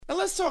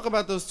let's talk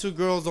about those two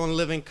girls on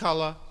Living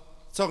Color.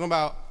 Talking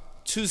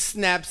about Two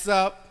Snaps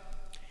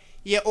Up.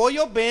 Yeah, all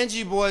your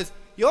Banji boys,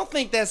 y'all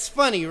think that's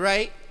funny,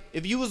 right?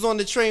 If you was on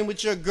the train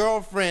with your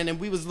girlfriend and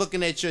we was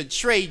looking at your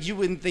trade, you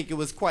wouldn't think it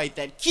was quite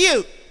that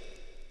cute.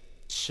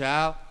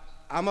 Child,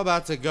 I'm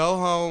about to go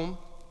home,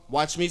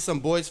 watch me some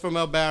Boys from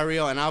El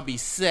Barrio, and I'll be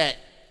set.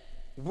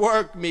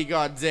 Work me,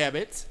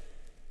 goddammit.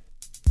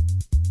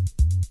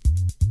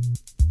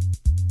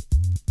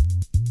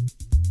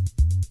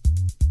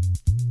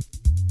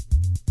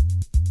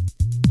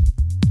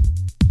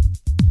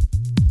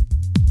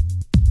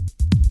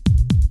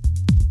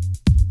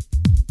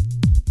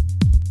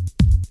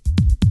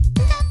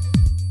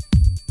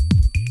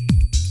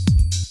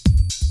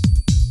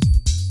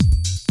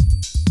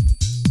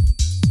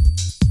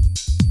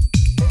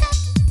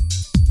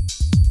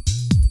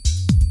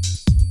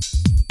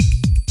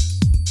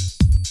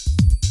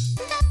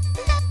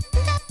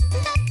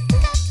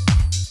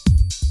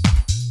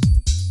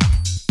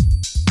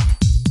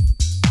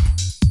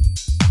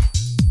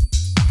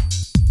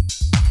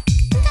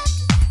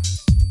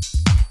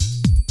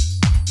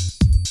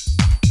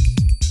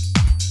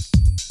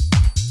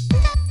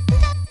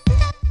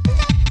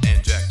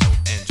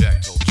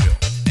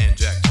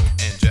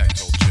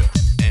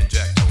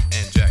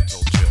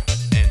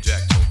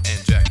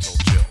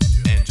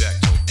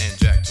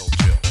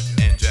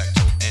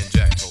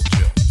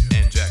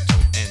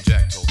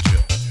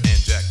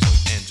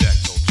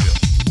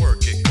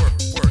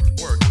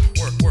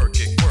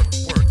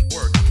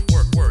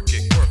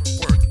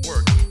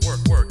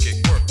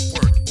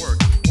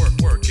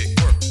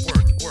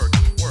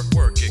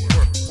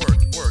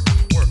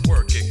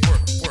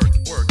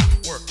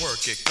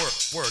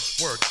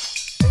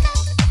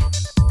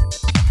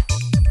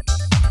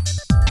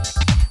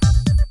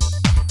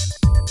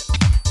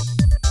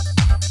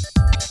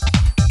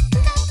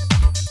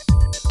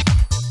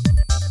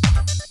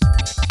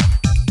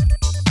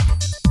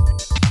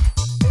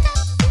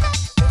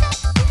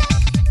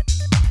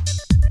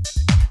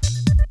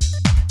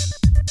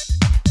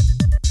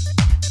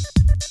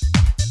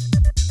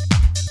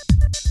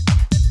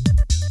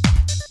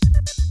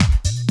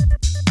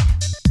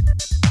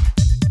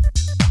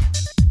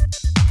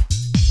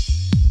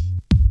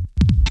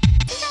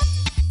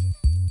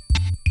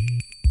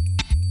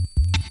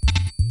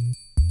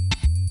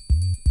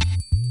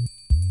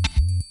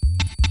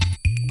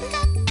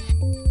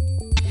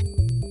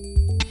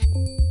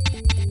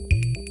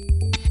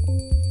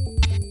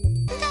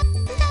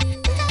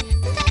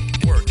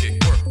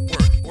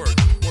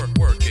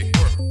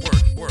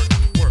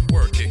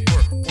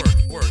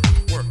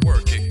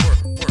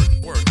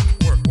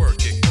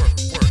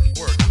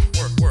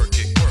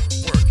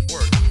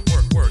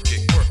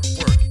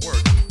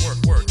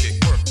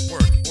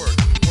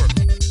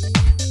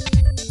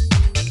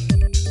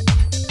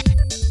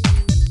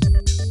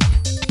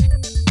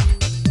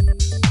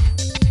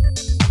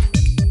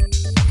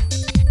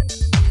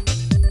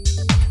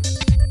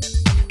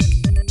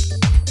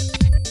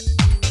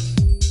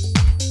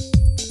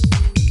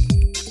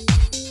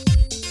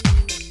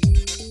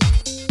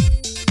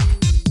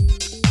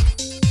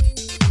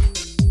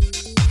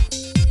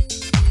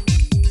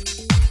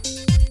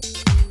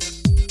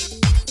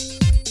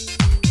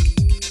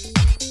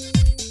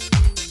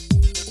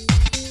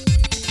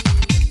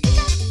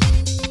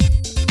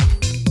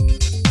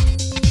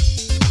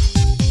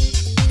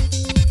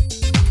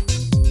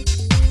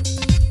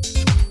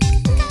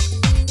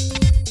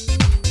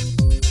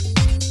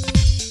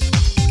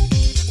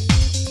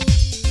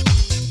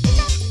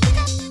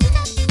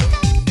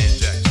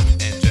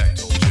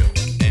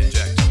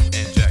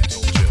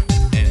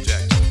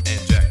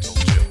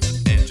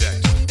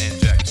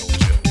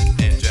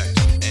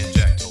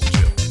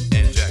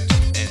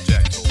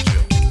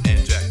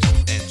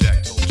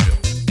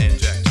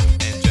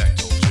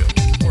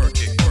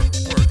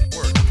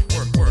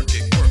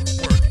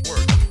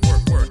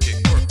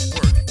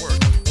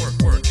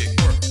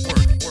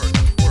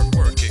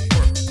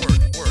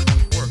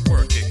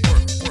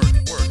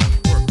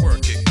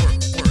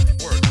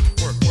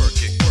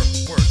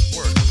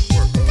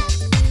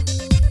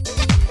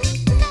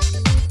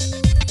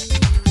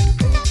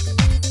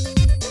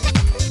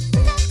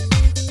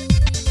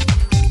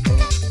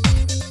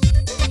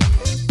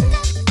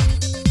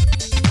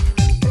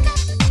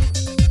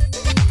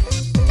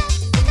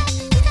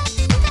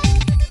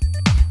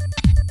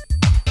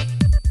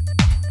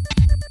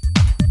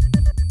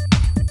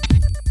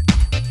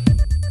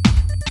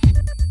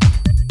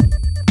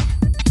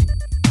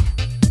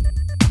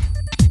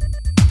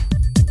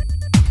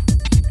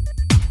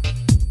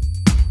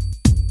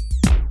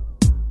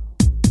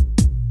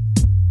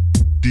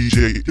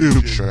 DJ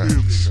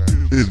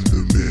M-TRAXXX in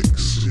the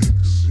mix.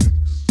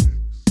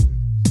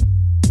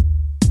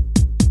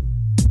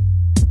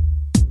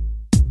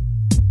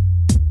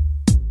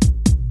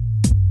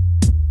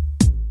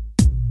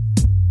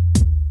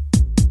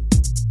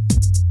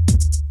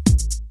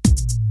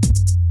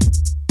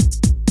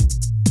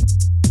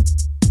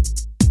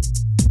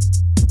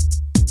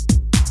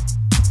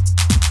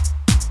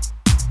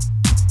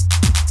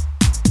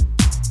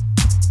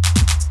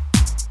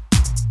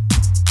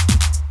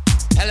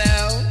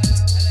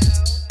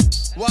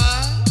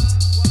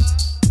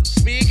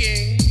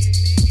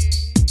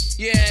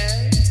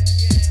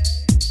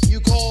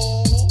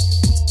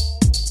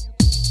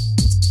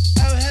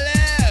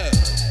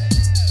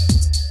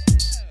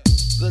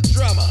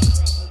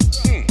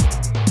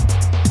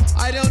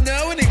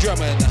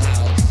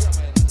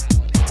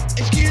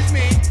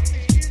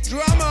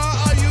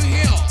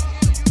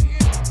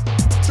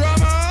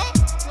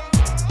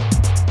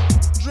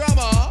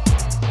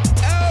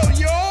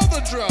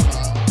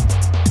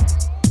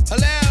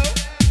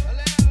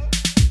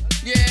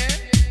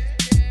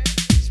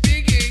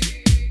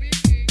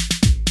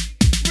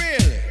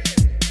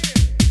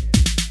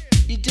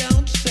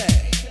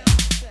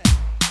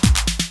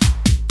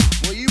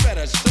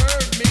 better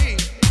serve me.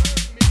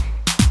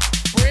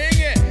 Bring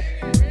it.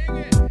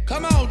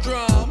 Come on,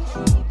 drums.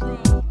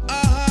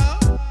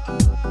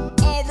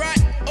 All right.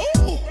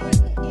 Ooh.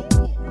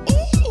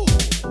 Ooh.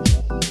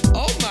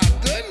 Oh my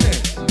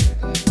goodness.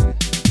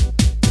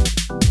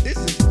 This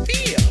is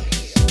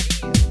fierce.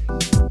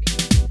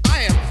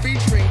 I am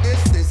featuring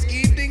this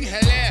evening.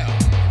 Hello.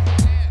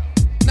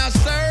 Now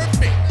serve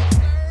me.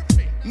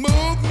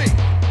 Move me.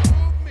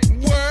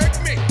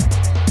 Work me.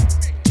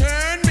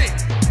 Turn me.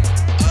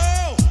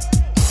 Oh.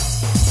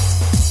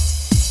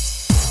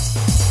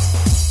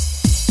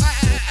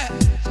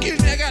 Excuse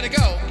me, I gotta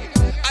go.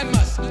 I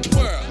must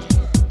twirl.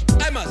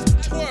 I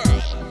must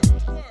twirl.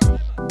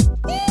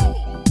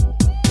 Woo.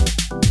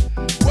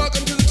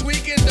 Welcome to the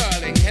Tweakin',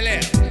 darling. Hello.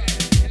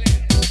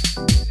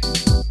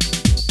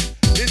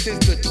 This is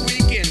the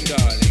Tweakin',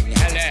 darling.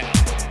 Hello.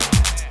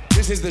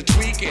 This is the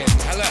Tweakin'.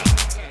 Hello.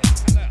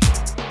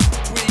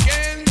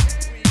 Tweakin'.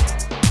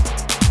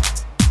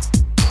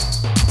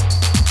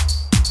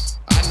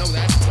 I know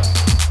that's right.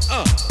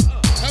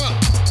 Come on.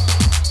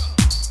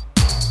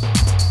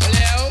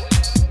 Hello?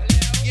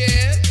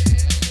 Yes?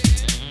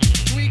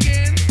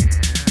 Tweakin'?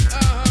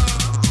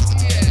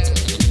 Yeah.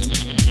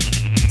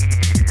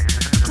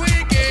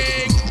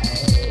 Tweaking.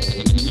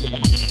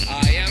 I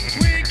am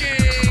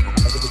tweaking.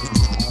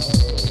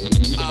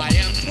 I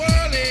am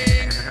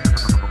twirling.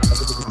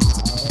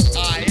 I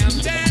am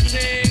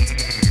dancing.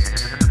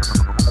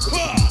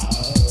 Huh.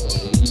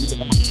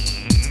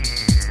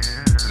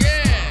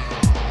 Yeah.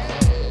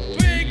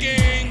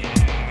 Tweaking.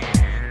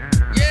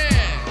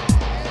 Yeah.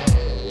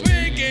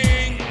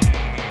 Tweaking.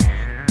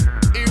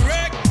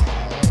 Erect.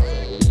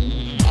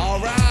 All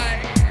right.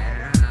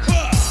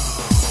 Huh.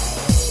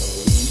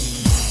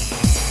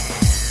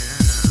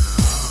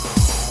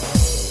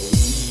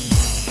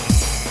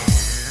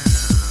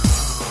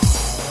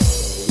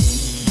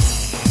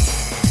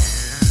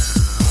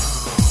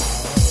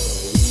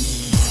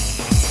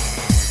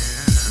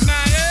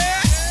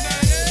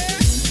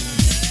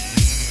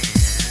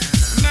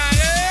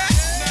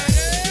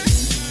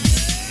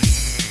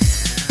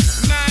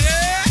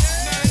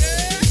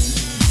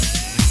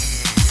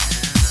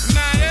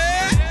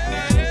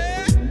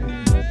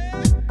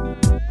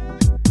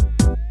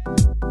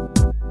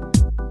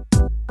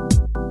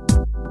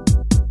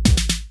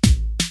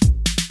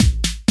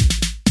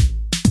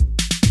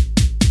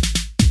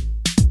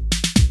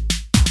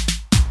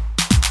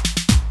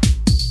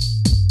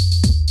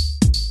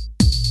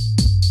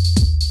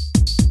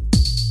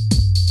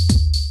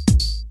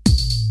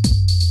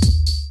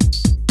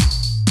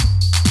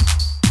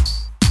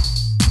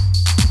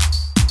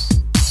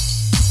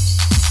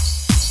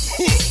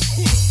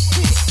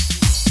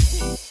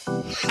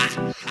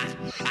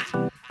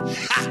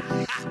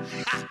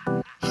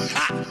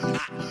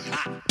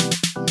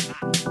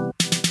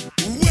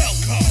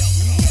 Welcome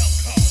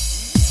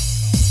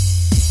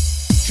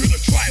to the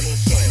tribal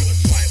zone.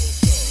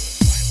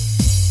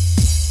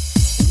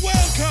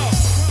 Welcome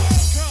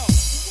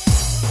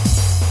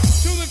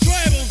to the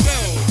tribal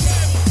zone.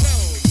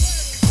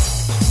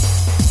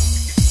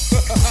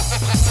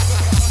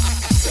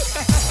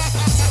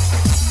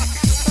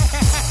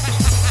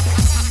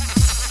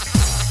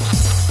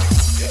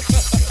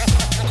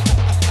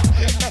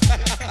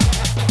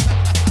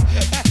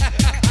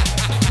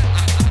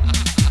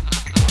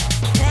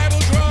 Tribal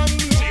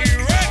drums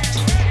erect.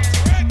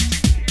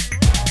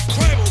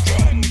 Tribal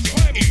drums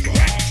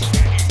erect.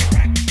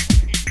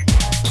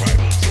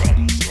 Tribal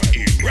drums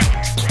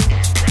erect.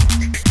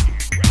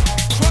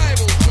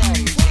 Tribal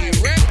drums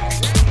erect.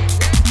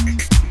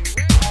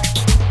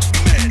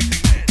 Men.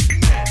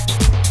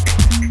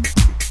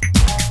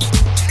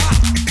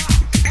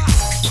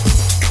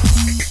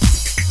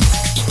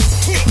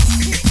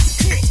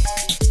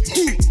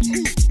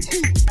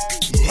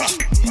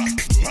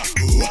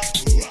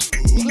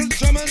 The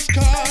drummers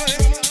call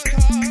it.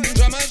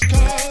 Drummers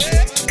call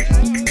it.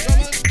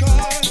 Drummers call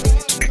it.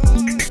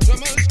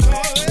 Drummers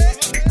call it.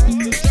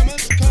 The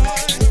drummers call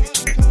it.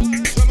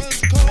 Drummers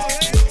call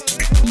it.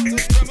 The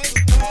drummers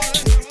call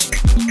it.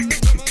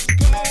 Drummers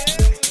call it.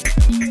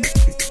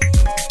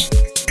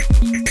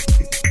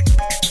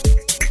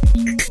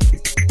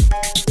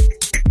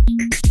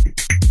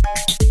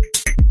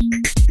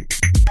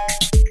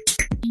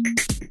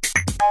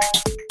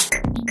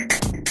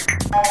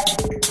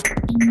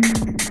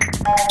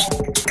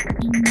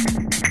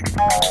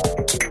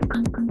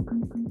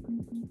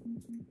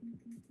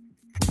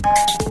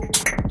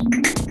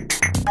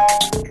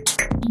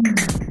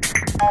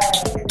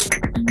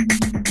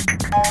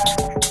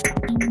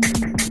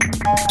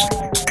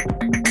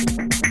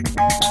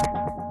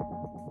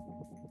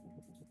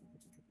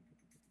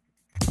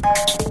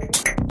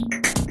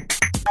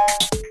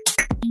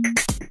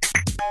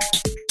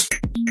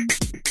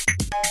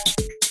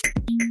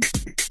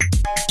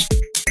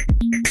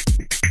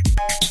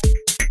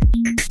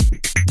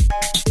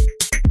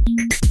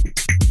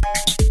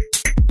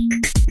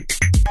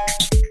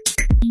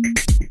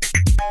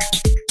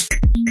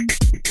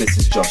 This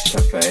is Josh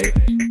Cafe,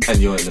 and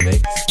you're in the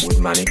mix with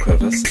Manny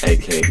Cuevas,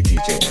 aka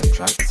DJ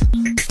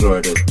M-TRAXXX,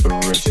 Florida's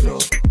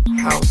original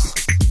house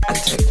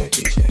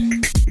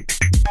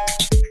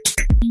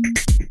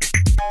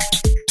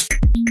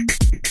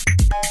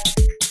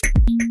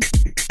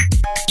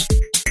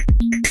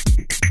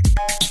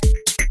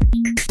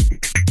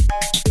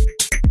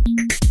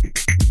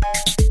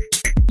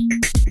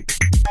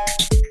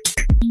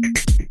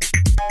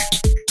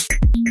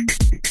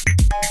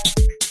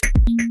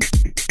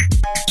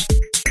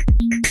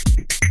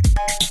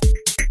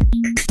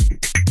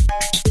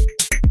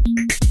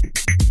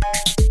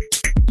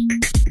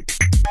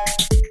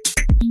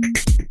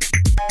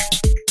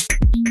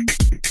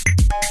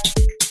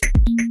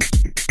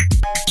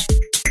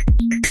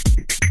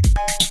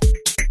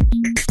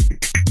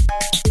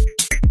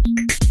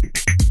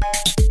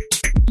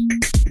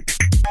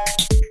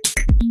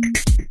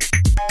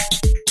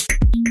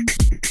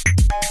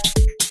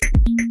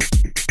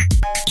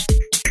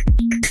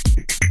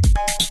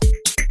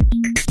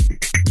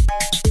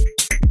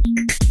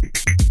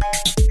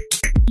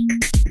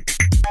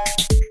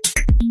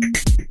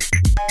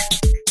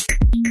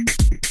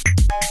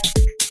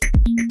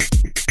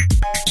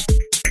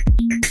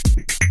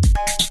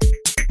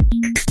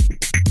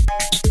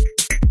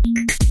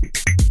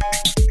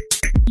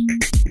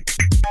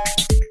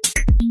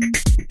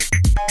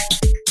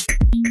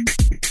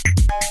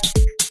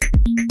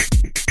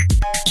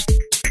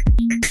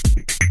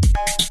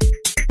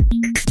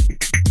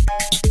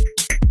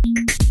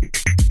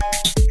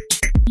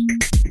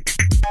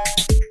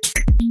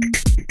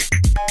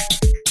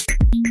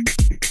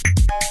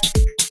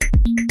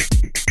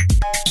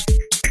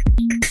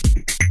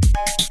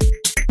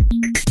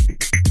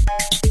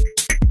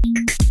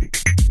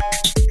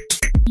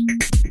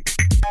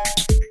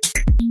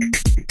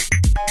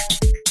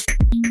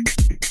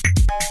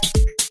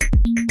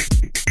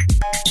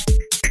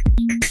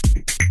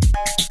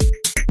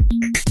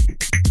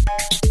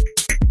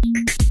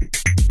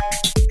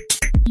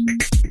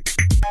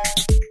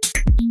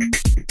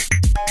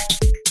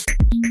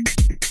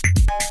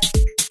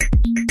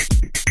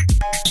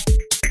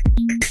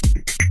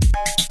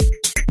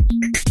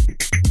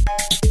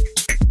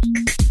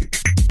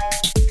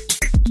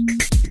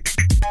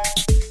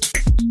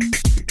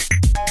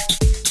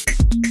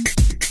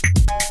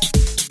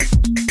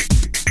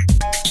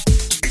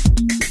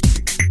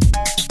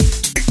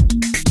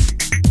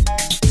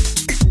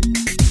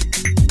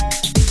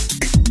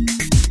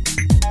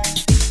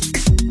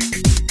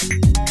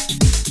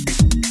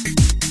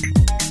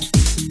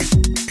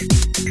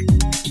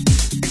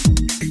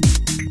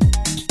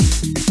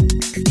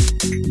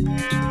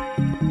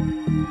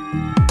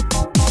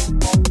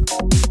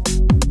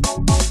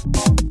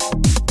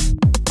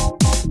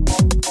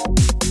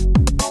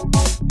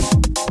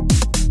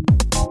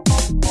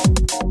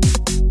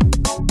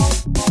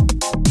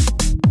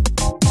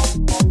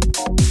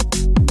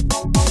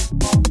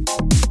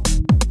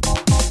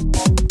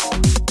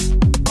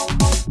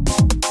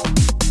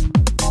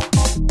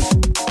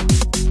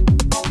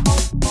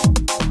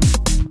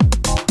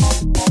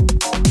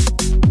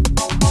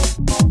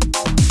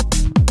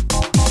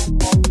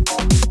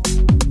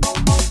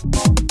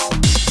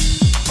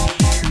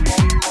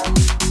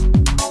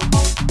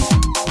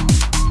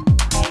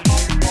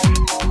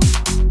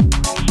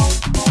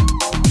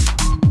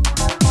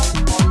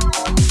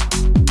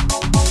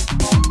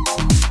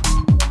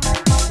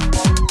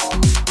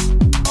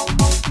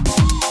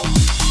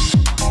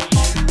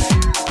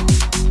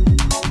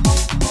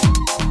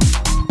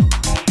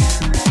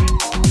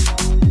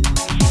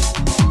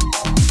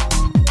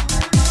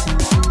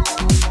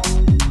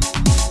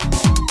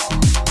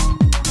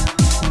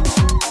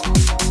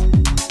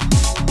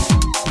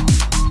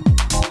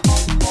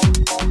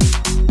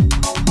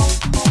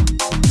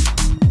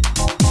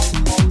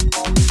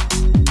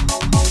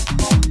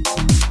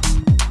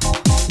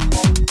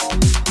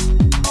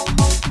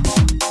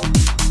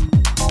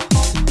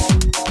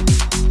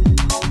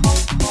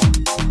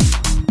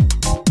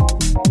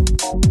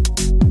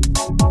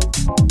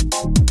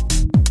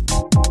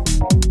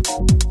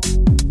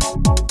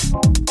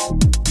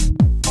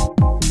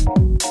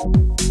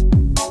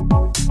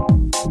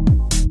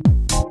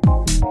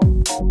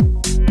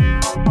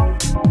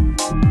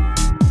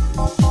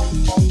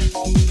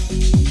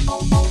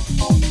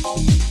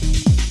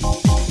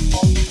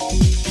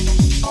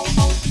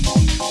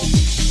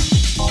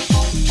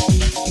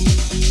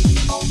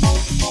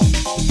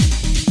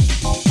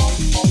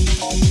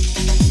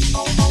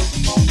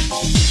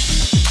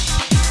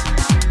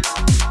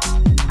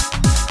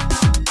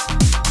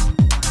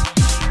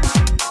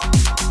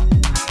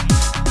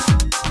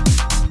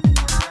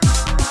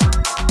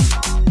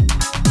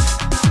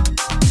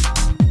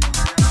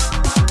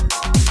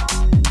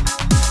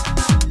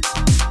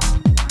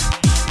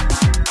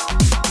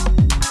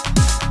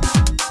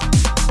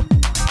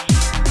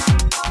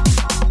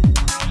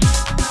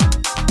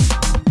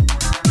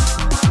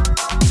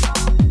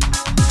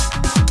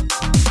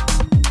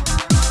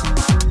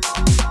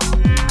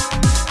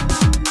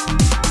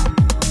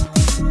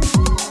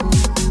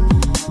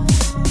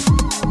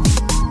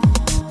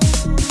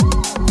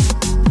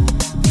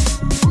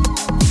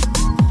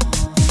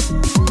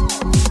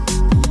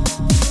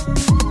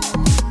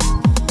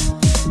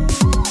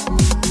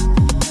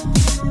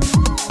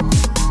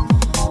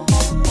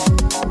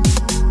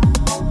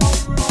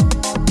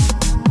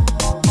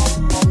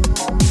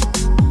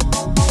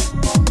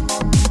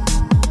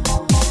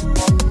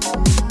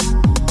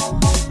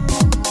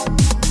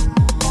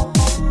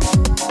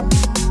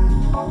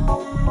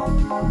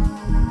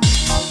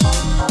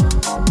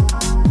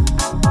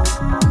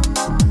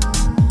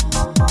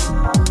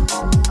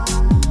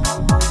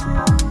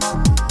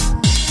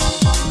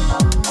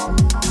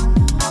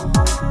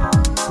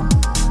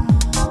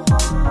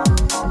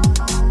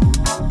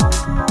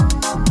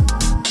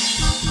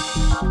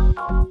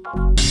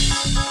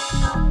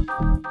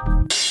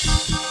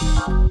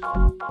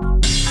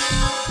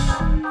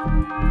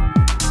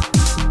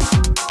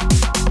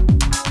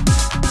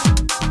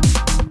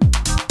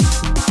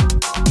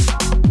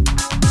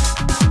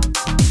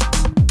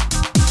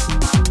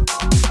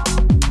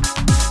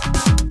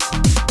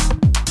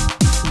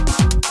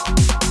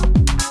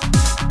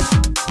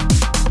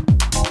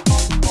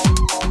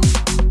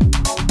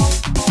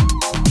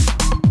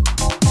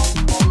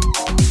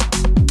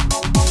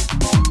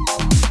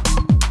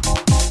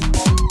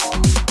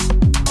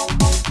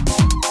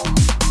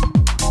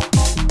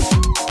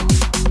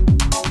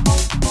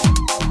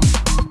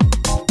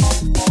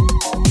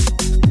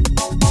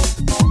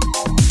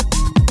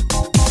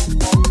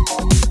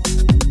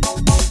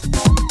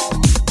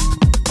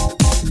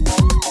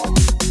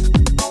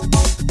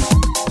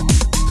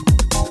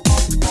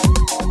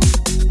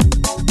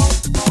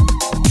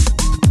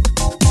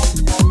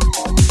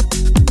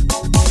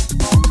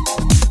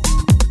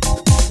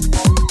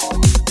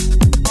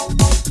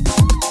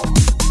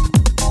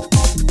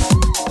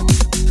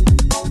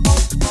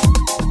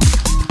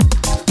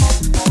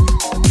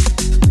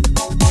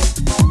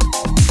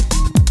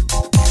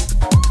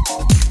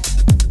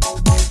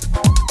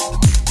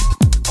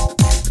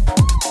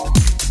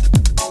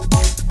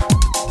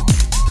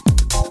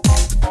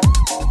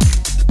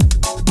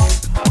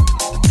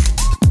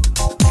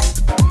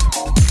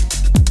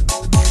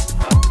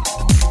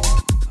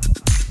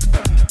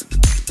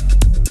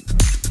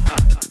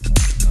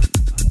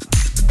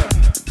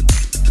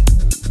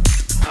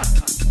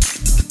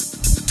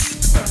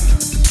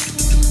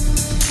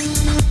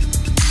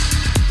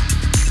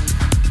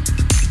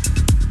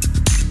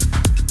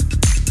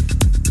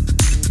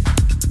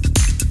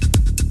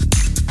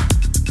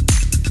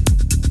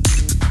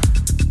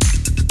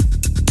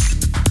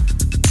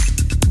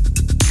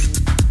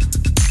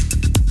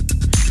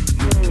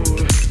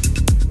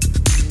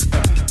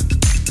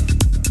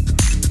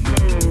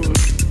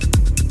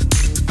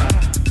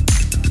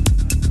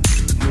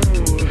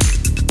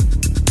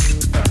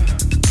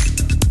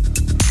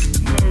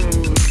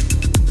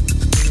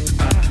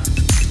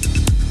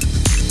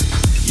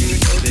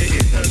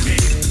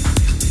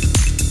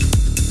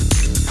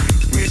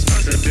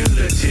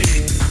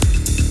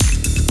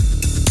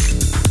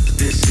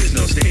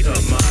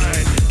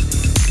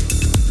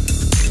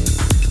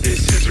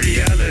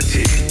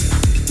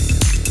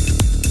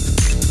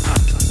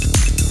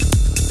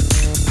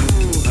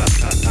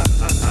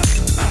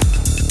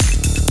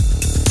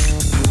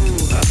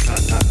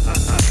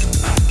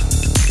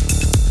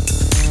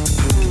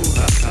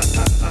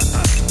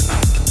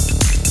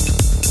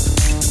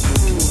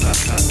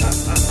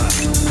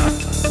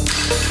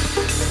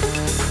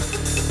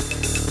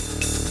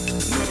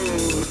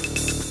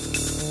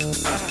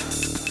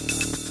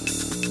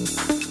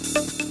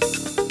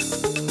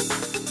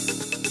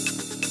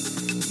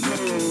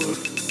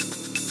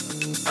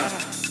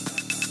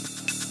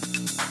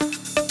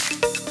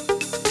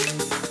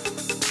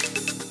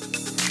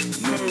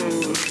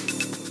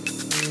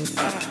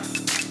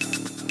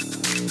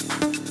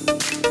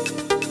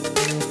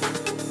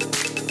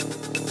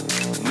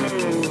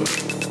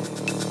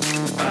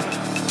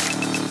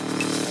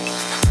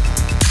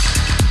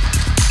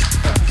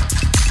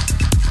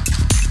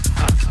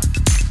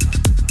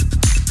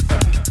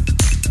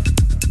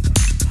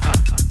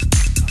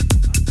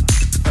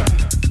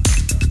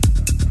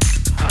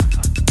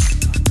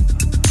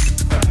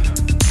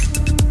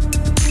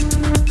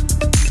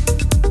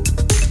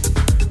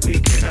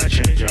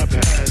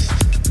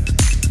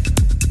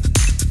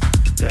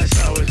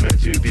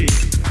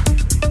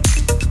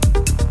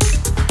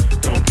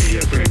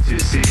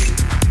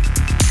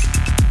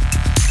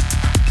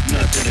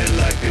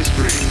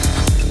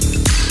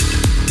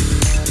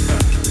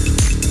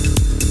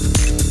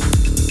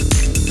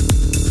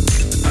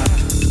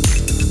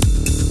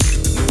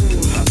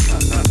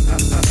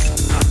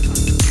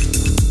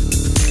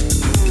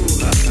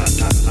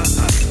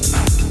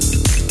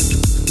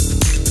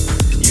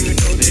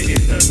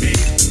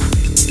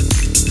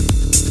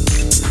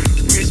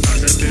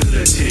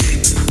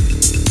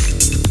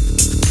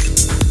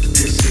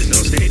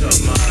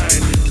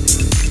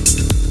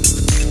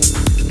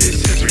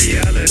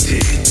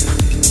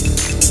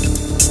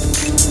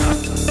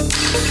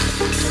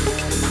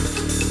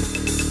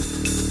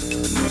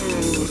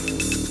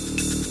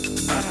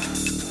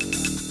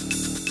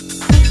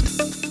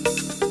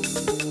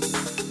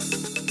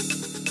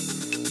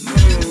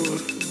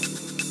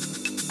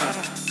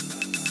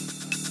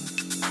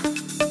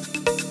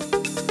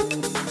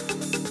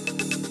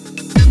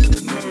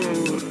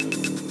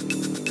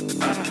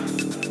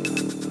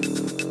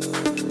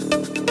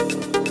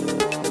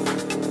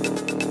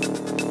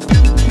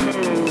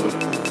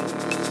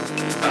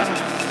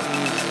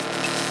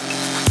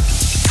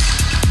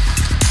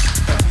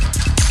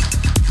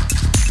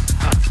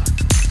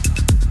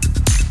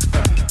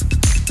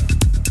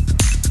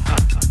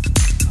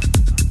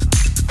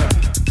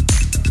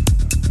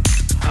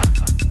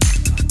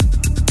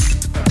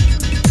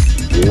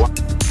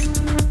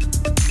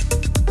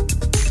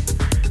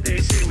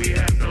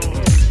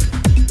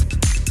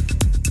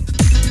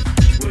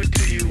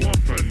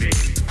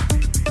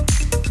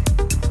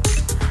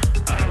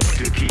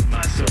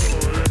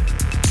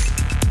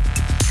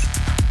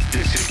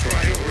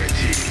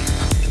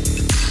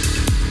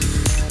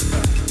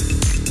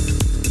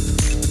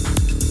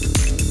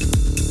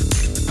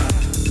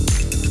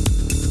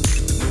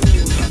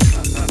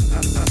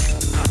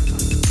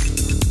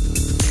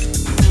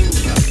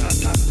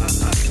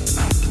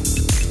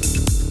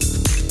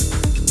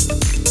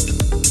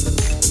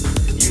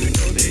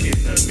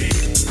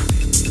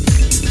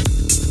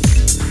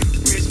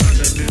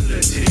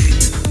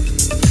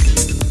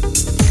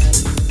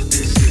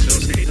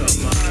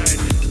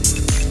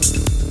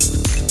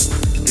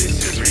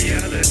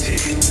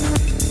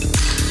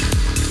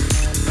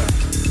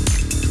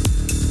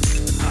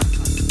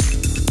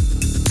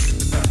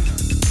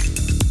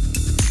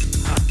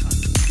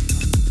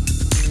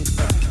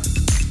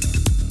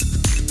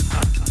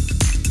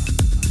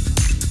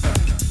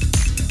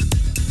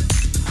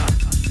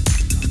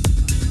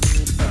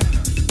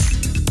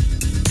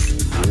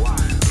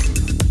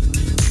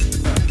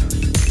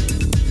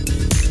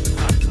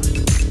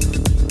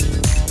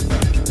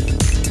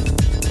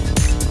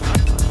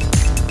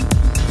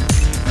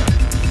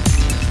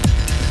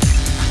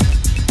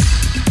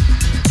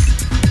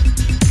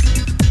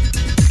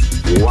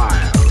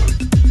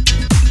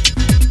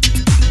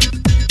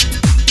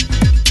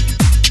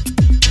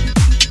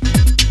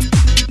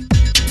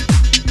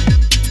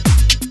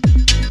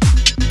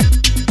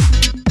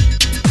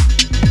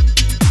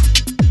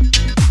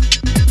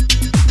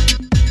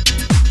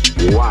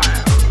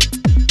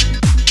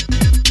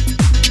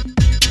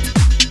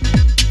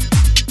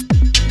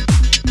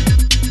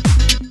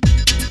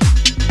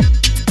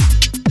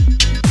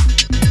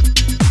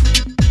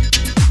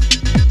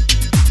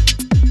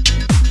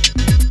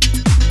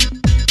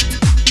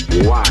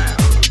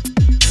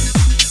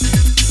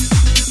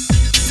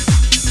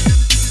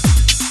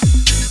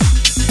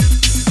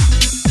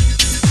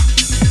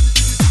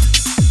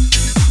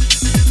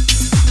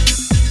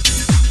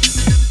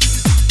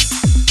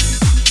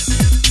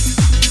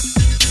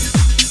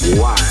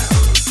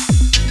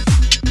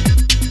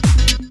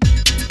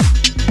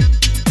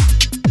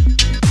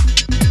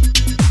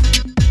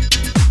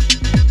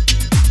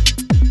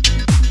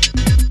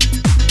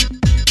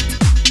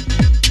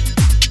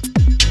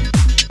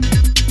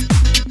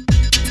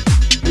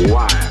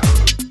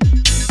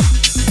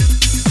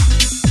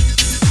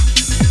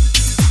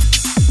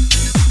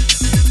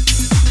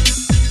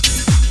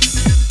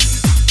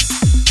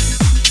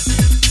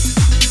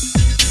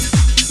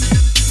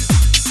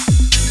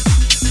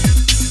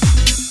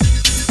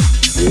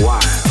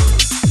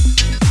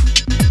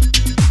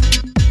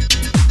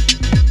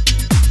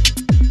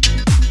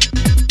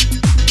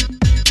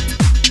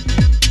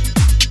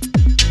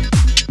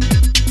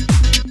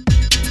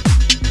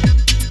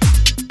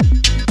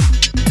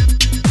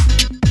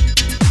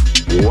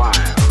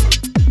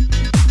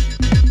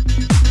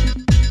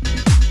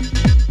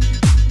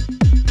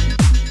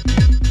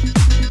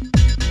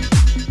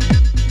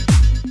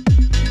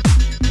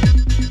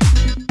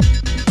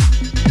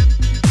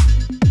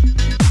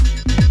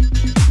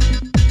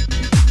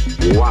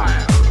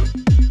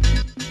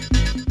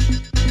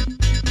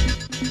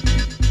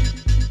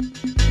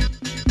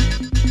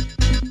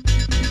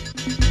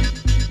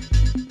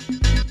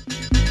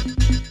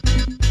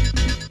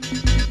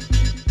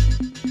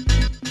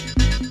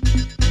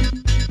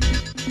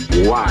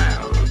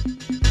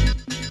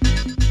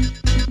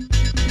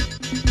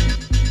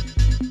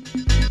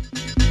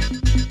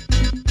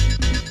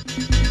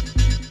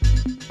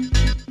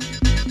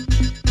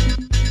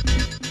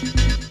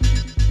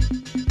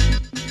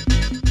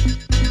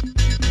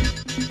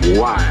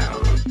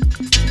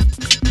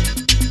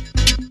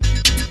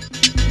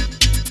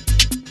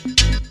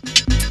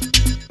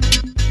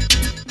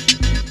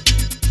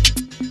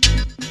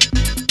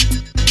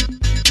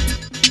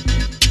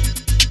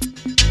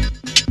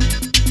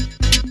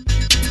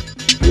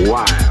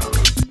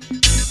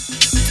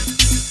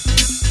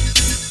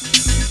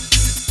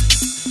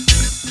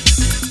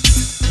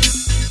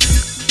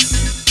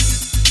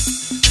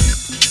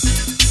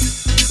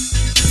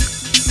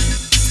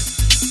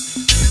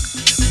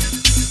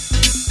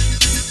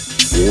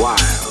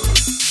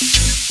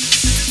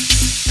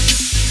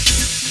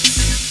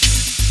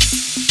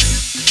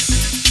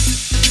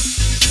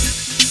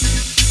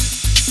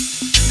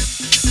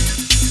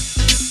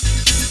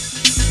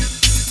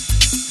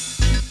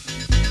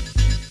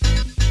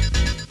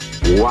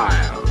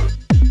Wild.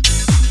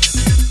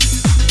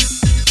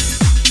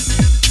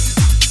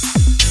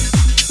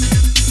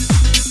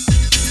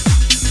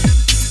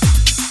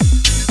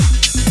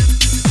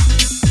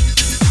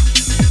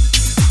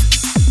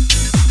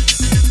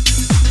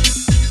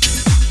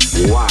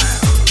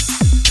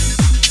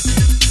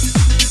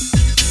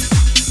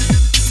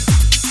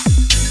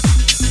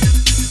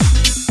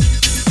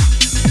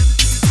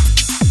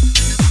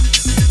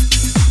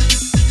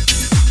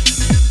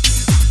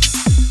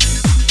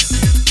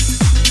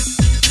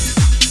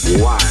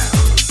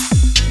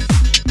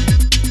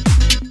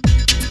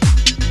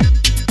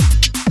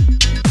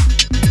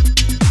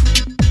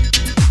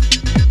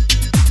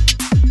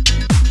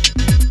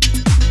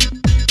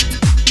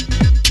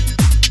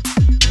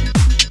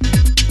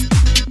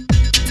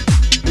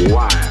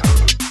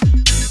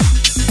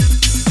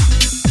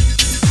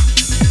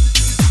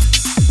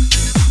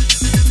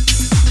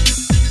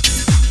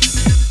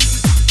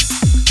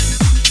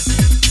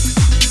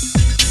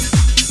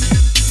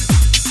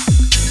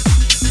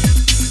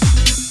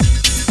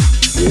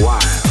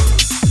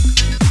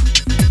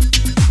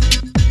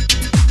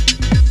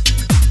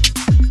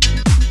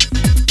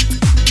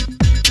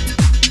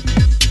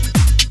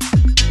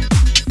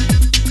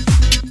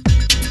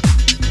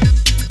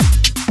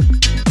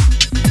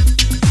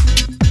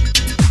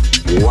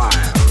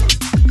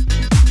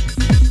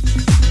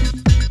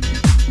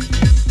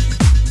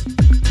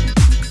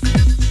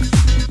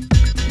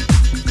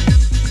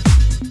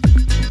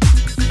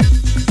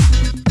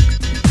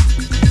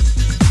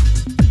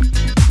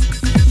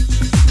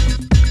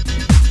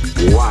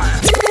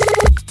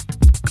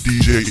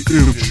 DJ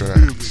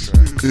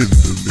M-TRAXXX in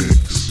the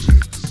mix.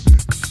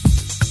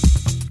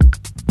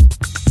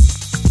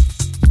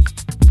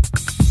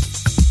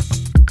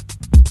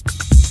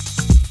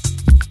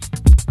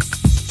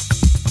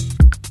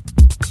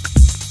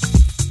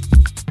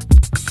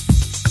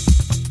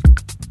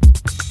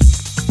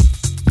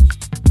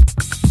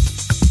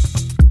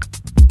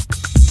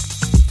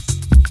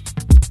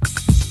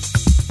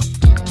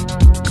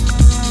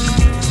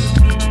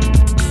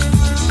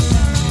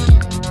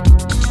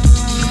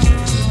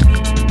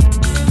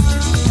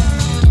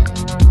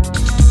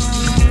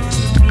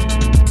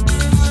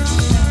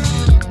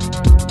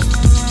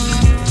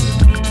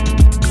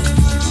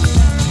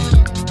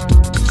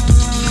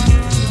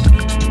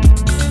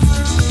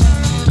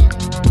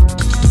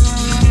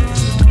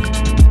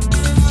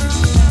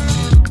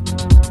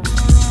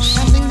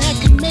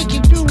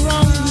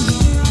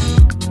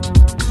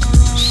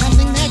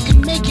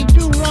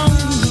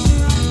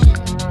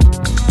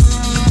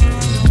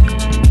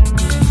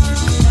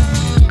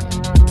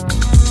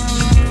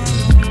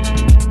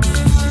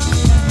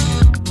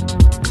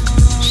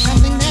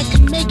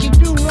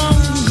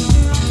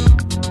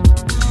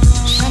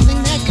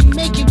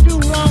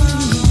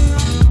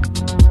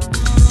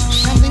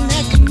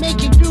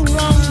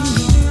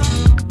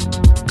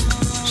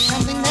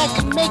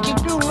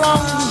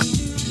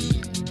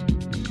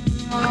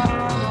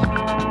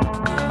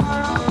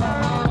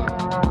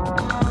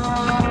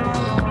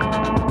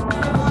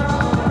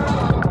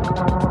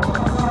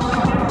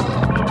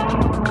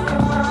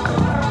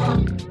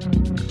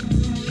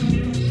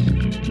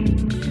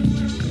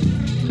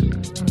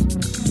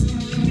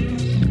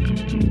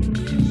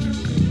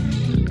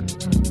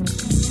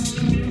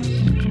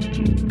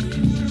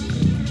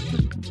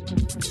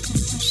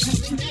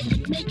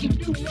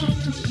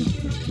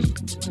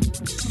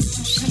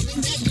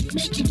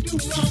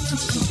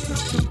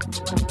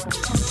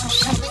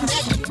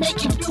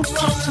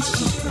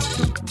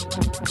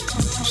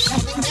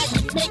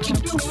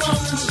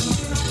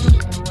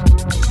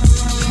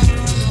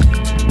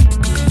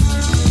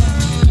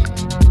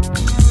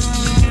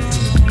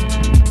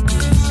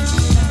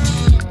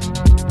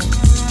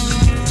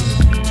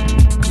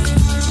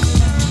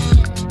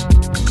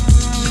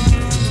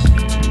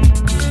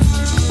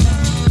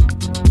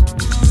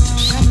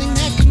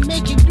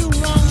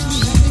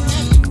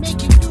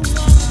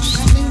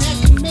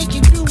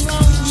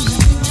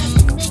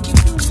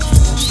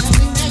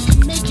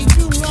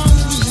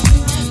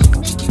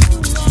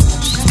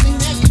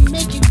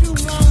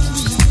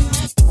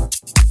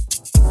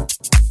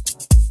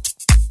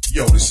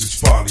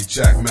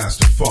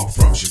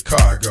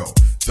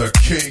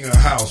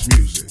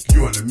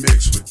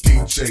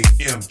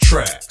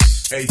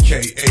 M-TRAXXX,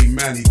 aka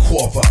Manny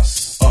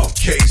Cuevas of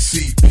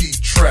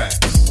KCP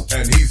Tracks,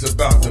 and he's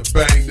about to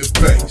bang the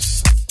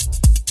bass.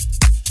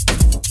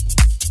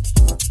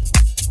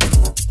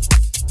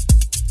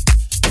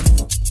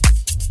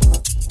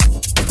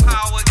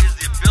 Power is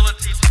the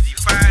ability to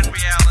define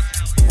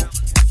reality,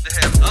 to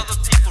have other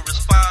people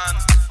respond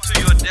to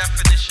your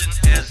definition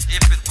as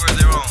if it were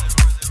their own.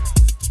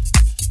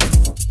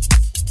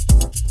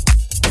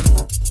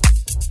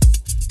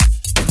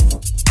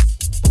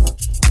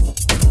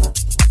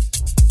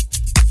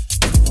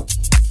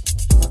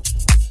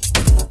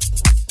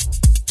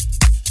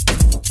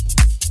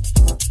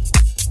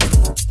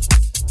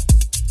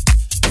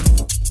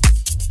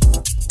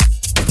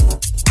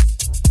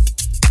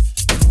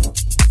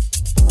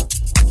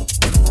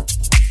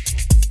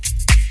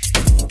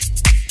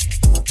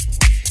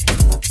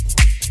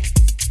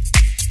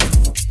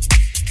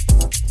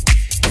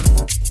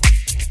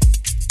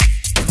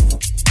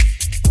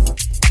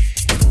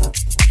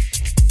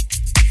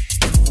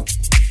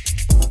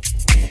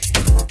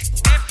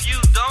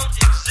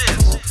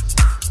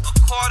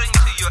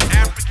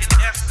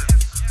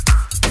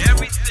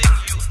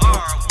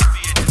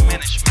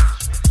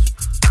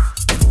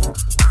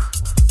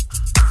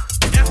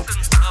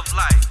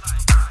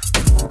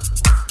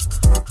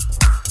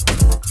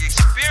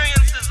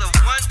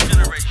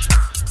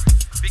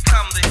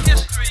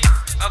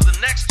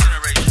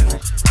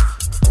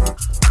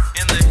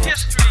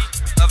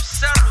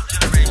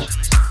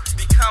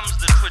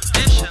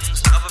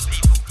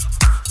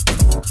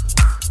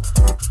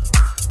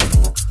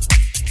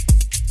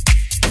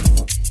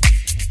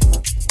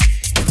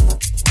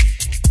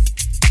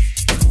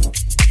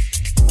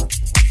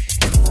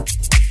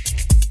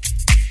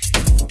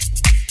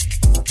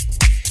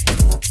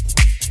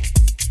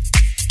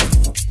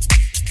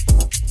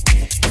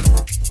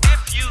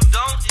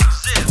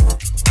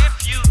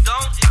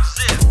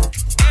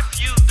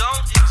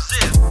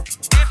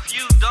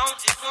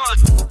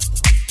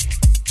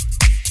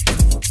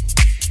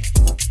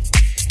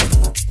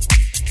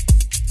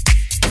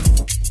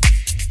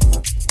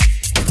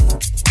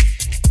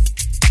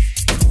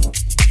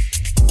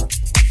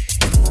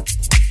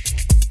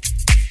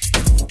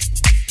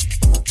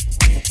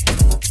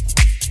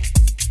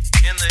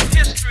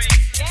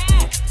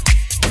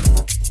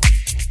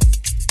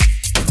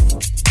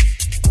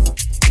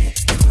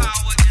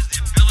 Power is the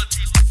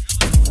ability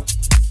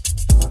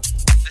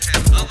to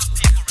have other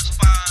people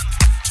respond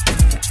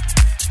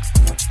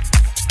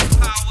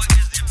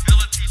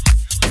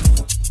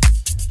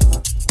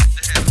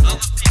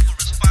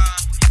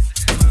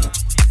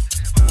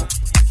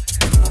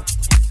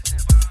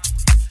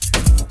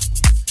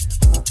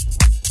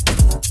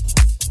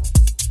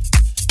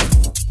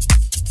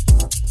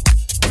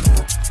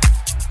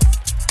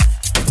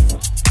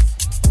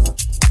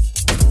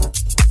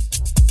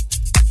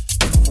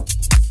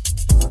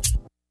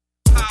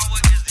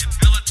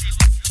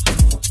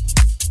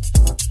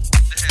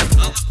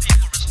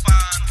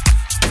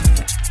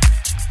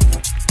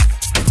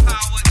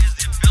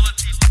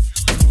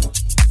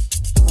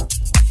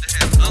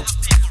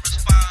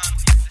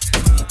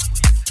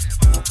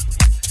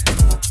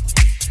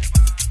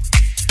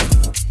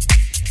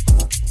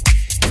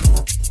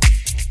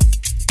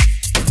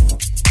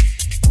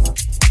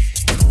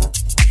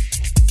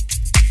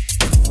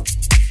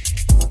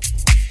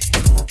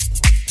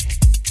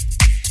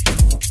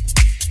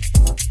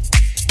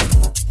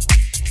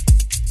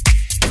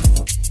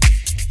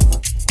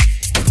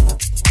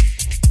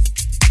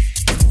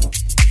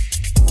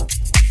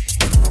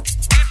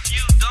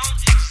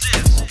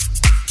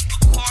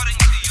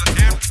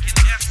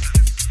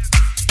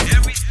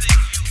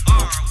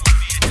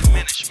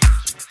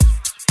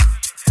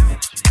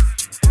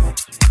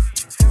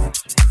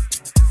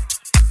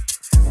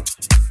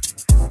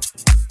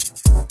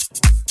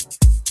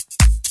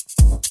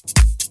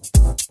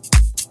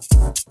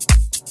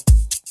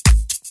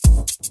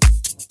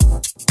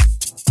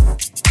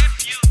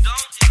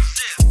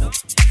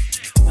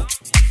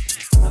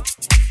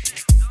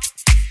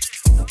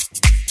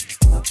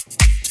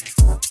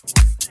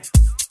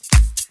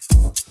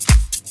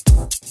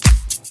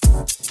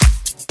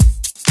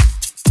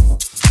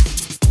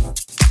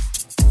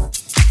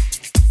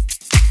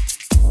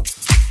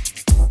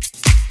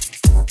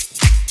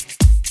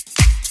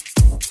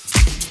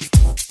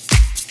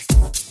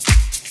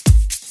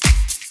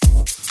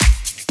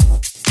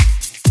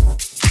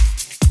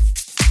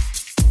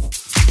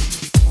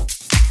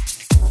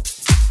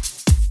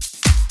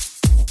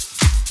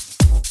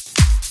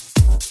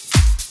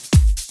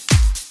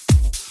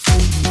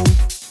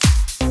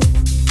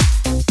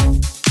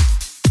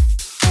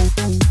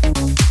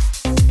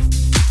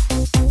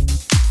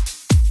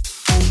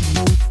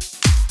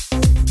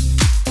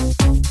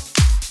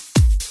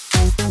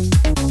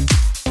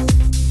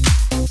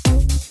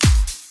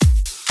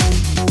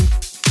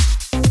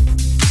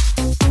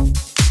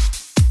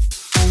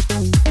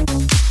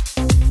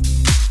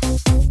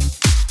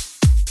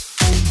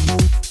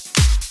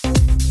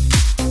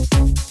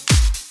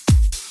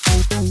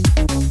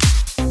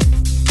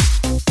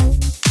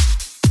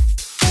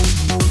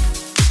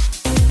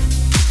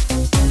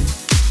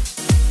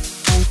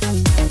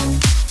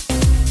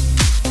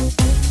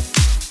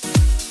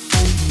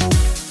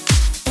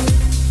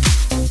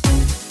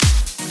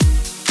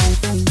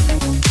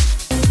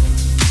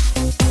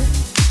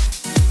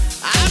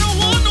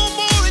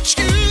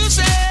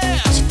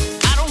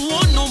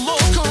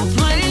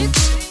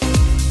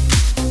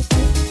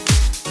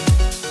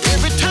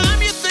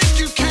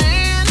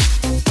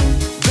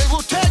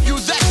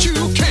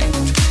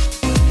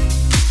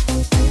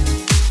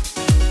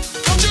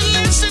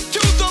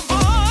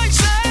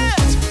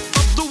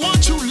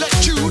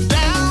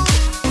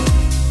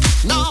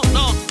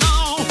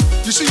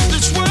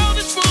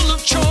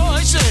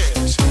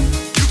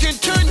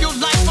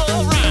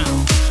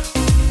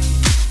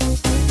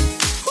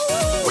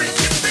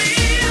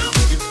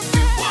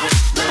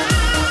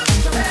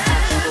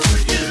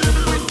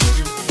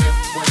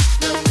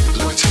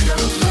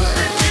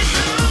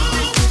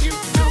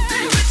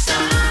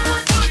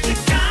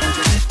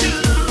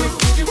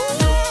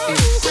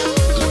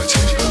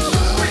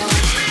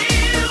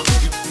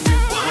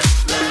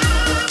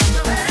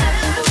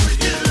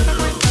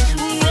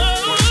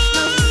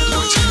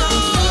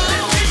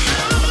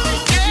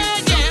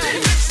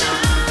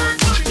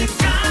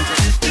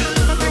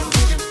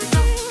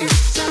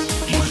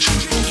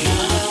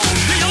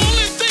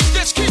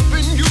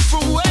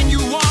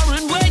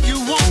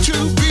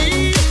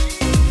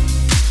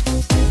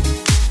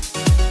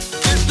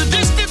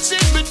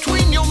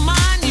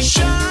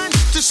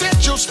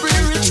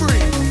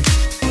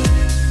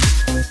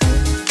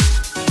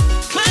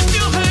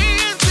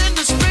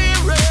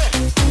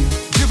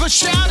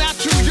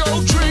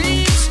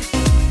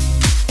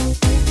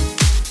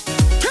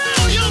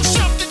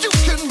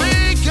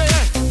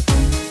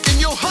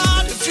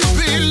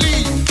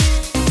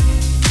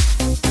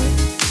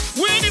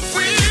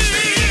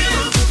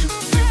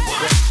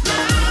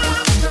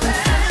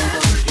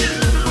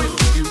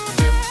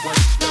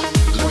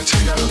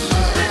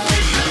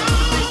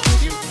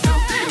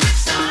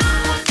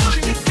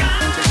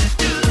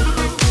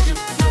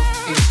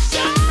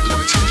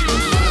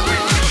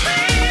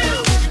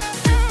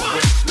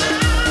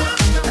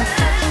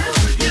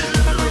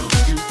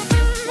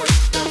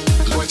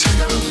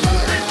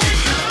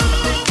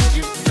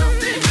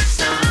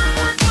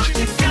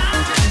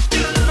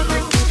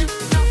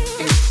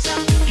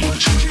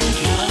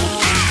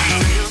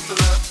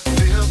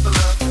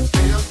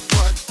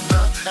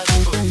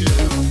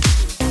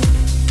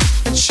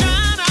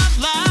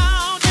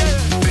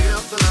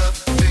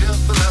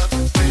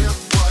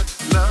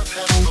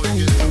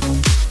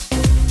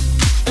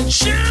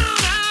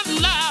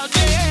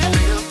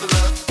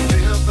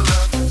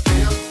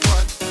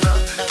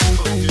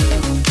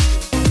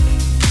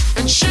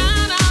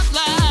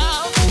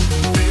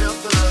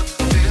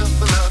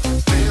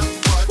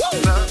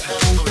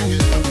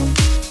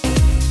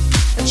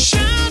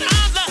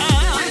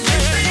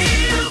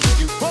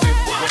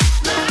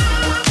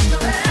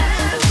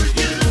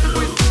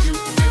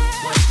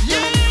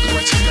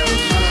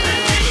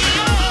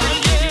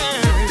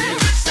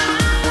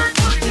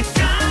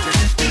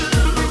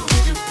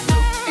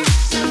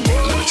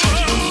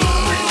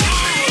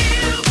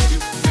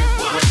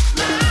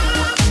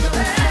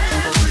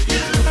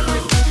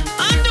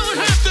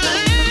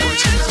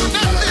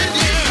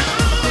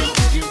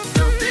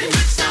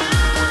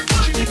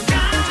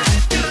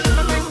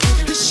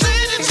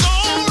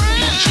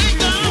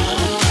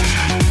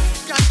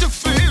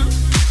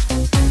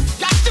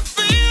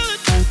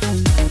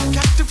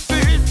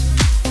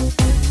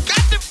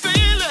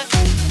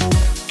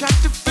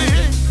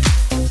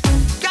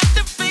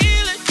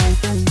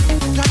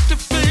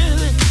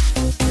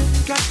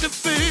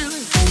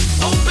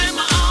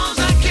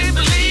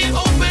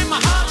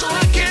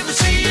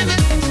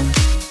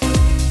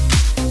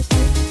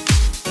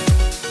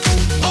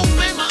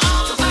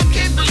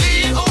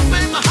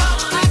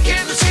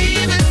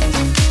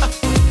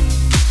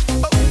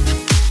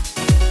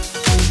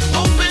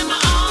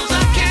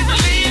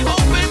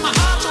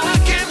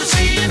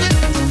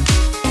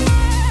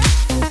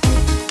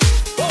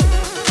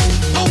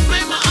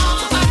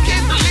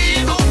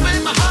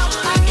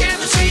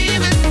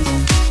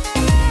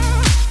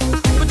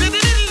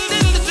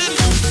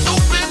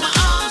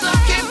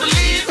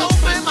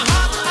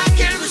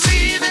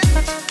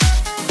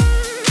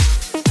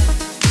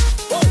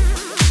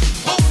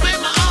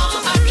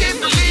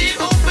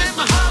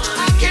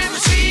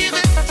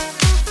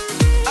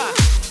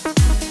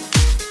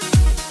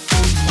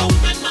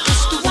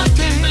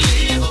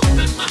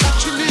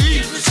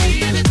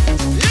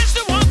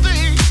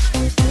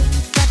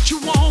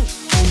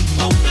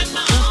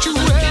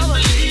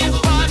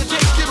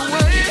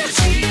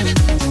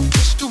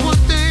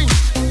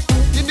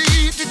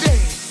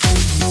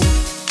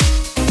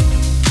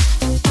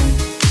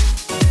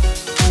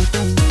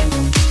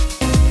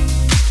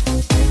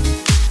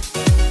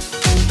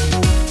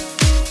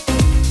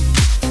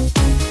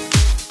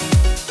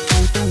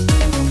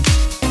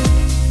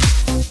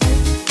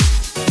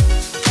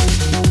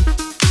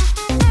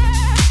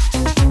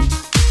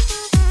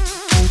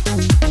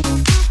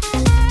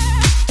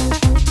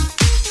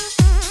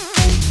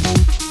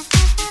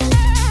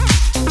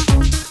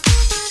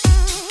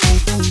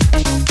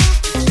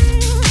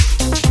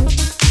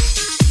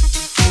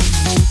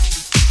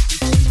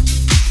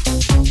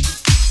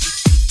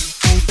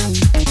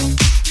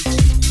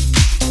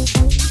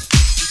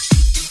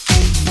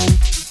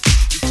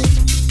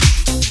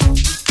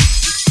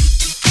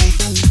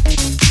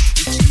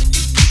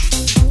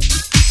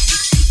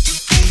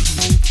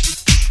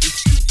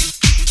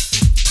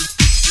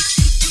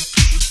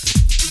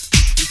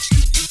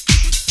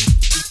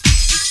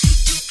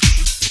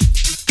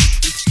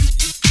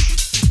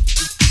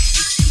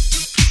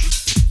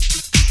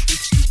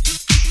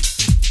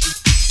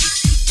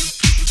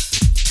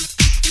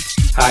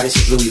Hi, this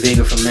is Louis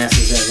Vega from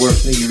Masters at Work,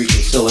 New Eureka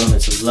Soul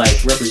Elements of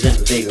Life,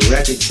 representing Vega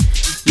Records.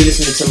 You're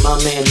listening to my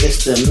man,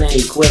 Mr.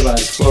 Manny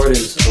Cuevas,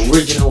 Florida's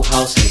original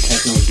house and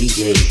techno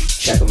DJ.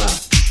 Check him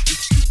out.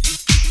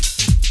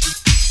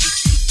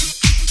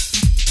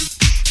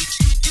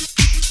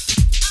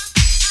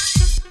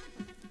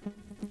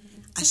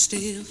 I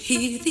still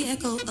hear the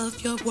echo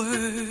of your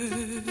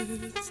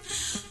words,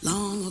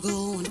 long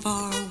ago and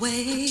far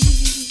away.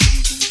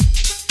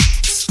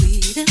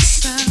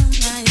 Sweetest sound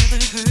I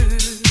ever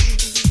heard.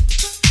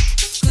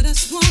 Could have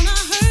sworn I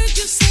heard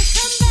you say,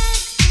 come back,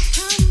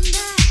 come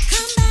back,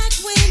 come back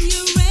when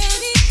you're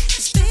ready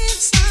to spend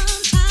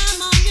some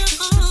time on your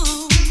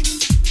own.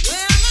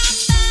 Well,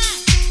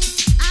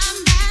 I'm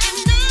back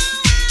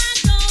now. I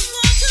don't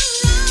want to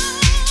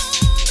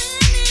roam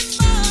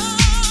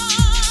anymore.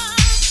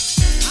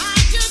 I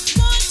just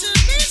want to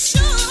be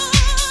sure.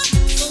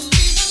 So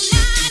leave a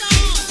light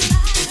on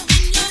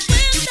in your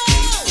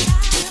window.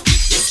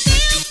 If you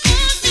still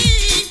want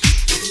me.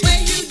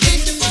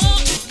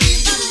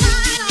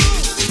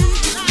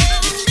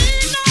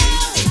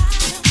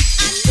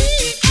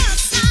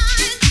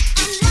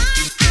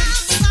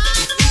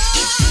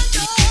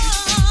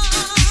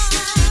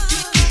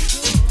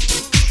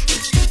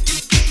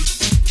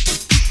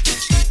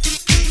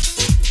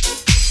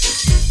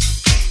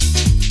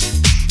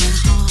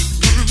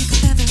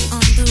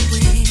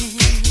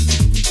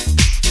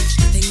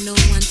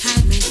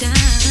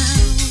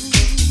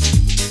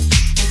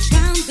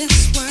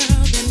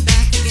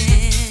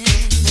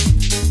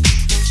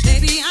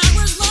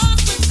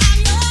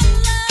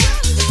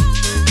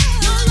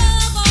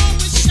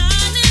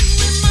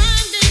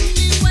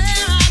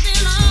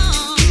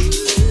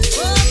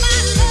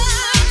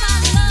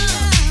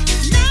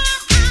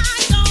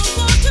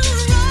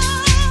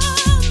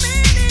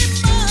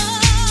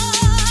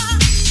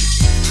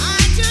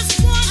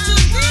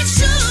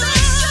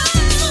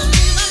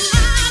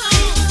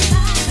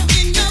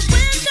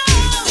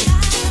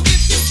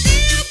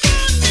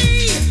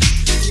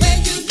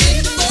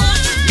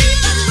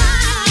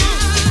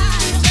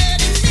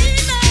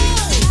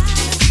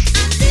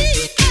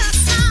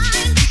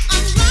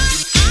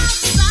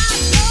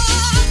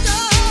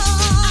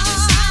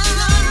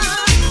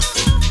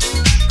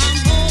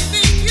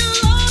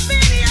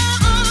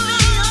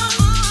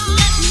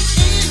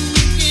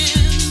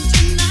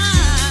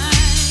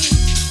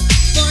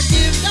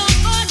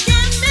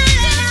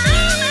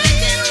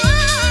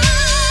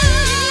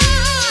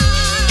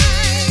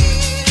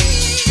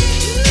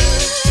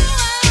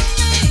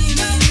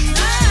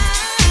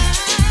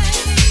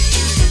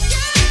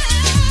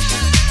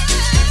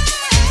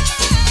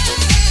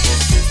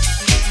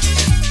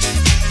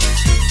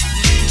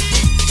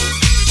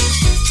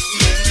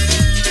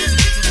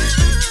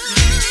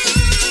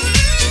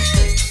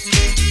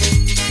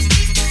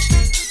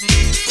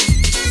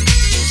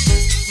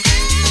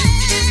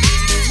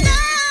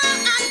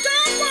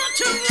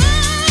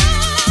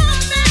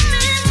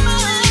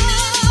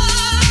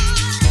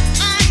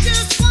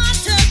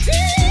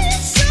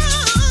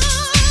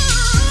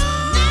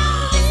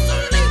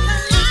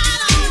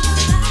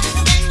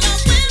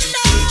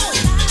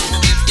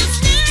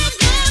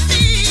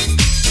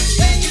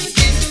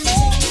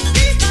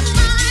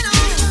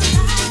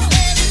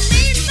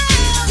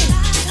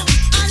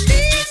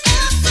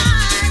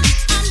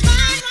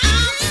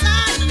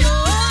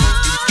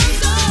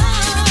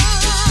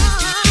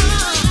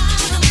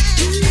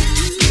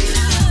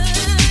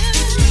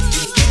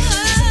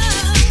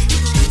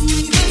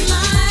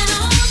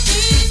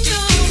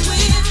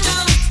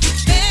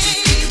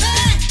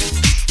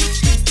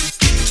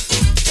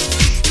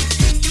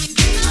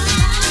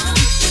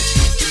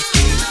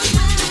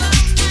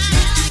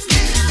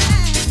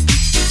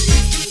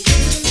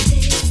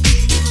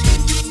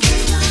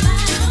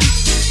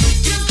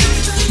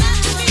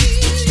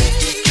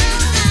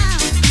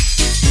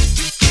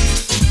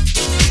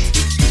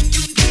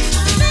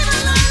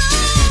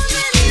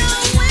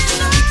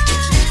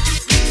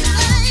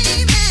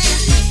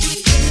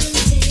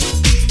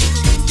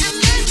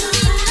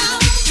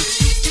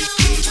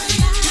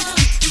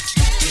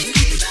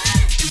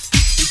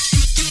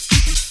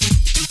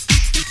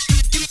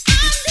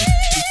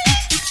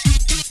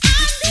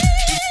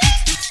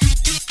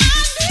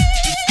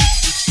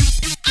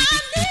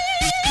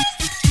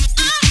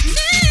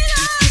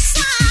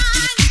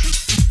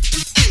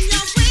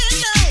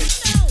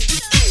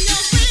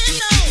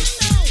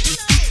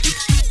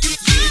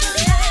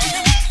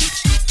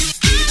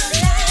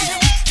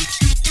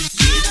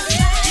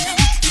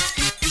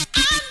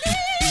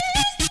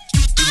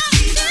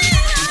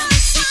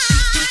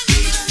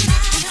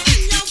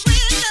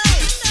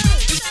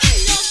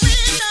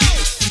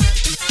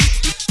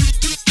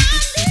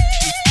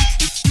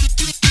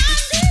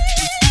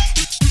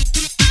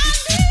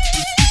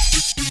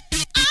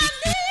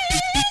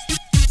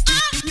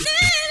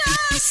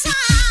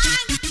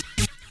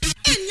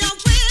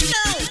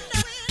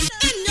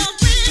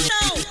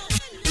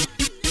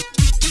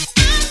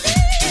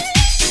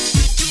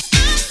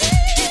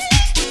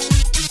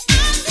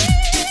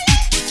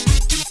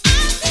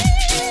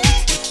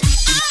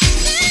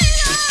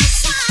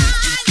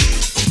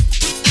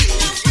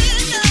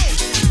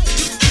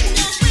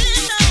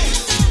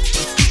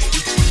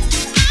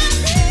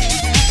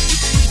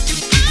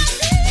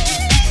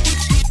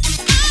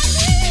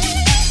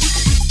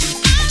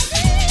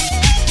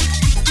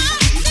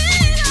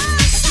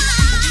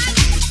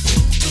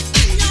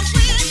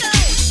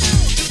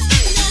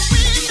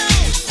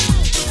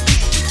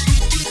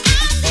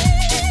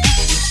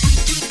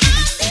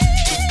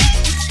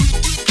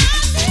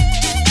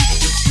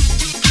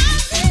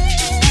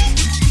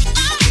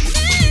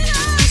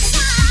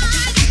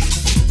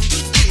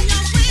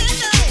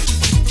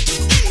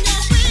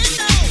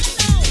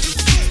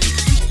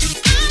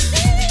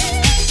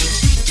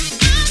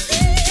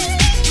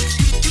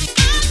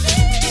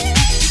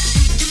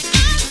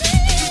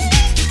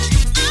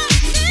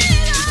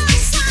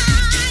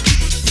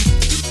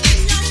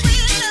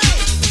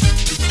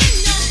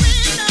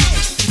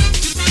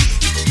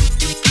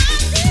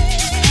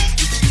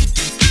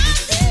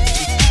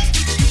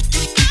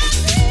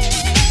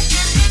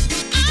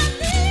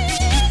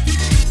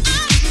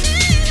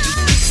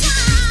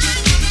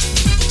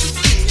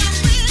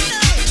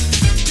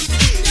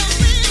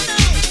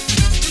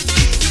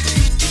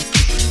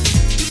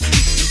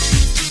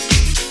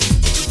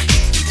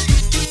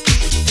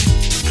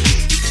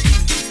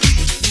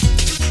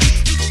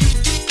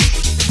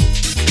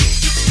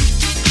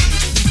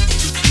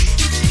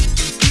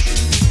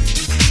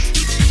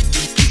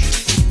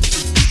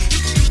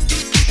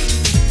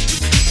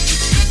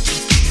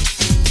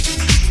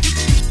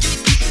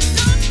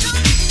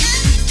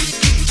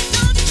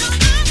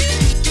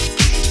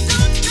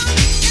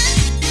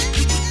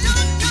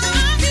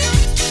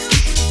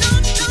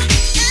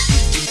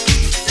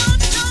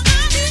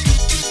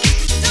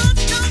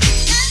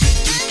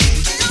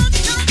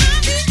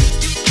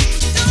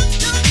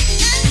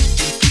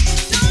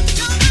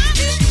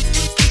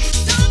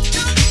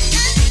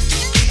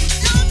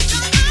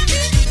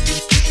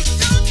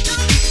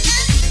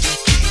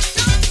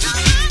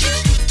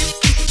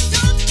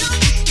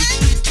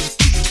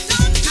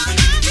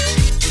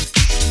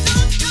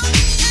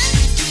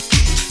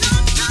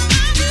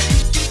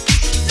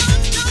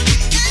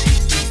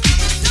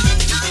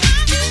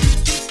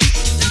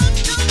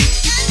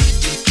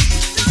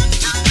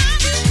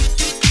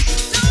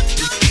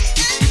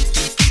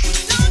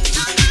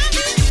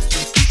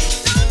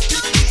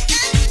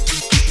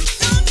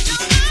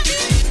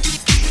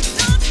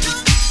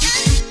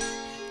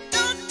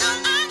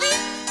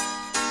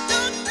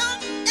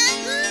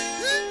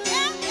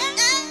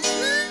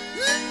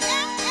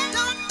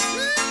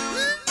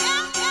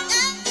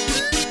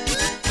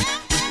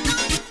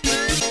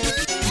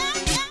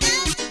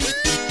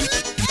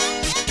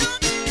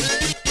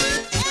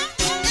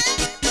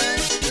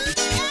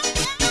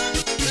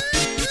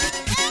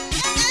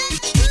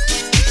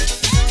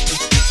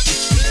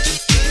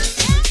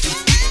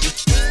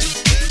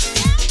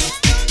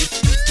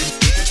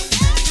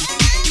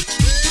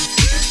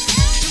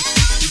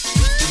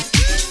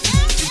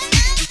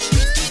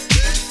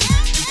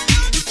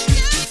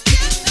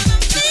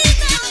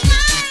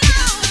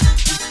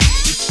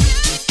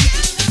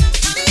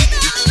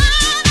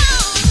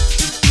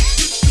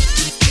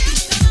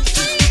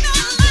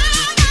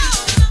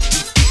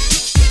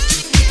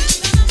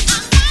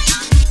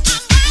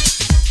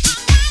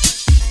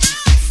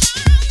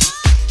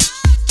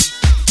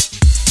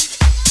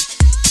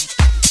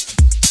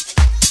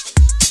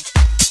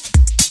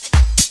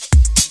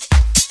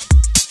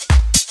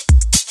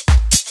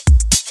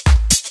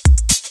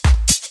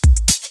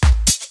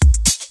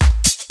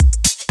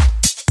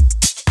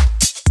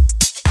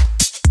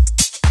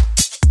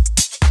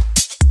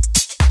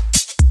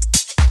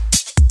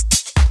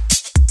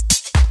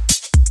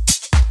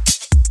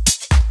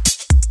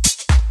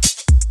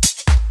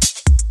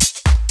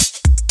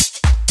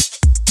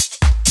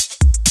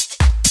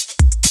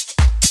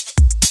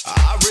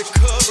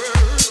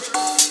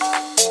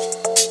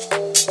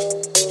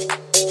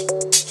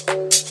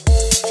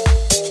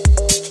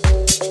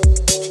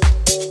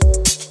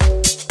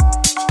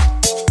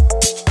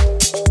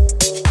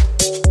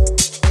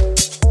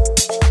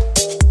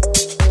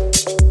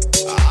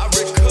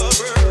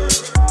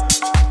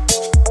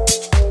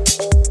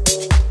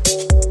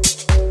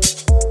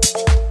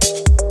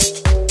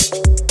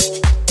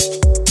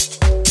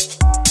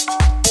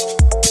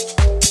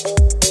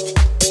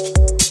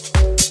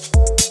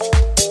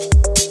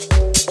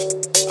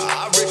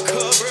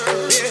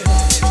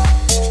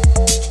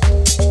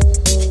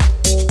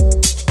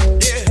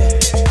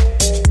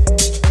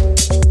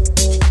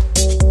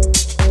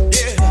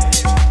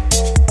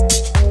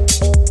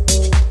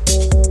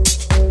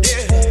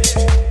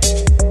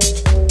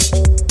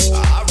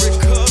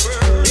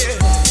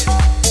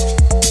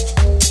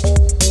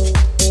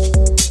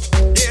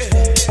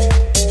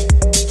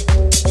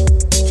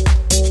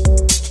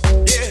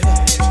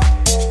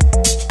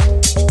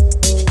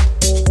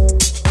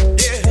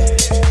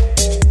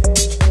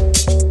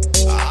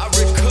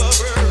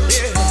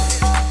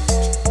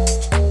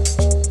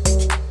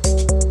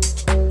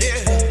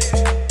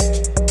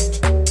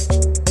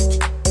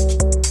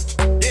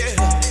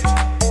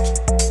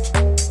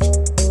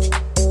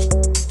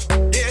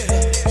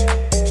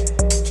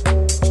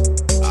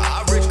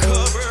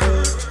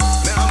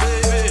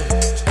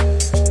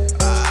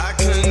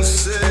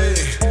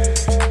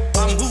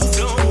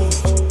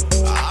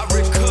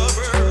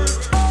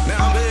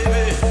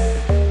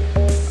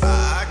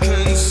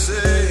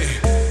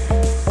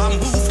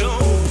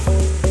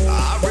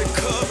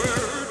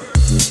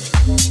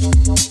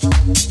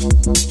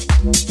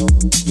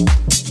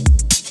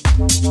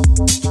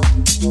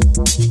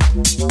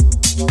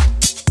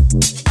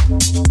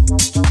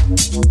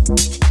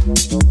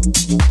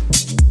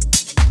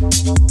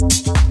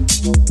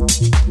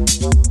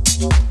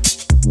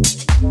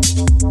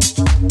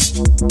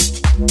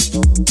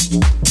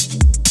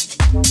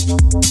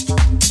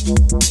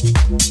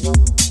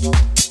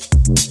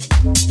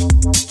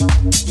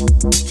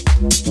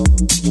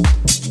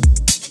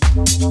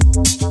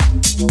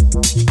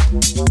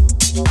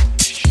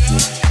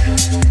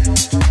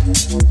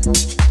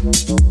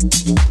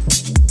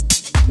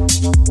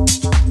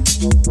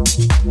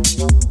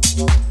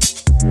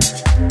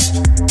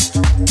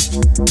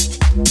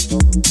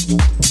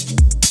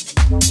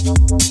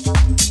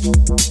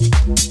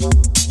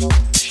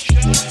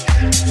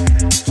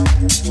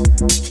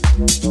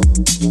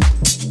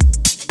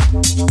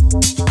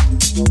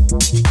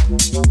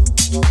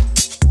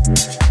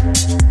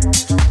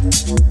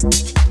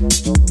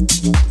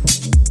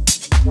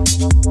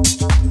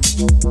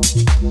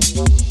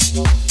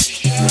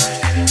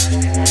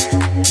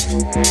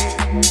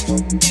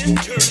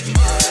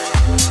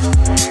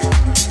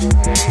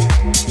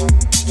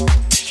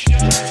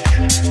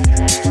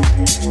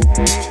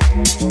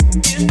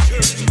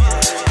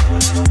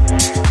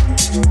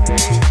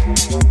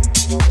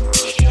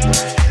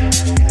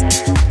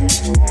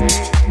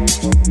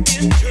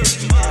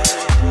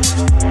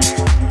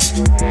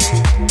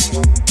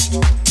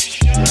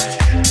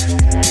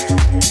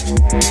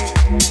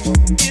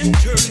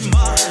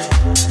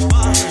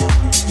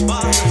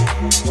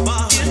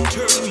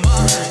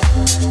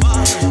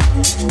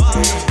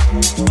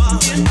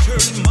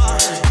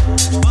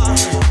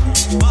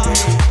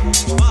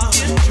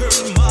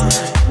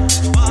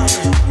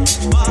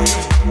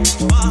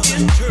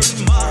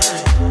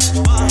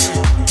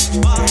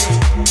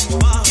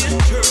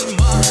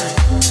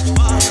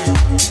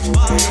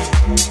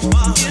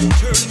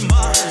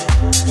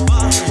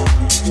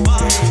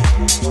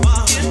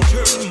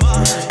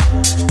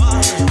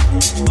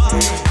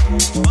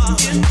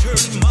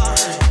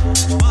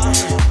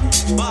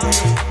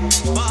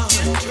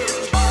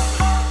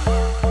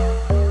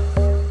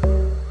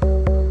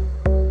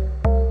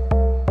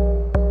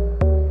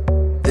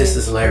 This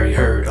is Larry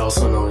Hurd,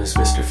 also known as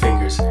Mr.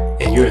 Fingers,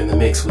 and you're in the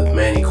mix with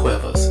Manny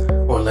Cuevas,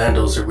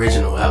 Orlando's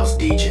original house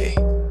DJ.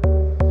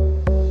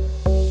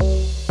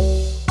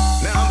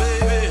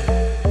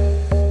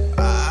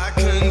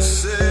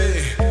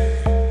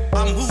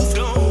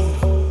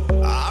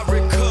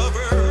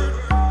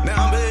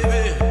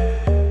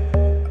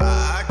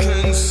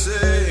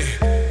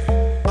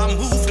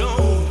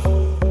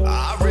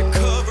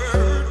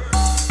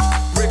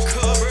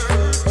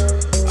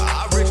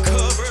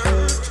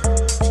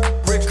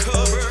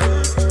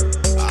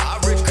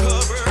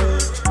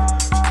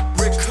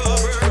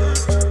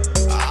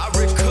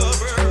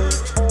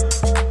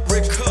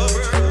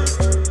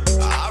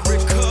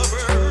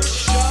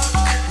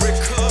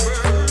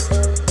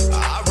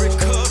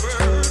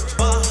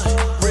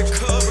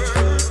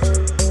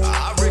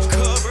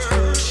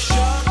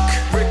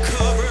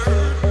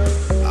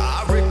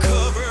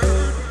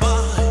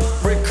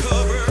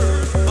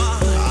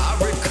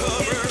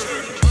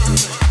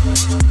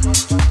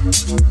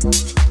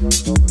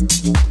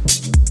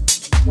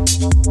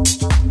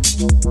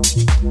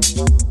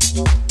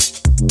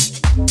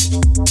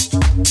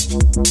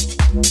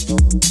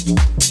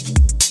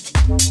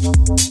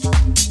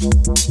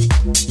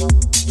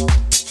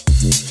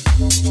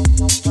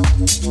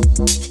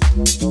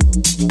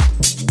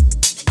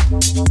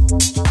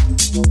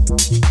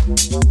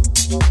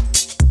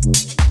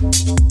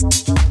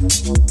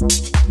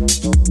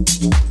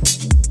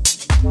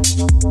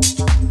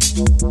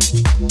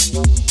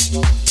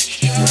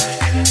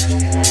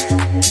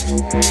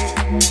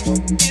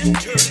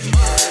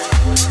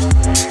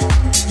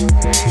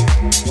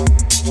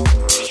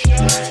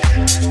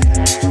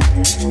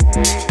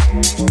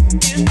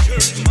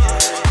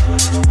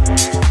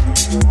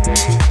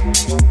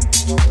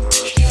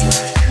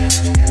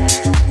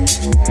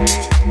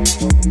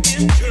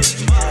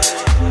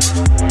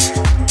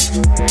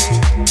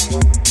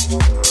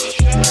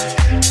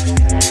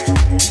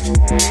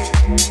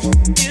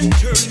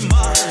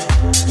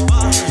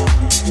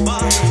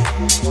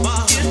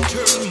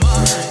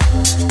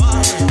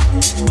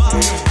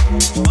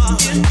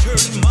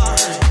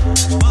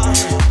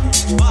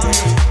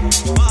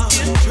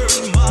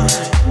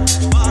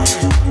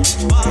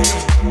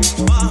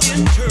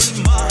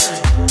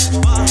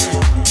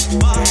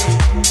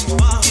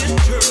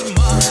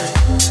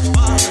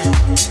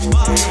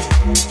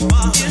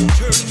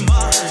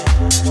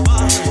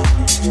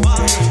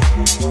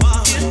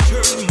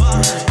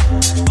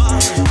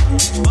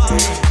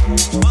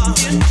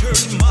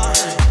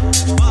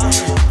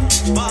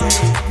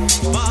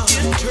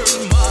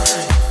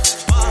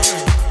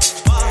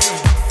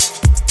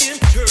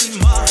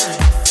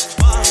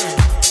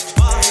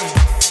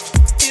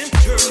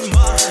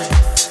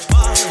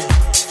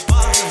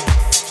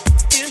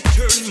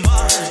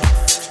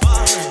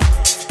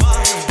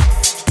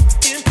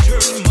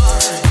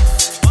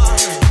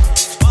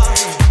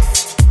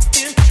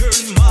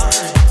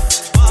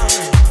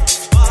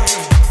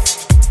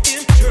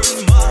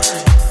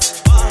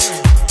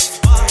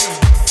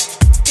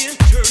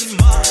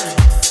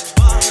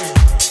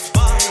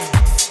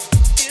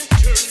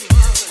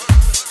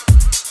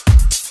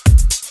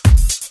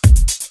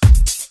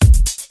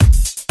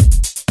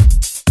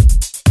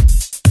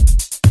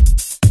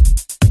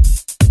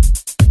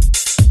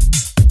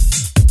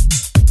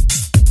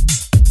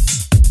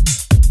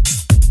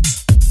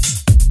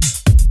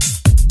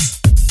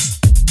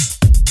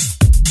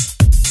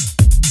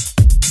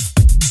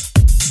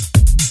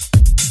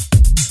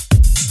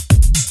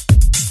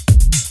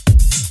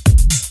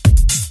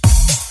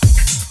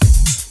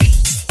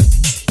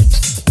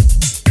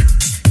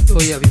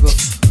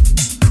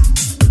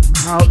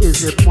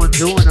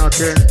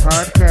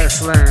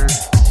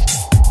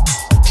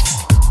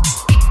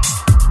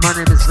 My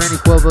name is Lenny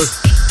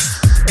Cuevas,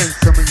 and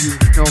some of you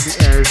know me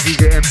as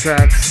DJ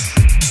M-TRAXXX.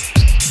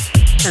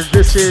 And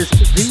this is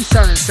the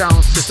Silent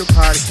Sound System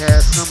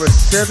Podcast number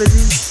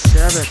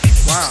 77.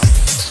 Wow.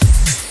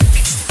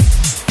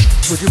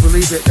 Would you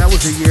believe it? That was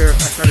the year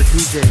I started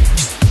DJing.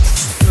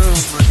 Oh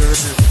my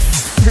goodness.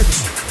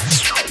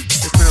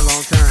 It's been a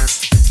long time.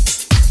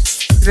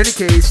 In any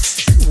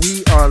case,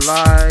 we are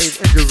live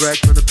and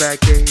direct from the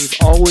back cave.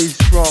 Always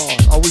raw,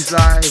 always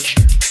live.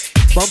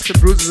 Bumps and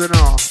bruises and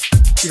all.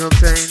 You know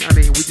what I'm saying? I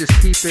mean, we just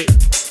keep it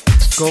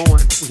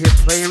going. We hit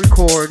play and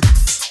record,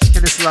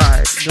 and it's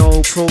live.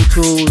 No Pro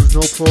Tools,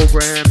 no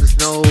programs,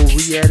 no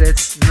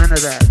re-edits, none of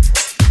that.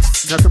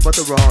 Nothing but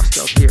the raw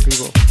stuff here,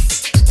 people.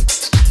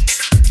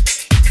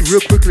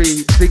 Real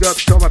quickly, big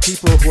ups to all my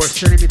people who are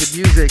sending me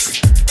the music.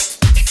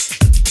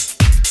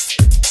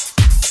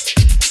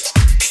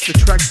 The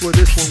track for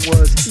this one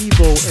was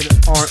Evo and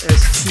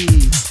RST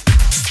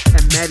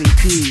and Matty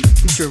P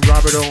featuring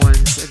Robert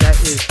Owens, and that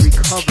is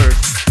Recovered.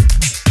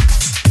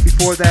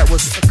 Before that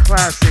was a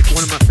classic,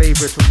 one of my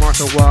favorites from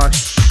Martha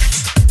Wash,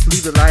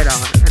 Leave the Light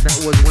On, and that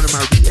was one of my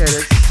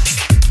re-edits.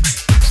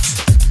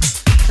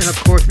 And of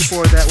course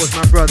before that was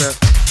my brother,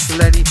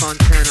 Lenny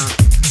Fontana,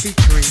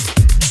 featuring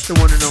the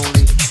one and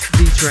only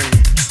D-Train.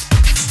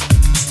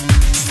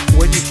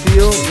 When You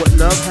Feel What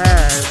Love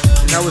Has,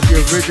 and that was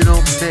the original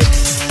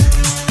mix.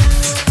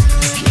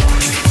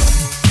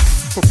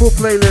 For full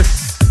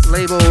playlists,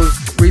 labels,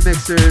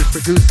 remixers,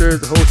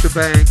 producers, the whole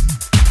shebang,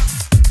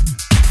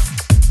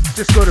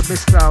 just go to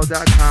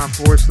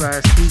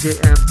mixcloud.com/DJ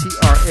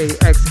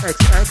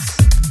M-TRAXXX.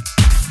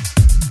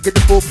 Get the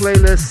full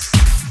playlist,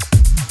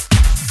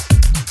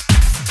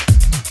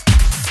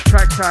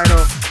 track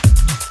title,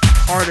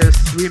 artist,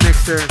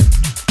 remixer,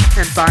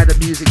 and buy the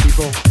music,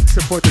 people.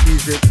 Support the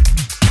music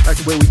like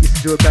the way we used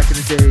to do it back in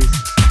the days.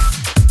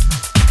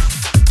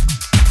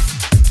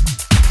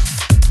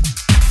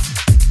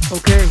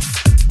 Okay,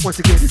 once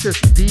again, this is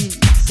the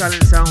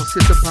Silent Sound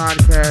System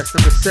Podcast,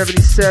 number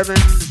 77.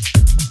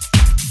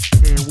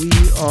 And we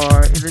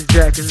are in the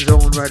jacking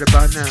zone right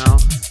about now.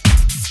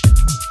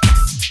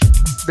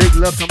 Big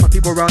love to all my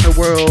people around the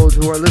world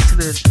who are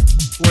listening,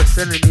 who are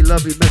sending me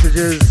lovely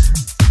messages.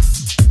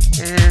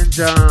 And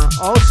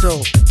also,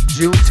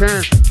 June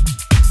 10th,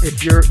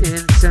 if you're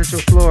in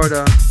Central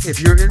Florida, if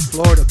you're in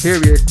Florida,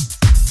 period,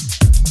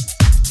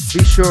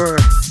 be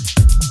sure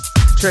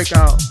to check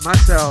out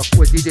myself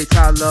with DJ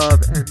Todd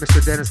Love and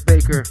Mr. Dennis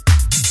Baker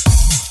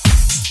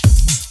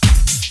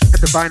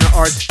at the Vinyl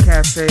Arts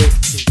Cafe,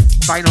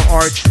 Vinyl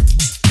Arts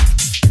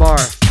Bar,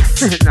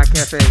 not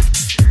cafe.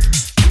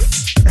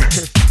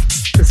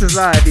 This is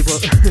live, people.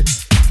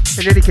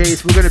 In any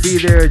case, we're going to be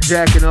there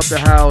jacking up the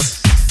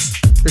house,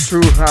 the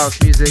true house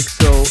music.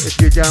 So if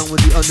you're down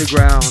with the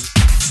underground,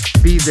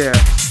 be there.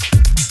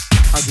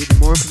 I'll give you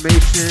more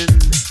information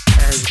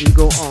as we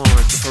go on.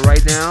 But for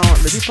right now,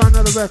 let me find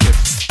another record.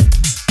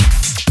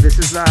 This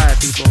is live,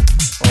 people.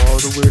 All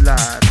the way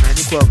live.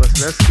 Manny Cuevas,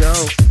 let's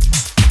go.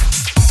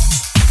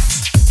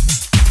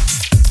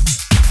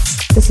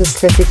 This is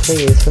Chrissy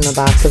Please from the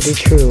Box of the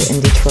True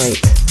in Detroit,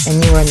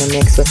 and you are in the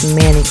mix with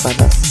Manny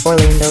Cuevas,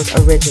 Orlando's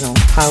original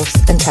house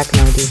and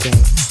techno DJ.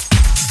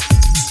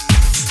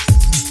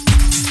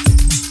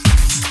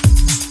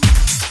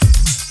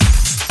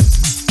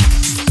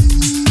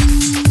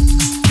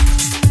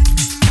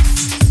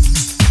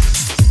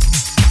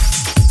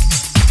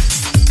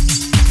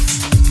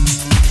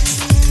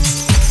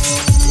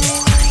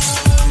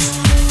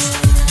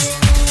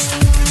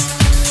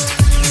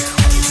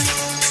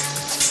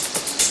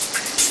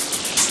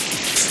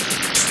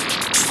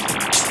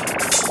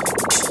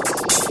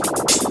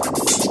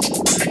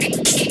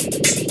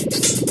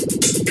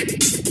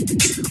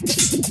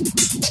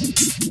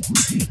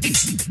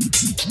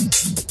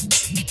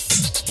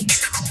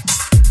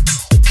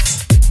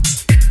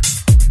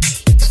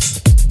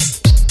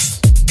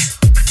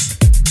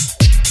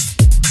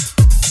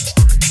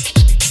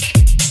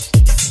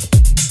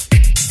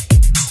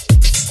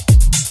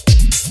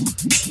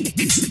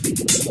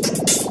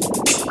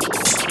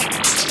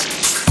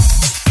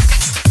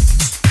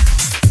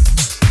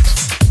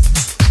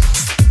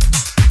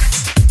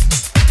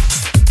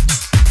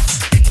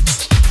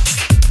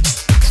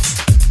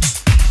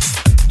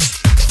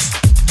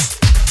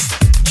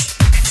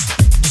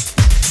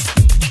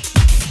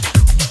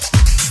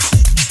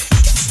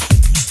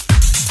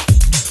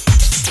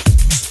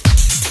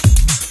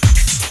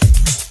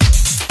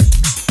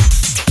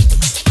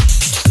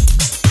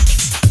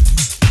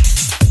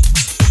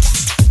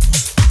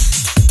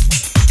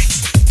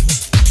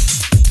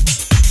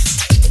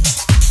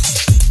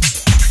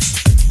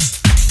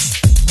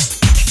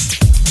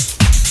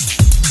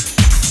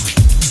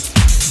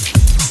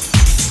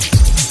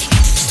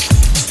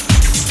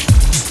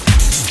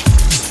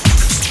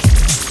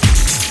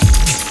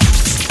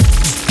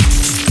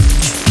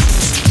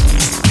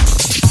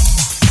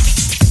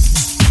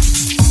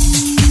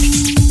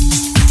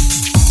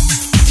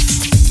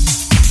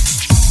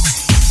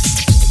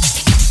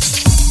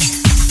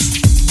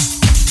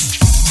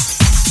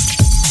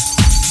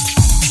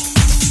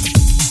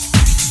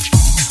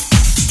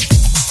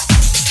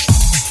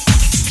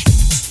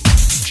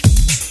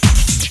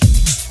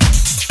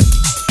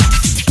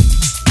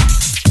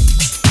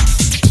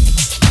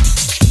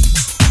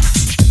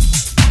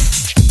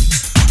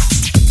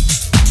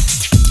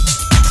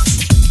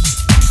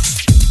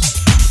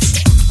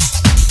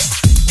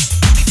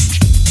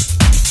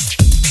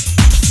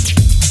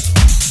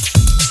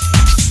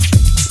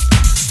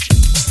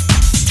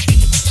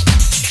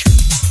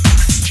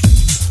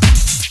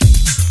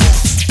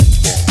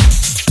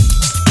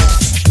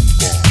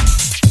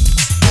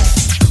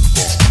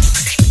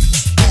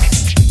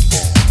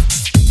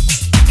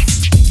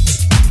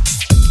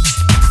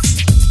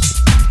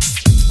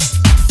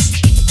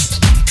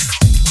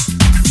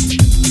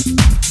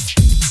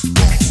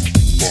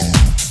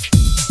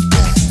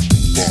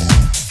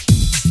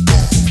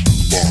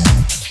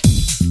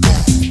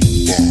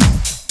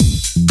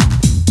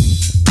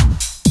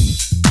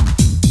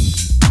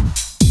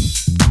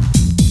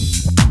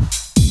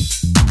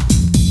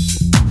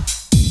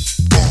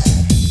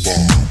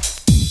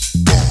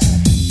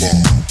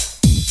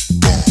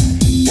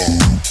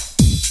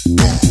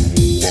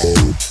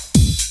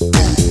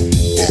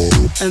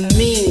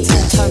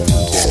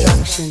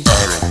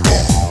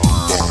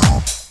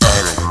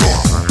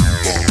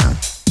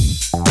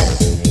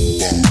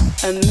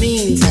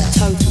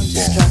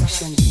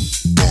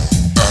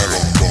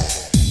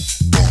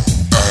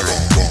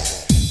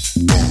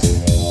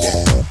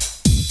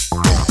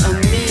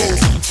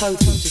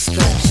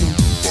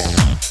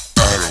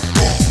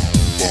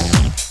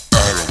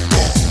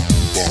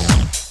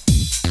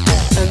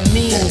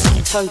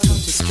 total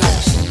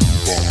distraction.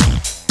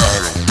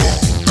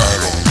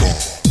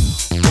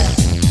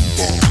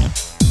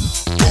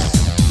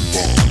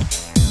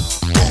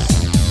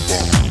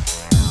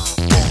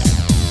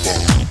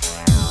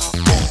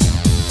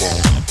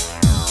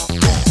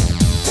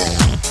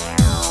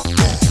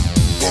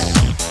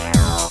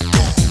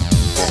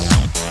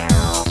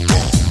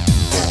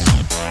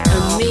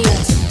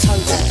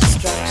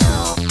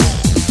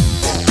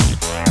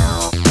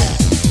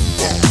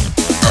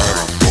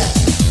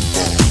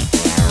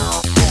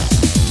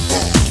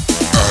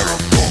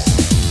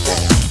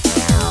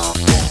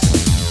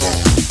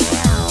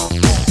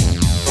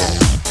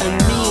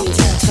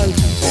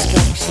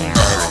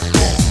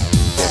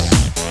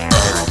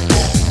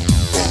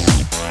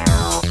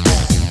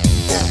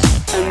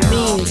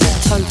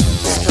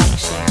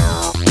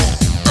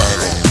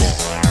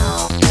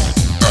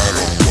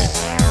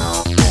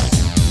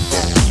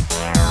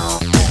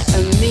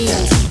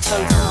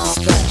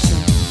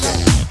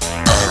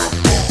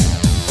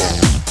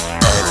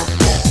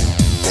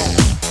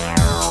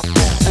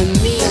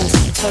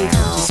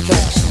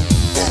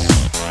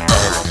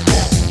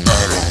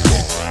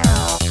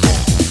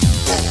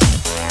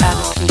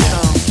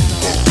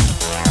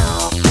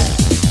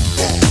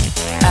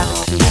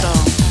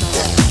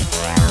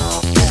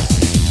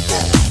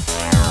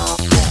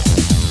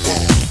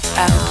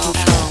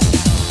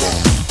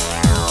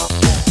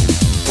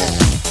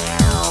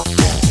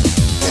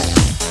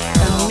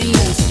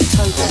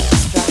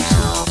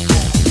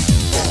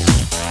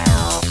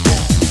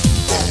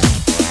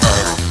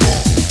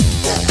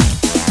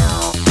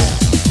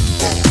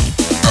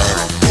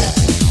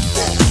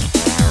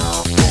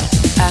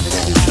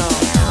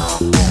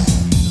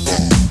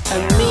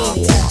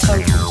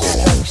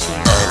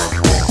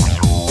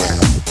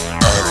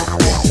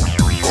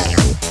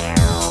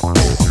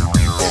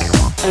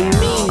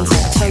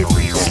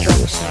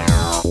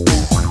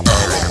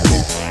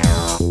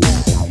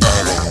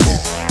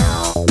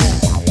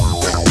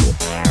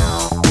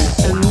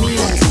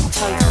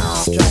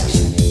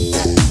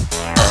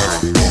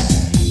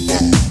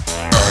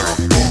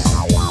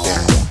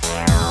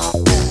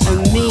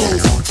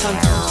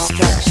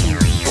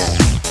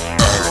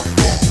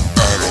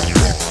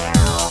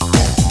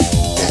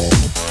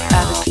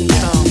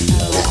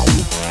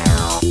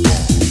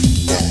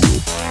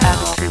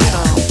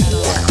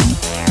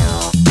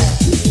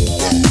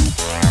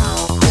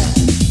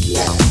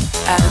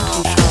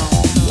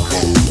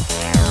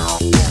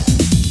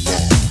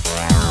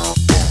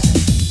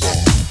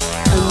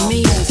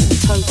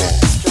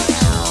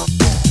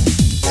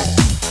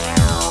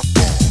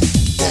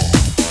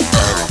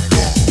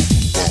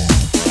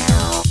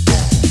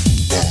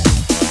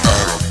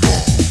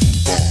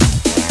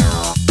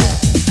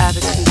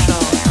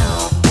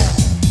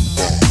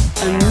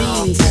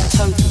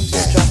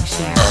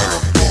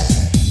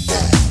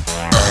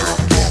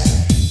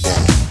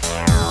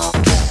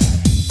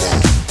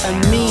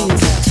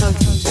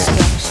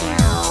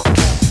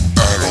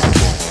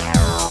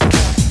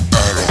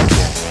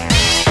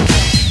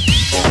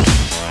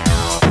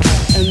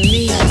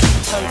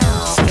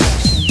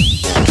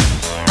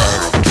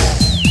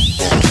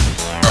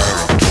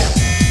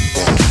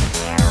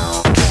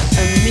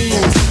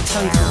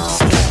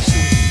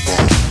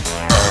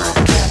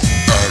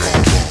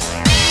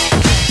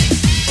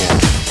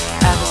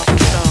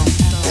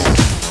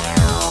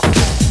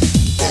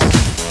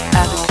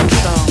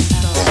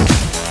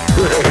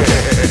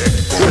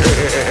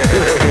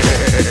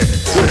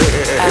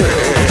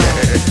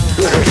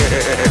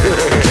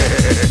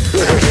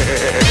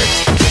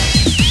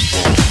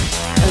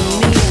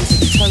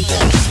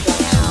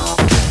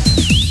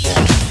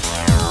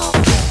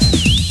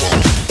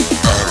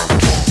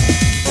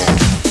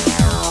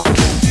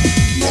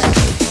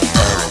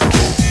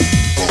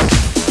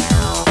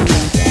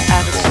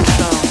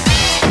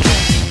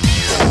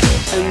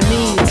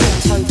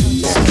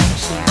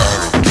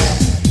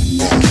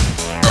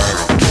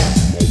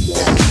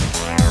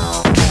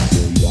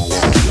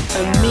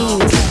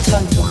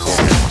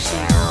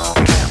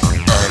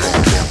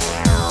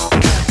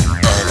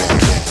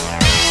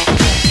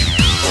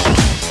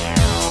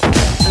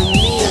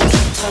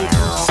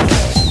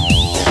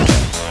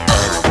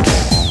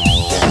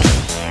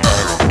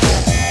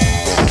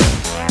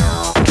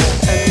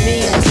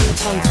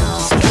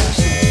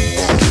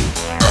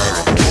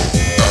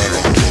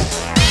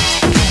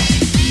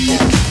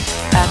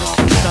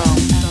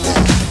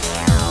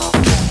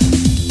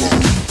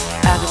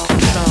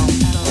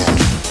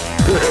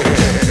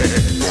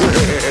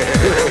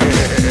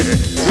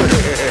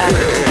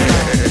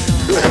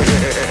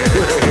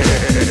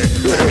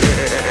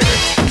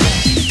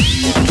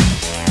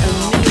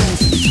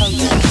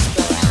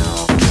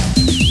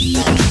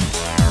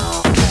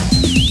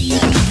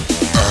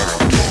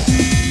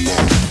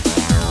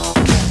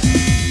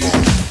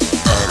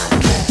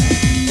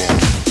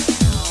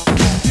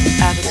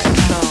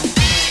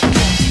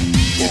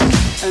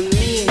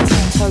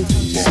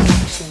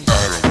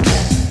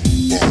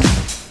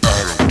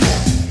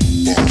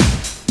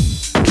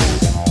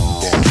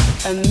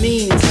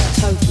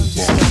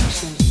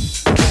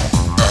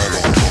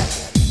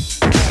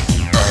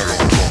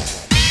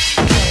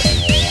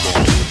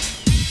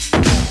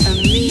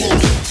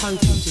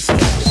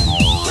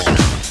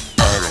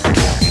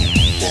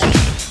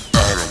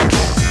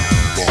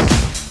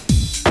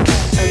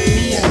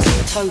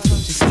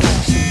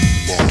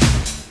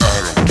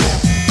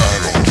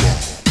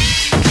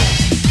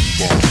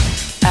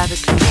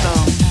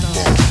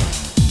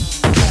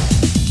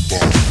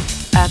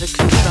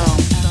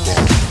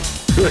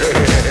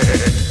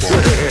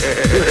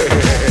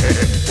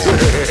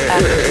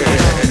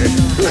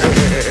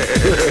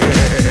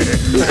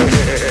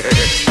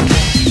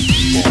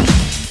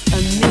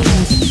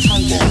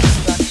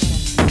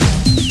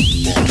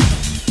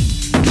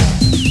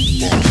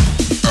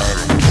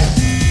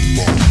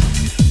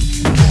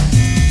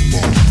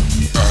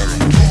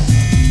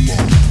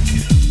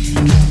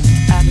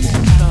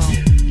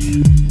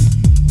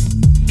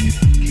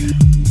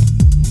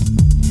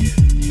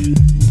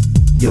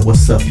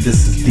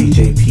 This is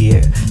DJ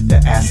Pierre,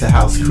 the acid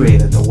house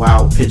creator, the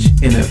wild pitch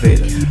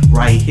innovator,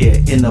 right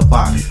here in the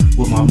box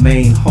with my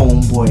main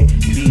homeboy,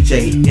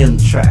 DJ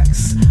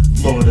M-TRAXXX,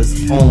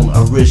 Florida's own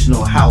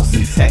original house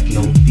and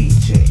techno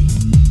DJ.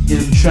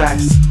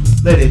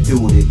 M-TRAXXX, let it do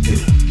what it do.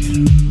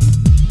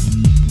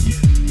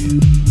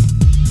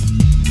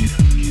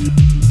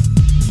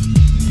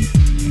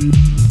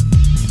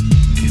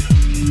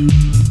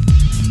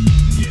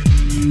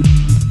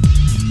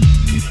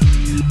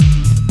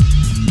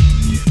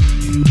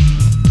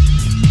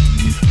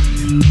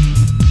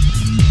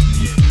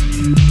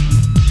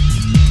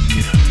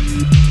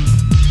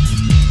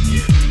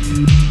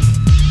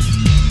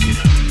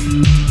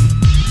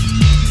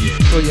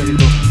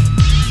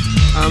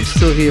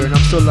 Here and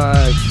I'm still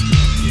live.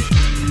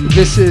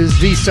 This is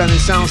the Sun and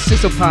Sound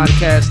System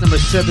podcast number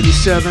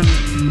 77,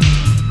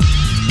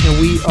 and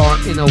we are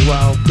in a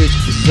wild pitch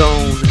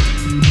zone.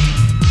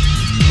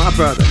 My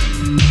brother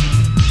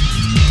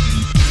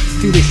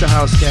Felix the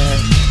Housecat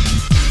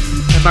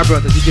and my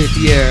brother DJ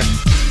Pierre.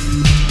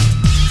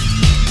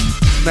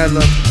 Mad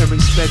love and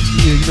respect to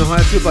you. You know how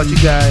I feel about you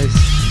guys.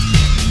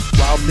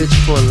 Wild pitch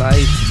for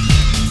life.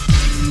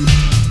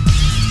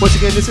 Once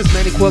again, this is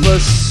Manny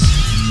Cuevas,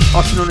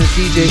 also known as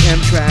DJ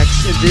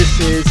M-TRAXXX, and this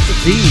is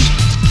the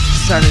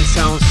Sun and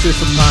Sound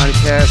System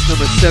podcast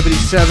number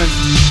 77.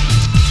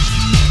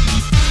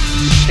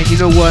 And you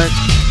know what?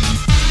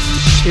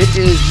 It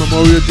is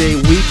Memorial Day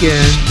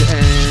weekend,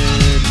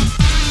 and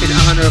in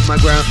honor of my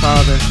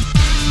grandfather,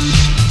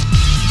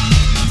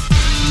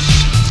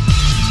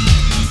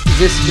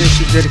 this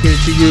mix is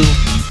dedicated to you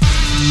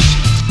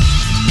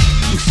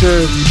who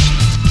served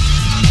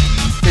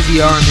in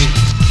the army.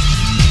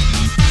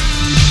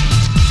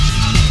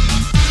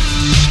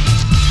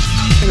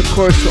 And of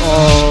course to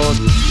all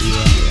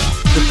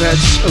the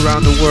vets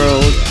around the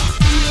world,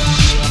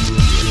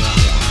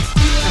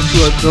 and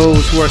to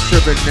those who are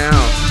serving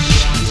now.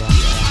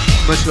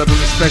 Much love and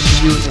respect to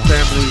you and your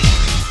families.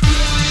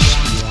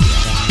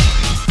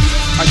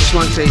 I just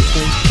want to say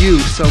thank you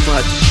so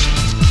much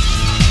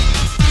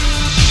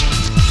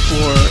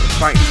for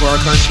fighting for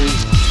our country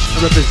and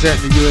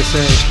representing the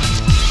USA.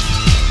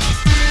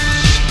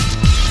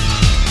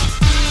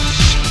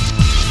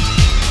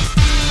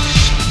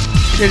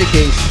 In any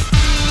case,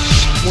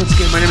 once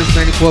again, my name is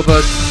Manny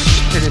Cuevas,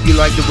 and if you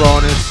like the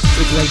rawness,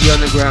 if you like the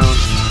underground,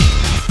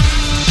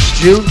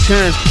 June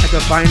 10th at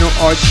the Vinyl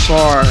Arts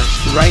Bar,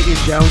 right in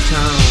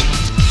downtown,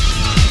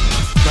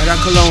 right on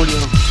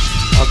Colonial.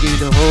 I'll give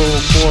you the whole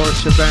 4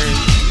 shebang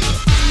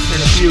in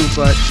a few,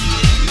 but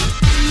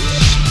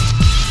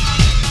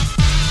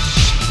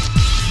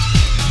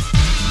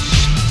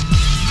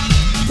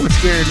once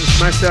again, it's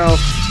myself,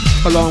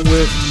 along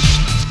with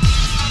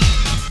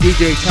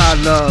DJ Todd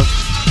Love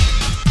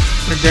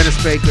and Dennis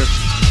Baker.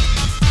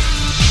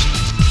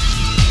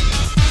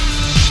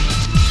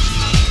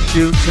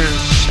 June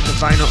 10th at the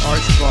Vinyl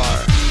Arts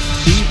Bar.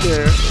 Be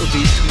there or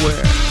be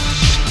square.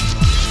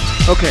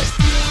 Okay,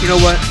 you know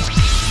what?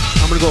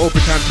 I'm gonna go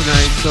overtime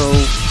tonight, so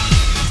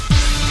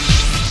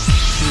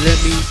let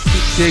me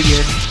keep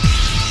digging.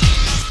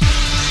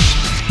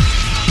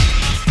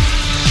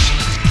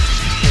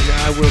 And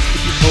I will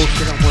keep you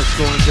posted on what's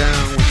going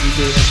down with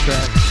DJ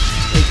M-TRAXXX,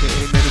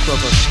 aka Manny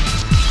Cuevas.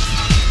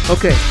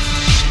 Okay,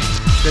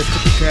 let's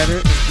cut the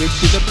chatter and get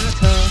to the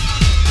matter.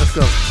 Let's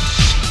go.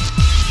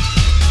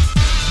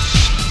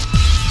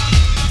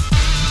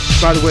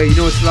 By the way, you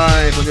know it's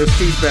live when there's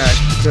feedback,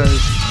 because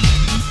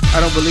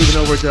I don't believe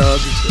in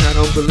overdubs, and I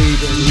don't believe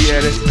in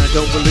re-edits, and I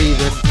don't believe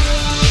in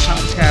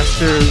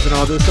podcasters and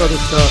all this other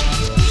stuff.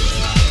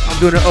 I'm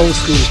doing it old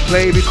school.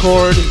 Play,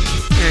 record,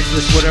 and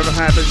just whatever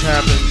happens,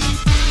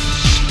 happens.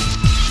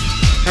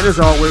 And as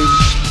always,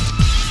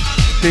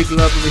 big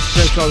love and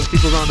respect to all the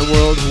people around the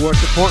world who are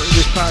supporting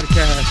this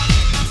podcast.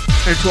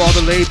 And to all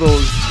the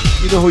labels,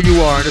 you know who you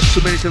are. There's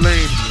too many to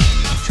name.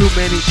 Too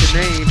many to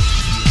name.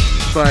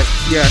 But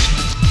yes,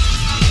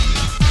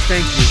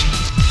 thank you.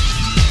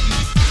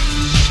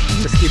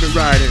 Let's keep it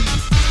riding.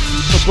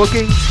 For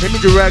bookings, hit me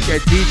direct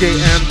at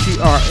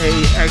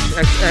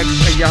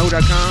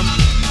djmtraxxx@yahoo.com.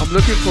 I'm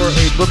looking for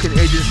a booking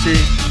agency.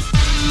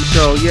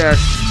 So yes,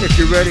 if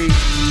you're ready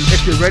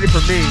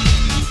for me,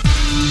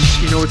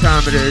 you know what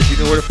time it is. You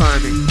know where to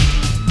find me.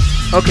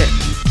 Okay,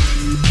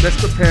 let's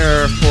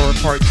prepare for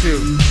part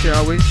 2,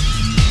 shall we?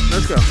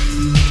 Let's go.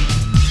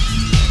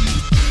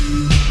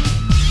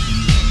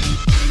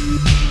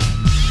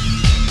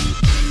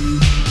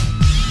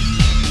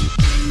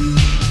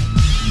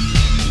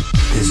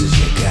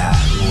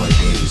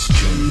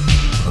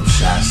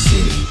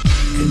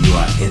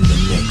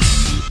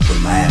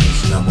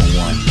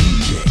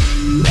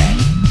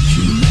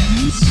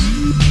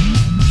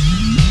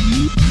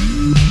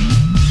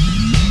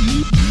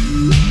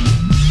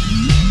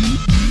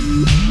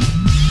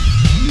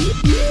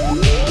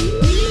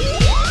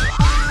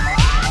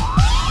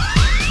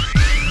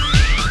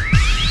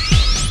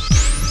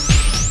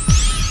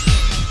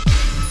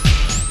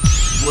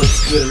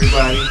 What's good,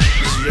 everybody?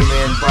 This is your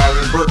man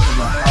Byron Burke from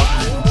the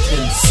House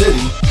in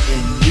City,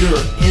 and you're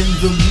in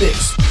the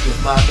mix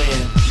with my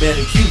man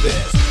Manny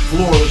Cuevas,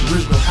 Florida's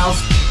original house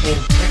and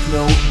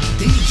techno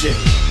DJ.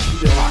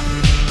 Keep it locked.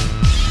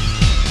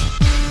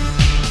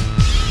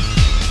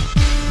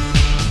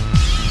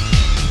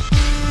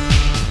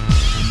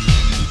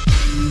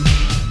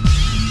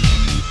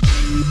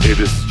 Hey,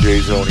 this is Jay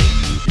Zoney,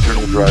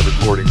 Eternal Drive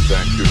Recordings,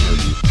 Vancouver.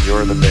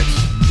 You're in the mix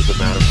with the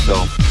man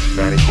himself,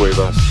 Manny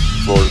Cuevas,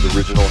 Florida's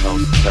original house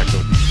and techno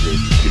DJ.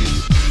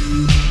 Peace.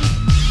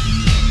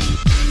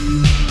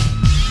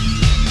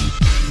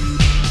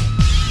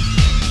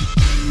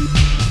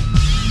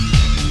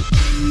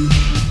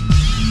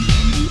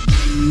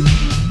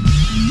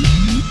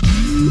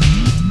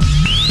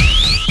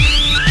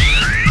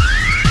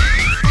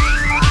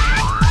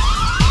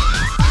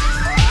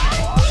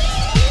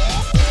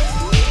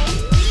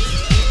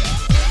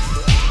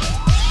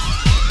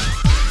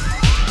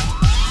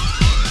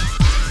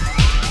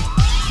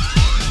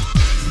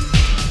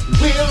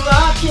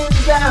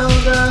 Down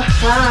the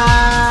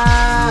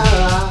high.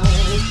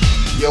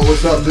 Yo,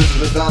 what's up? This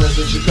is Adonis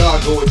in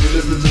Chicago, and you're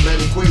listening to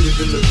Manny Cuevas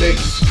in the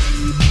mix.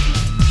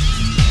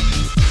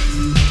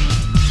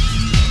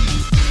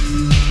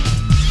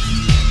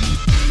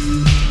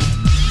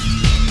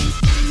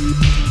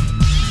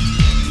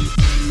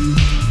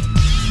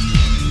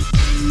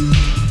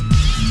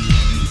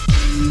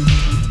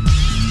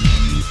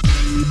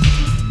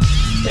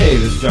 Hey,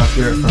 this is Josh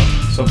Pierre from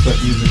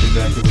Subspec Music in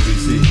Vancouver,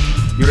 BC.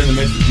 You're in the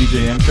mix with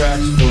DJ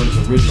M-TRAXXX, Florida's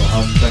original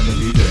house and techno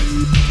DJ.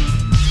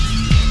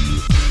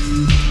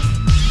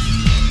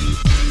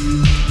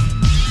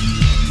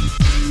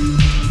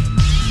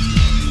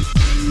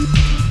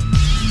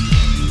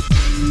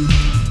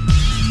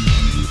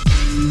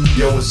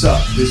 Yo, what's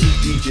up? This is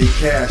DJ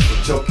Cash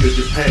from Tokyo,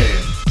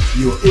 Japan.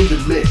 You're in the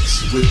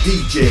mix with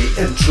DJ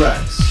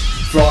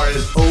M-TRAXXX,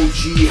 Florida's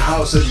OG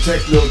house and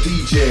techno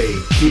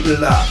DJ. Keep it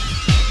locked.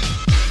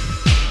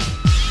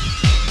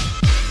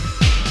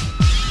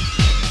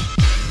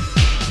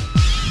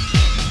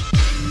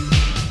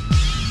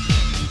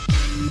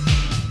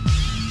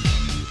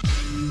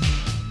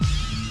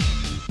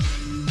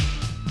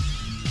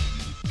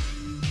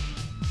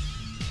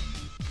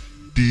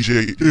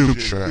 DJ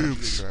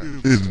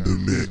M-TRAXXX in the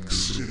mix.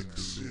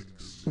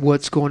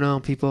 What's going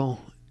on, people?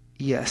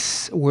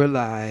 Yes, we're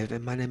live,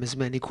 and my name is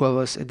Manny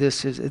Cuevas, and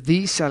this is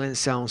the Silent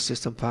Sound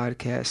System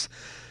podcast,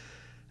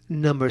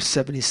 number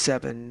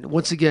 77.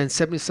 Once again,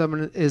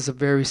 77 is a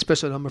very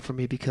special number for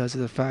me because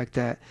of the fact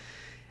that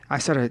I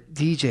started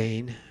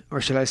DJing,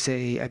 or should I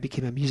say, I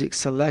became a music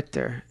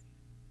selector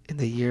in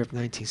the year of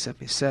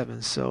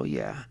 1977. So,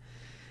 yeah,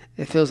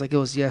 it feels like it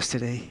was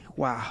yesterday.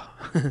 Wow.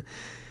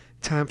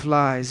 Time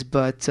flies,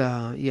 but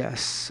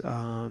yes,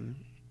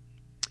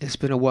 it's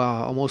been a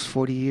while, almost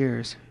 40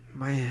 years.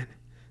 Man,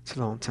 it's a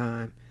long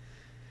time.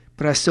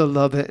 But I still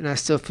love it, and I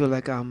still feel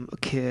like I'm a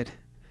kid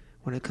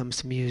when it comes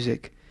to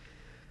music.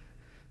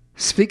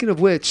 Speaking of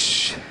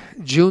which,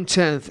 June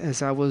 10th,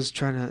 as I was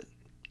trying to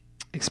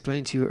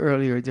explain to you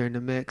earlier during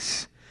the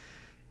mix,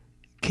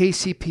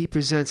 KCP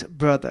presents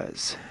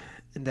Brothers,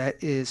 and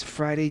that is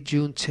Friday,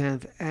 June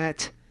 10th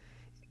at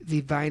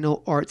the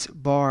Vinyl Arts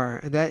Bar,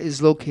 and that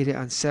is located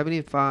on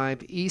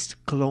 75 East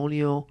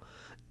Colonial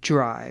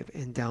Drive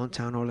in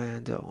downtown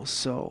Orlando.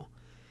 So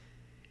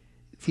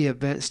the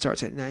event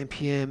starts at 9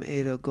 p.m.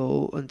 It'll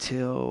go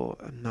until,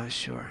 I'm not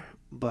sure,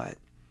 but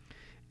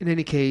in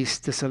any case,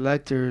 the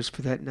selectors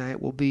for that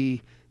night will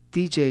be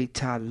DJ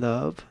Todd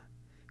Love,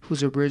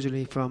 who's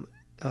originally from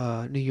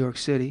New York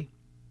City,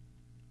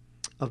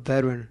 a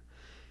veteran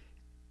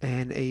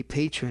and a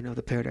patron of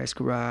the Paradise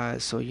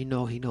Garage, so you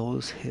know he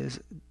knows his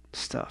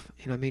stuff,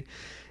 you know what I mean?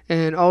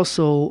 And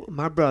also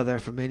my brother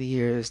for many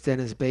years,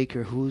 Dennis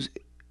Baker, who's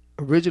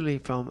originally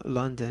from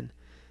London,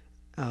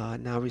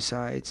 now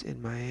resides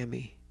in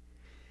Miami,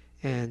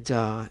 and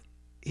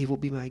he will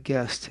be my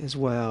guest as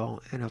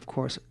well. And of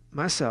course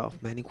myself,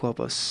 Manny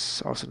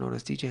Cuevas, also known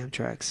as DJ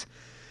M-TRAXXX.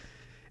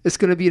 It's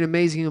going to be an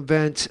amazing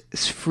event.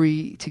 It's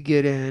free to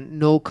get in,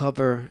 no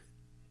cover,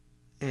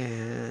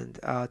 and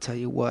I'll tell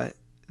you what,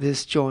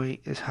 this joint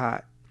is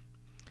hot.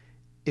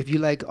 If you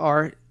like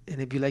art and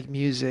if you like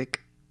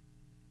music,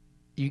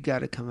 you got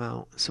to come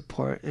out and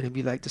support. And if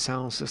you like the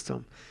sound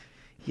system,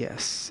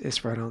 yes,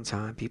 it's right on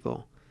time,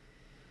 people.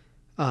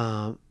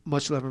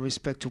 Much love and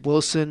respect to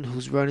Wilson,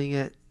 who's running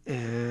it,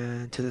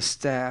 and to the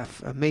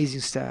staff. Amazing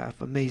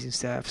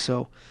staff.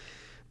 So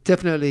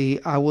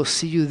definitely, I will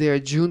see you there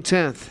June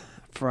 10th,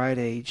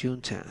 Friday, June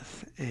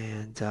 10th.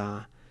 And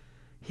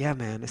yeah,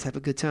 man, let's have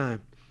a good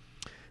time.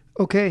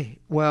 Okay,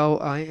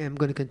 well, I am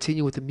going to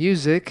continue with the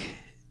music.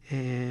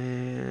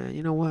 And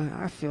you know what?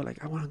 I feel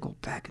like I want to go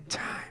back in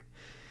time.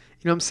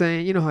 You know what I'm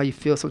saying? You know how you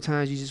feel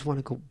sometimes. You just want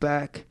to go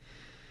back.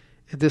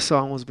 And this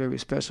song was very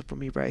special for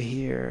me right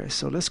here.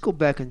 So let's go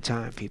back in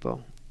time,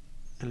 people.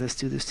 And let's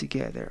do this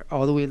together.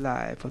 All the way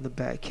live from the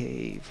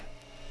Batcave.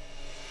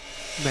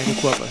 Manny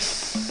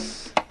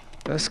Cuevas.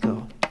 Let's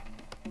go.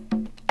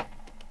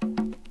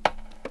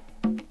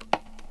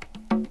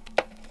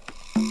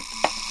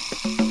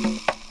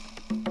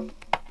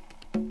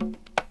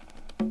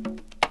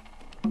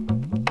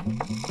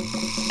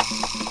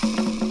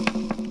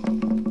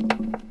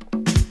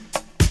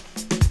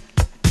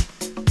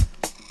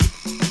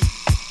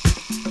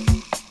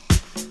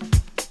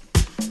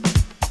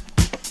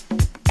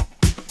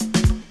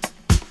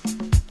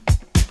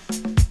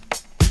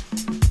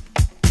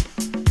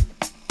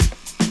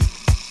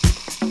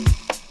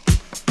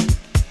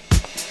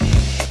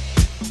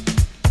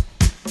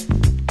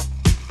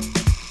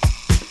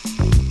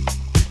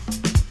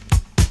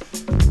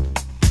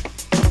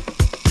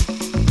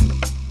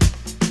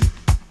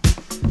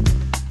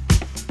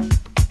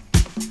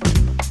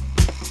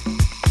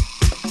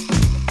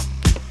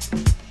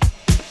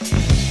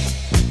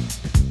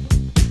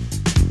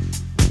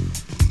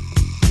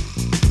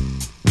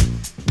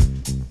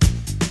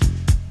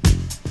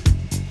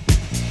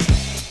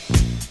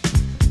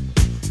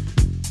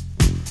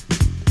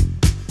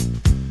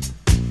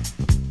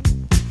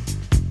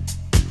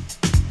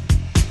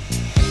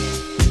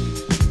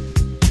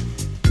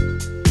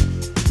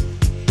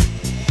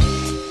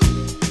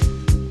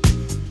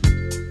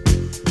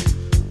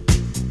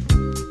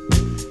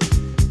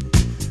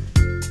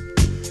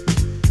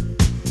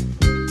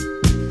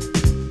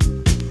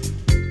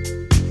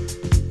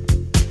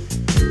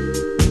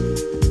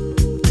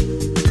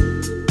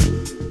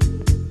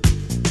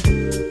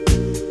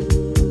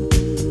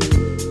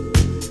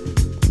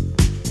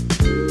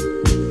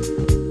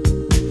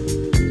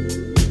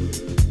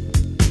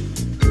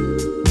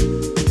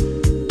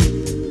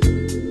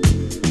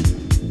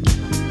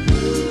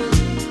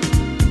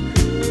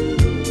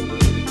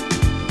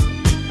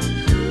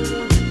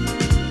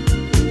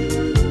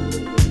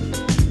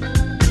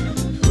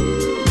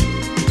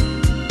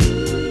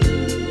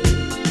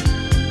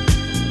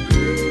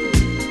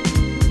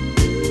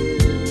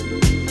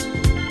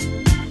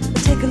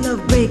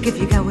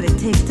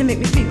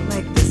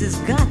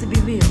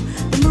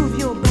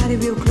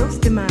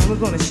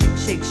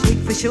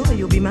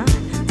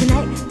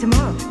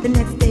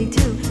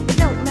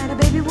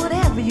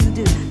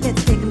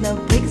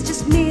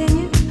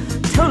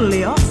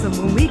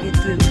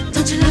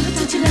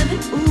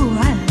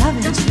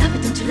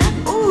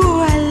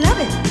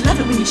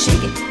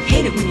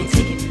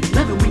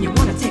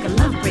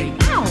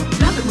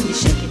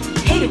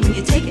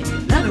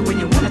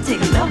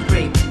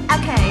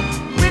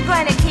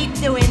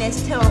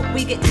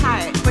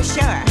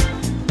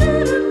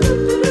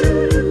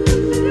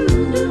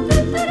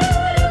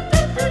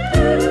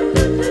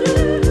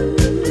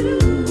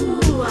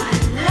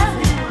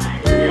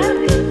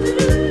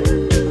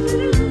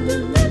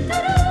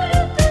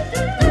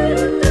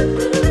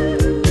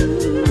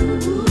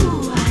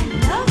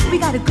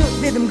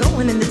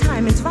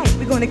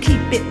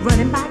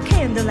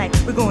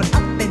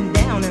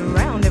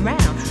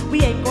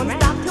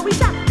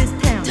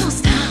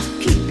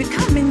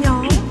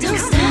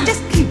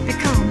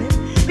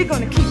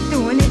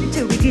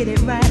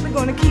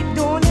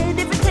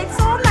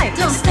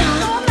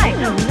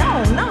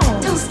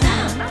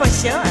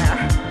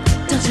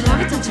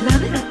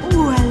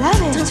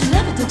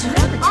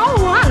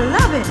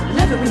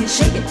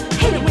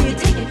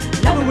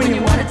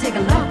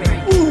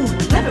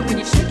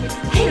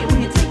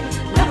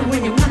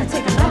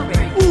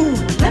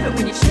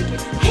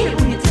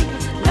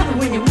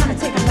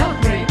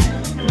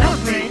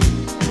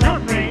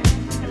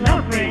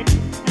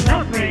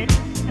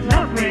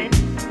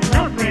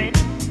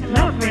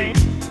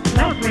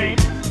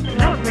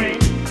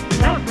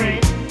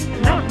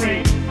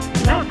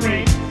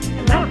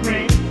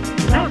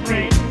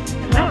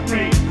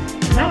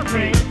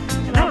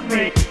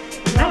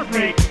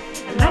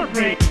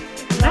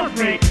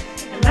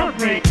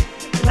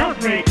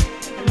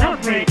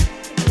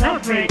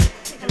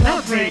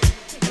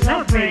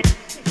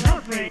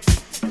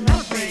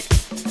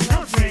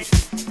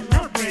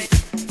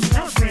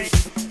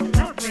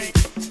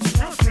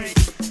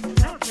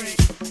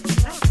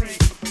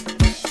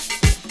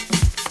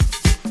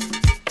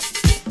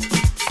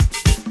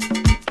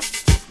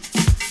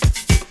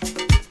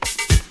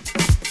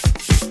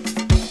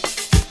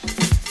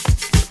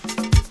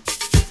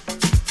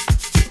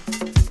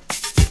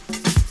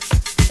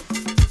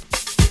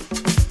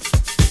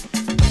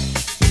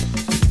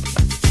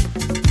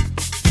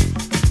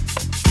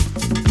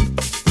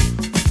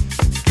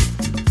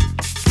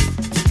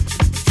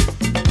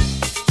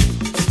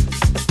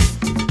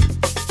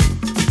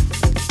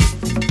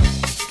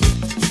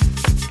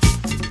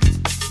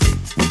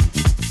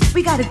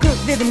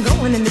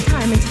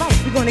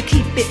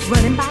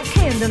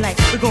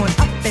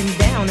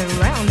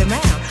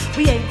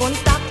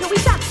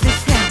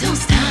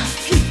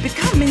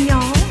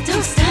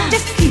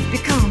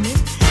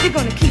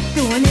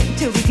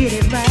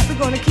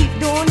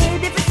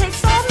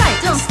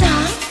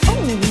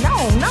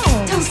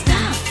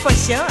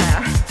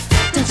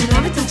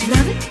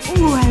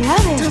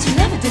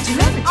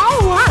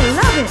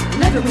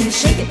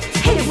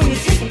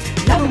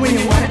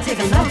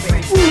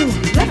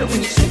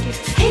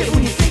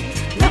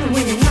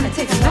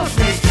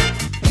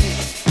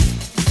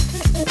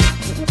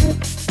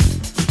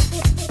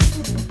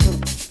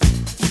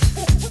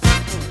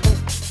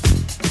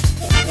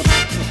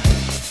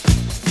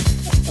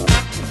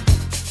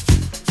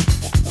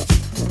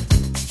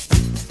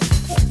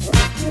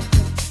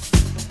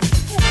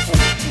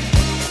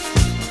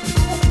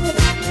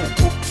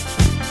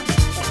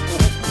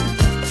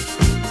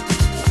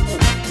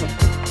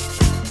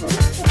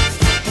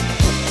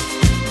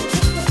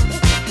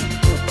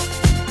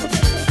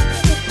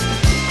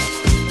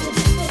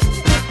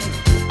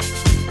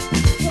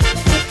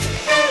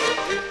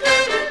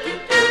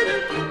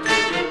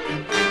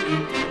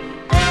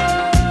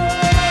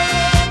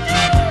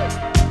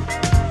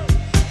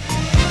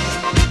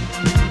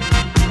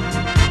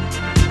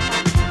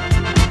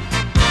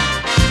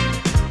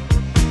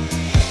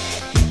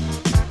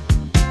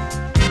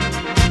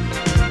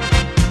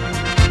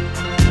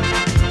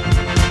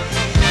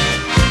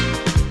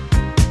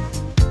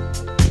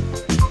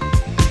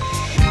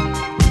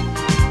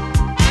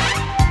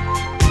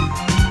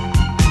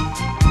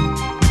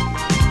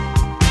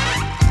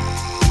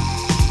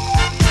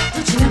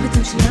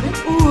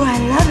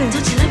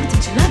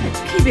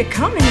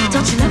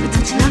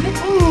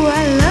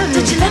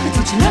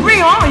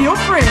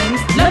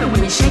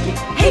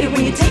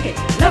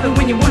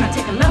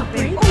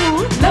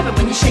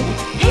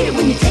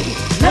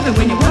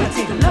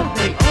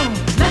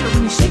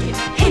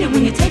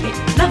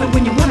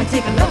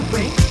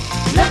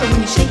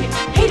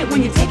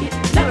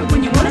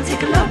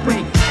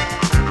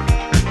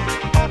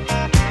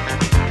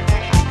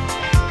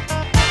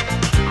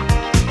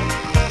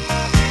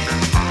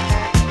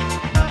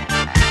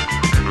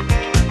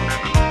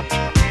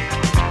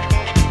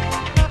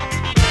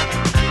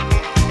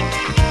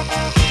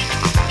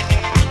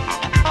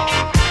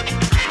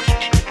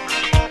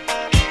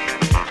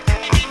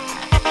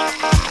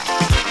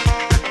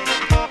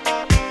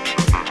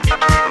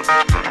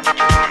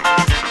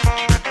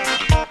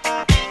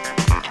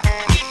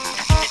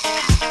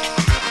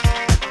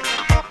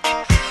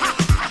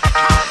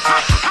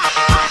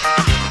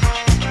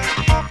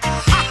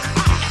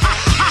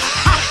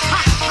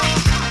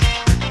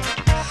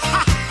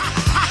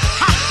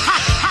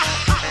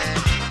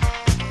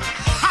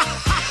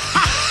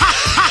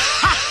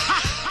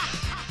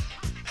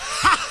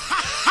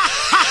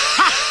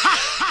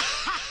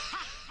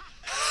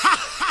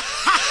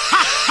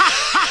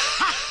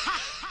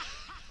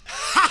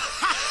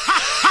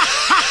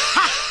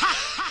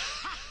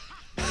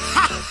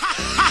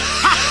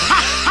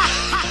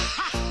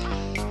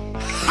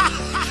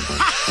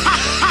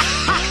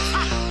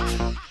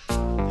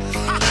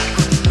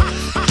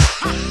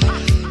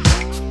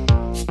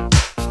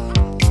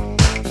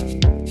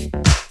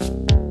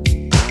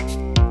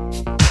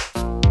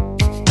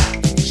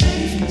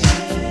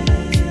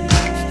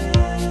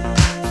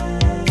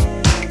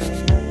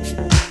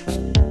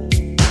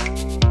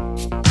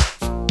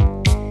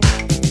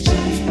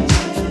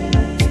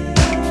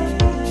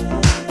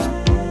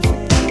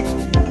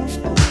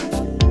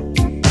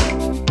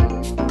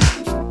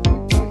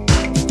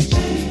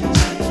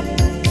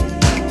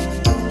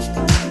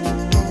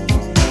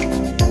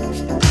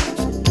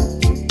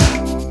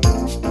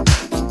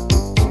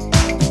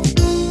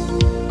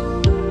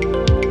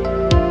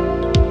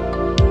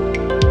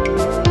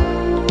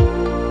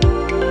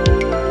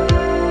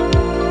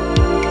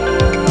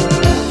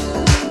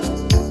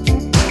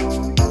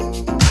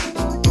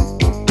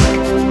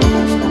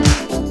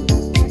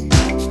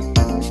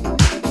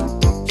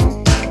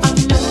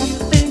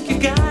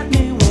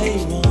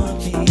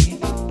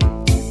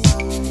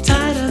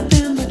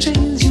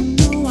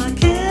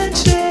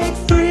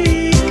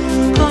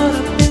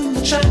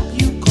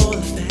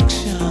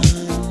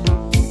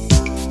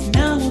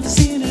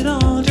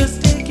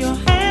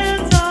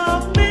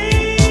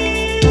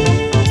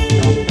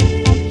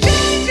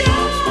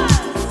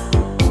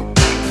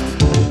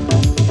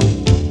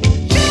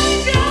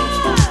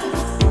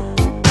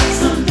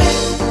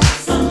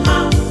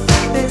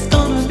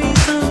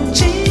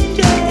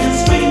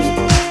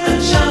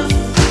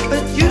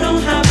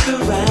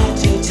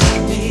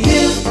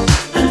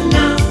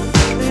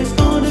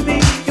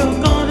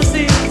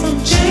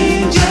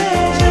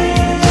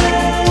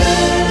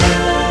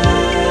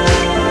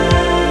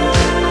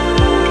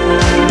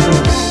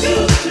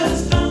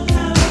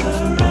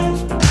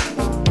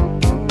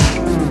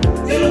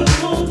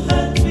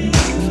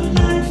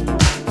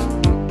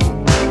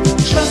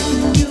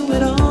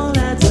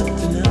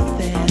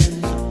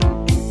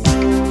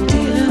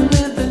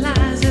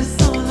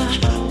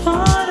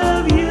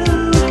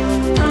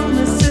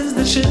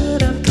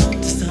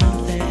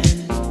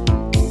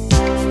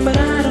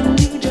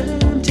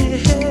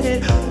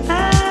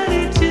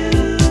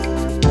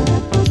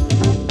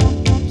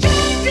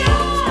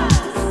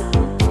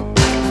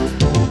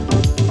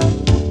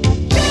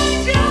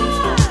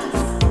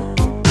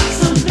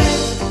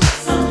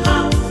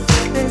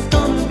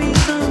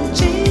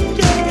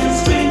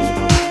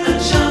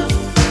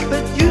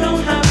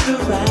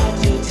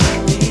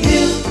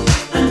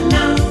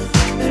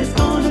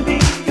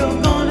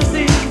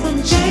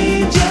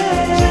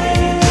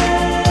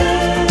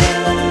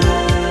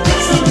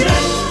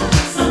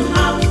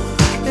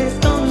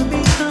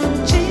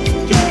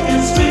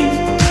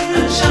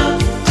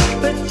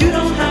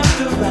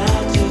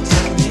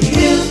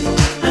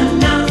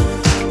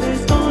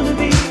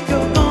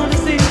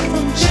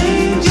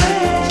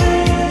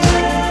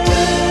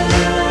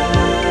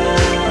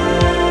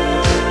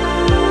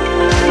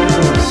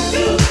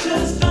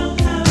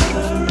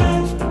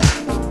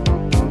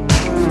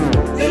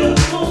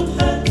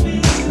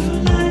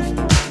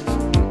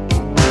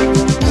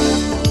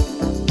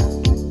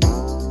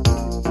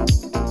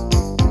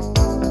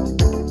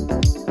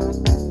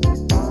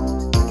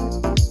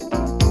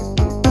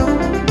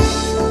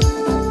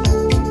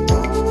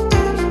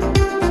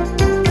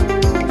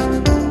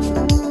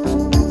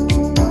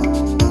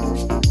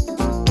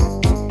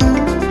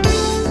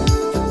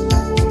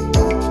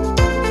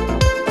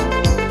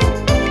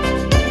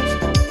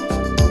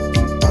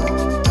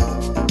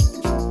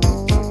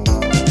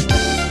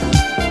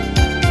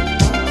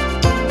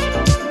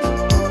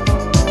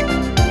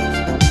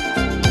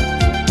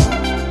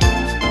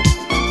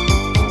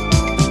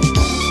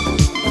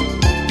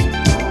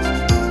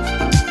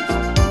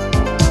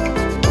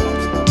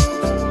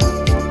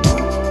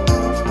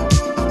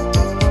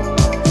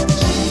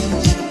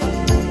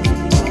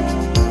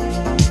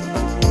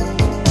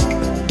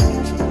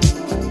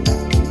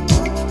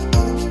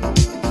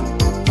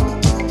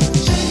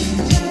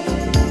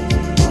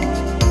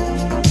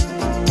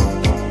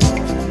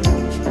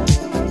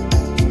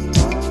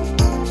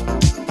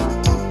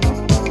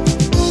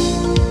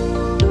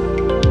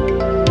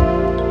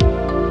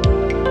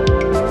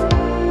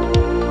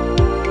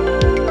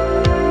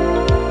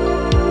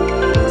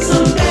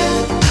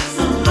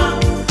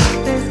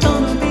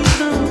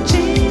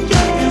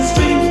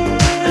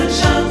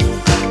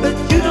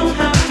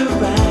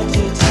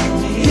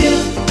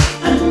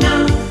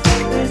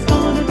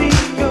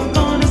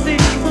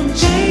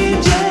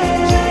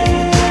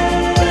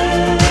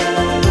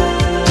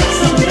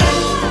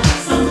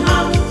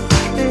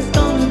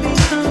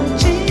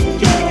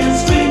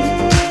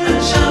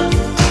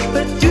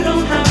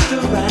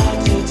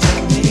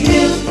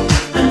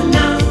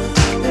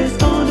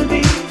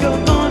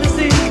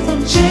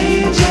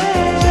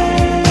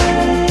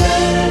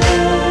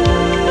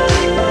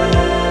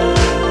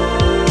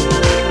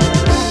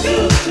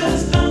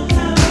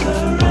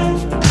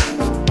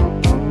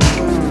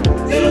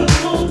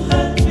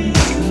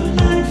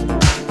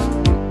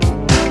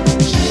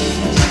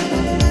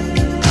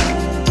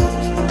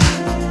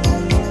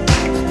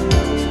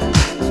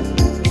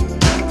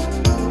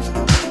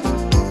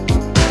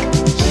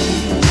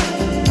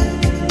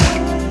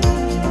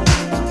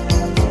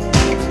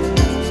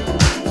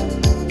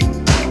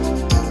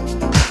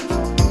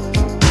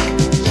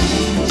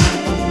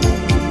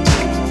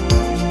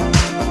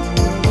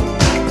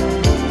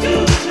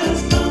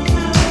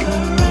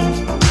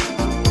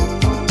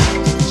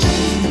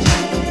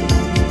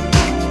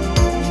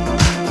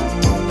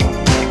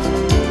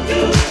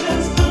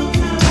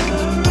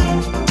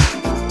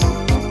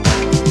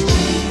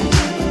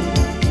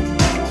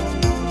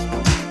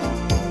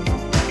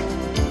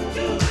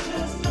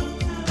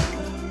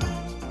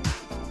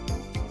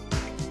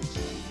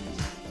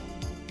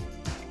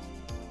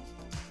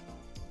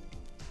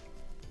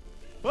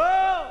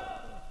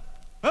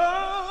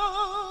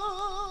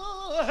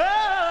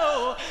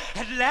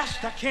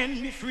 last I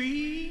can be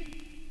free.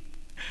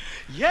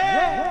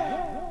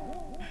 Yeah,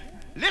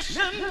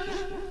 listen,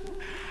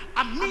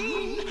 I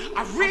mean,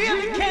 I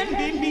really can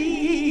be me.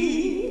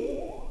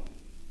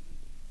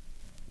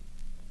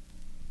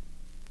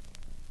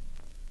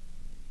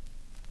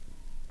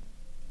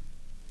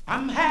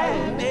 I'm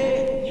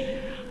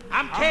happy,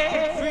 I'm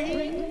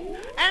carefree,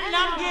 and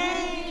I'm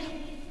gay.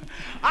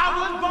 I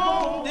was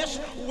born this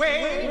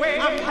way.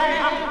 I'm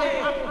happy,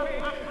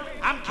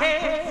 I'm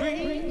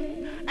carefree,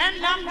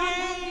 and I'm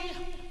gay.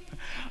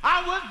 I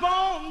was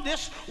born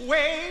this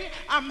way.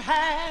 I'm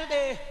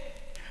happy,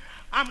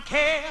 I'm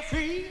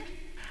carefree,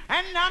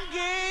 and I'm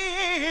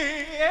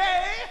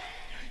gay.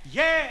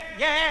 Yeah,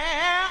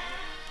 yeah.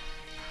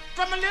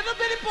 From a little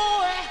bitty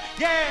boy,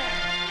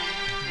 yeah.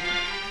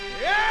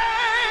 Yeah,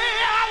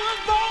 I was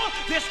born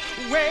this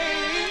way.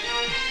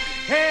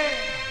 Hey,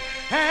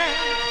 hey,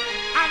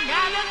 I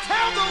gotta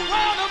tell the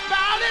world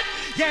about it.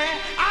 Yeah,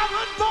 I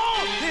was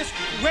born this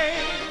way.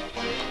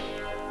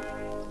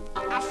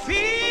 I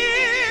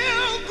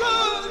feel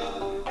good.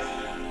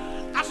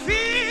 I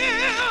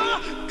feel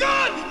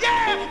good.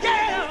 Yeah,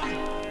 yeah.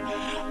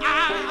 I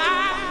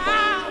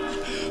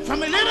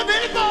from a little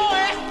bitty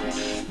boy,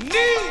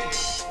 need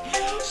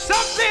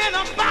something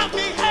about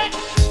me. Hey,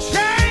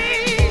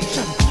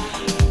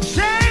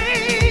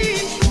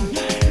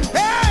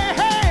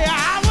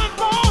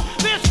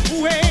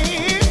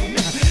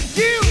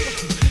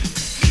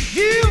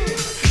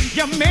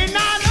 you may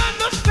not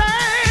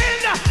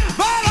understand,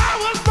 but I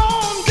was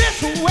born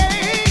this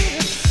way.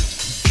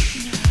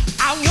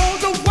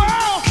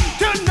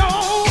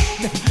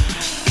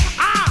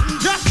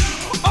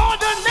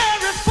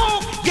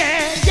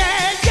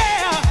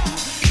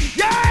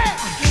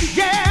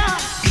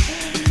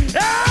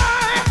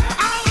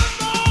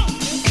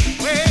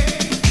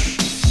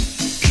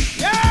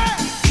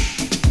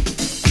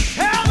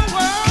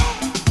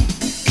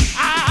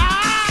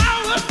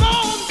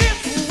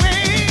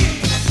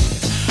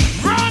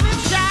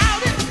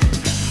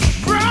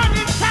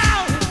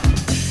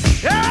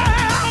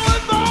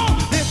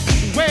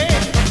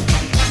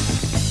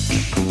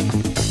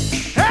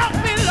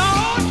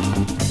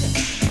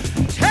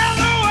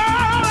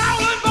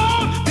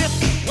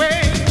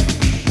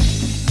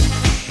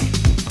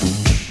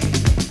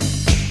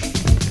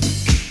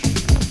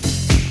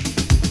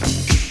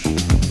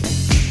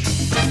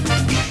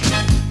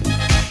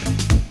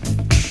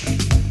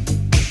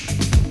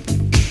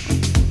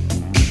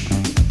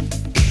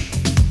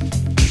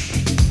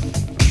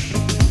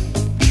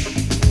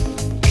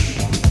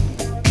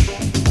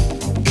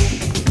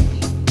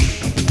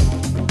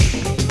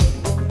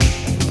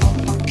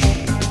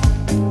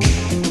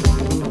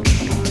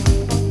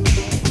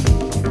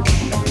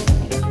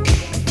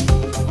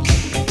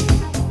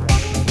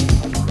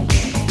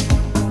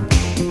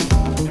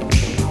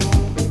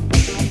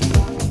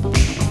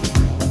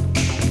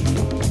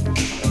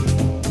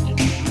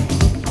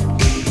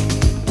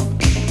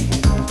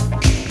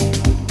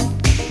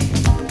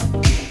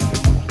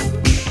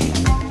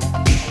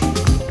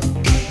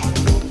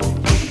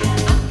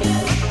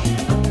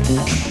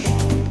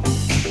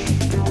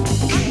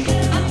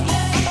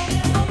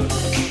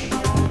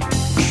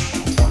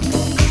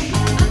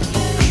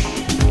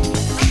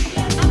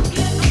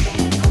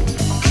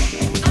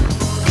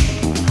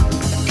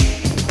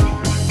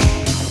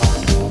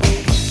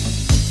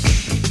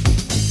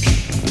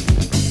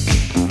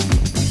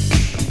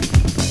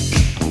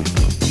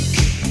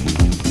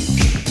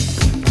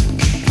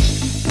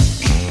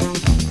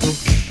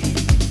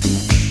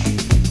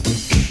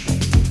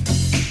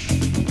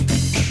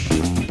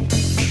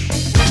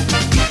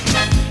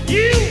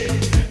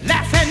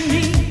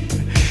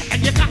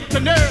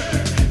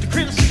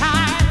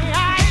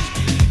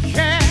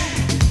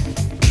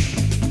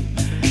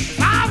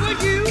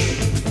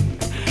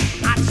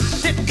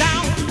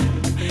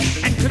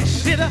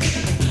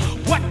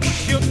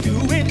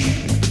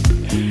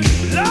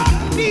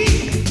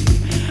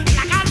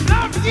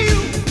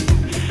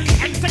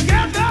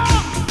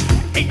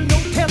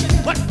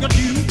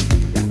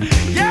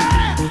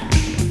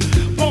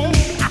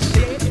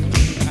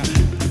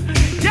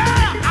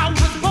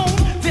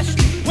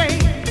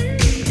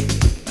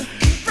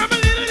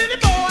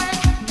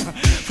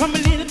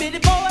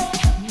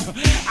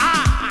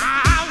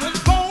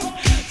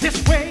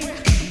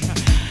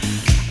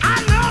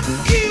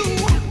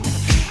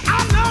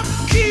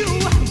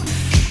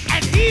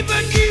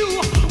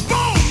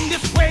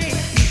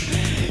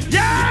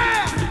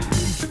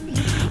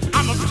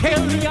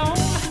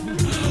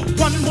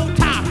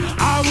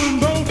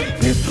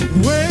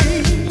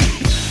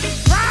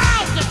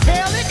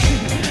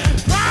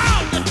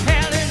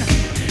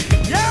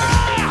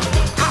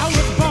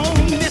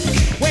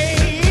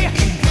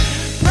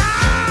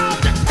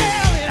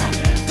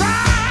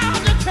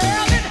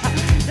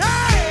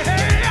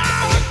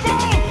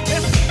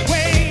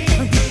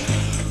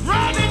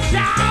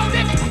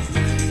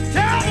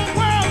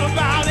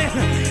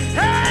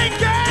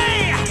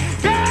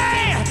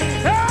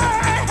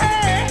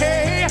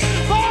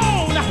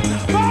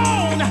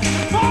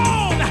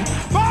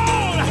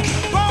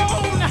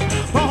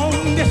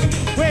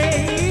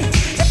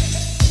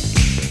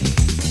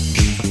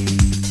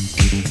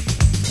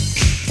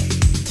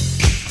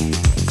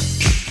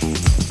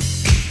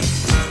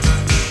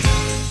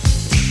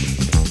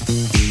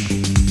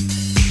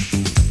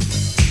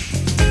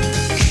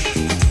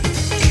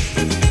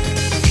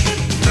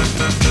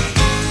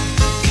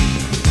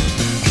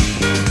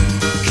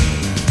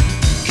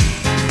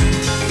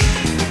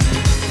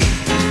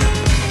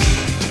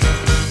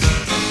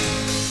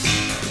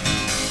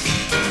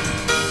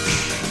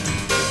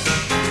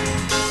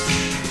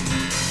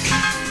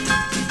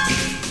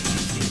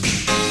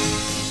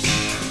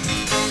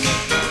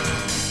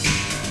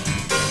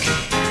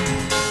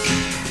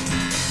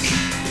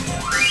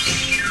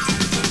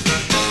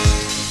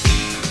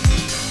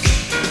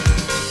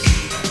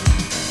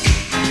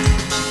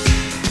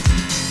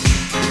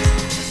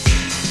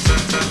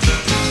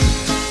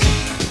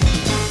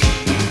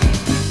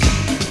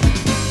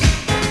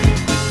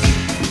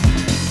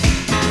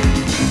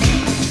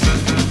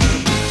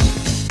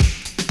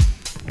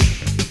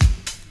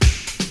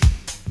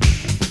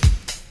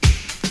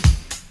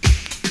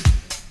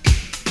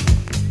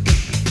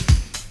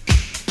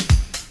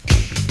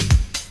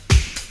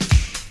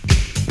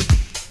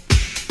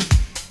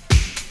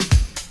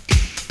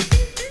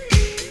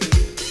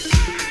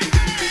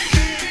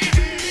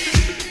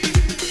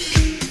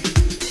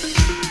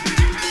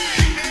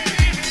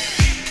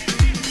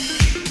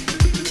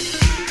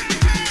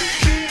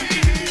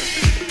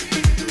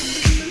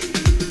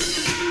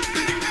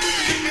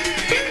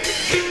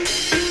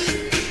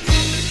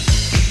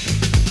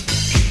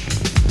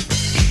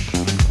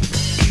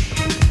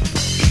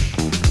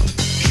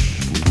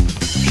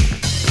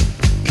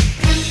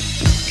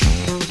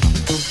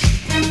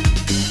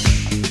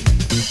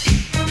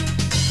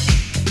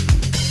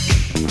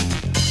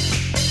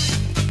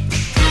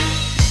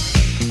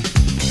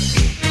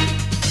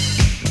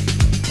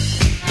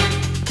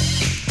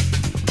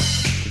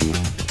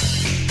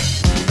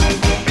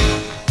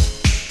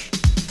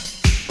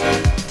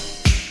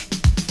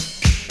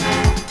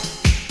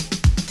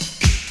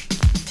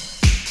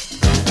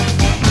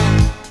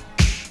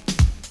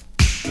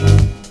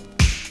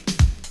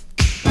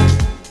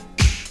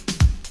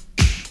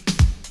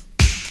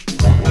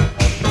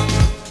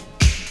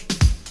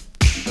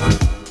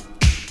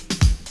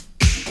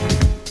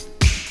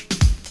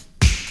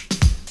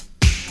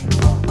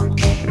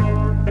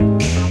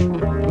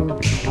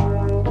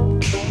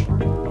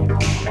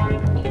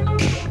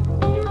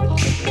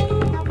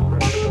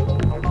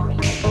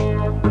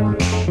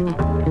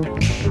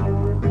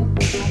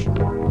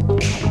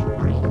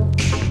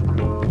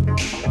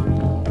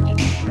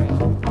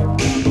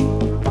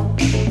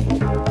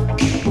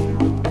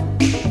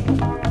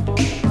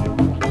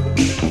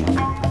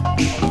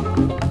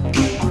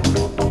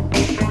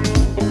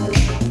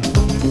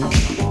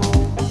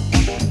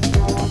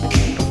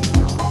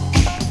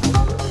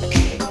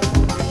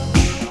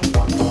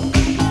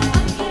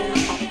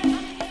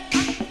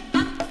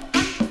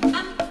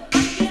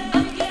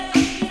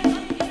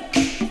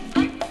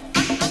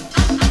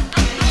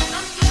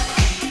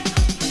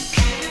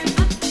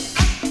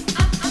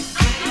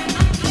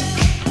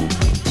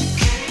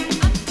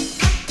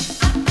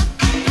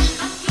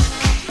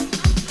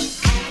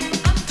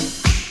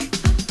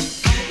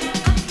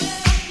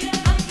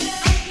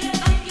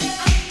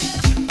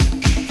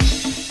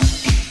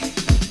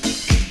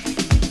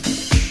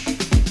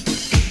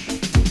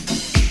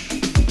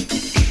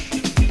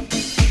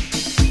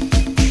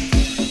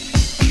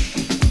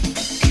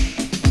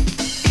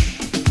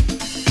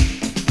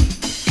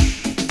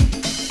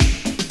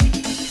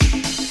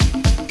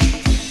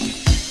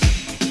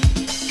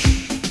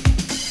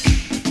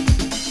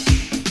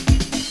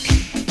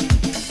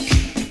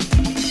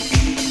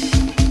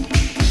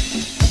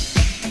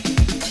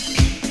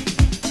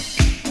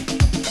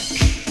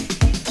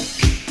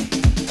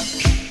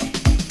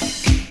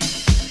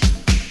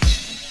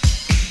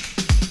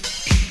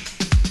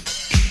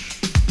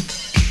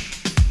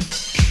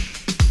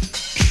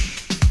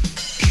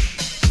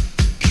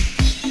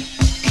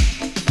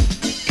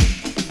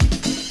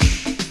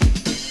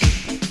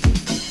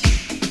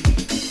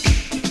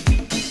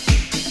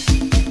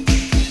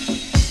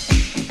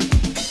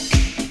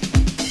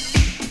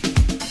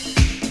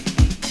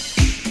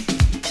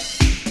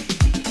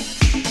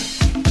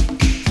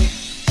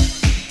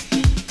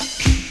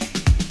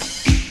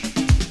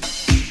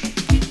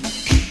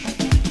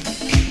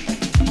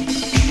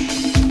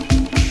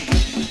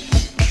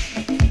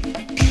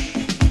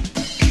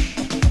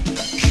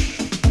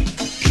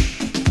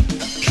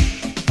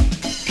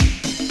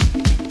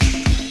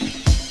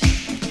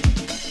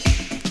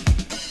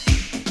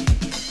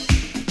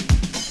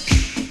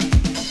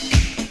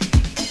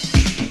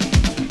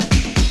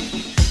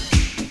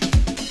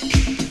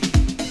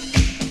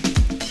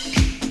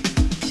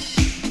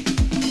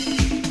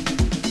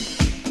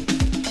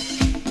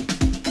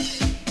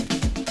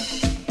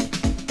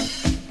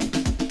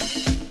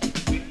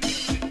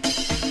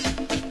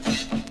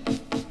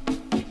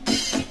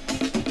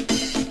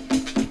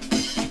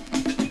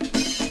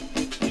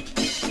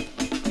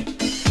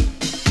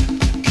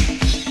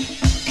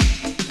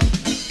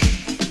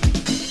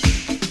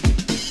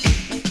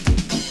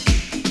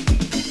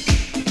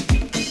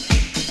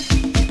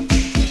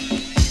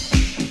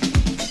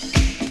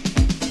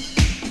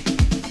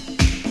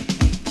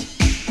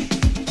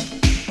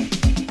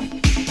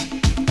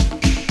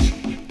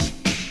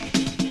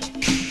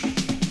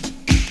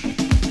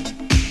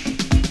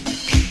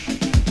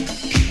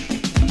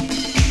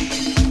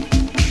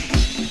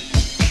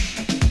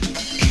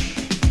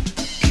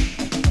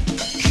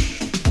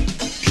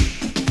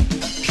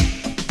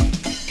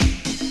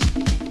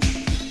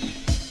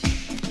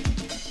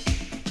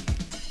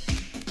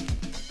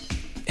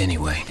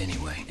 Anyway.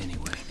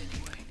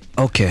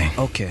 Okay.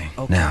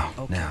 Now.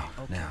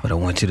 What I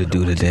want you to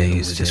do today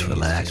is just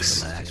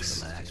relax.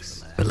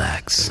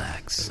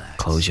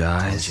 Close your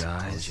eyes.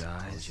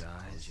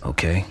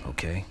 Okay.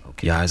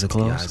 Your eyes are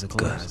closed?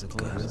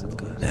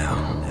 Good. Now.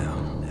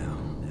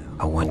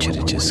 I want you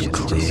to just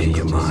clear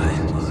your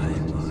mind.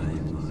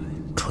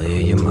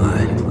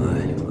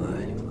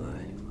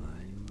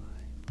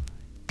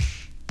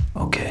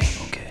 Okay.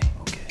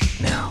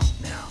 Now.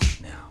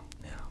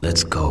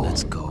 Let's go.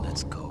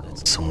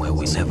 Somewhere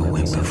we never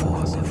went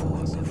before.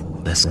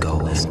 Let's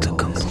go into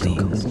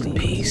complete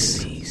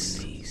peace.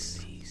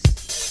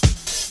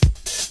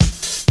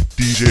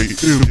 DJ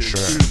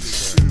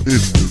M-TRAXXX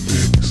in the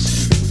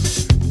mix.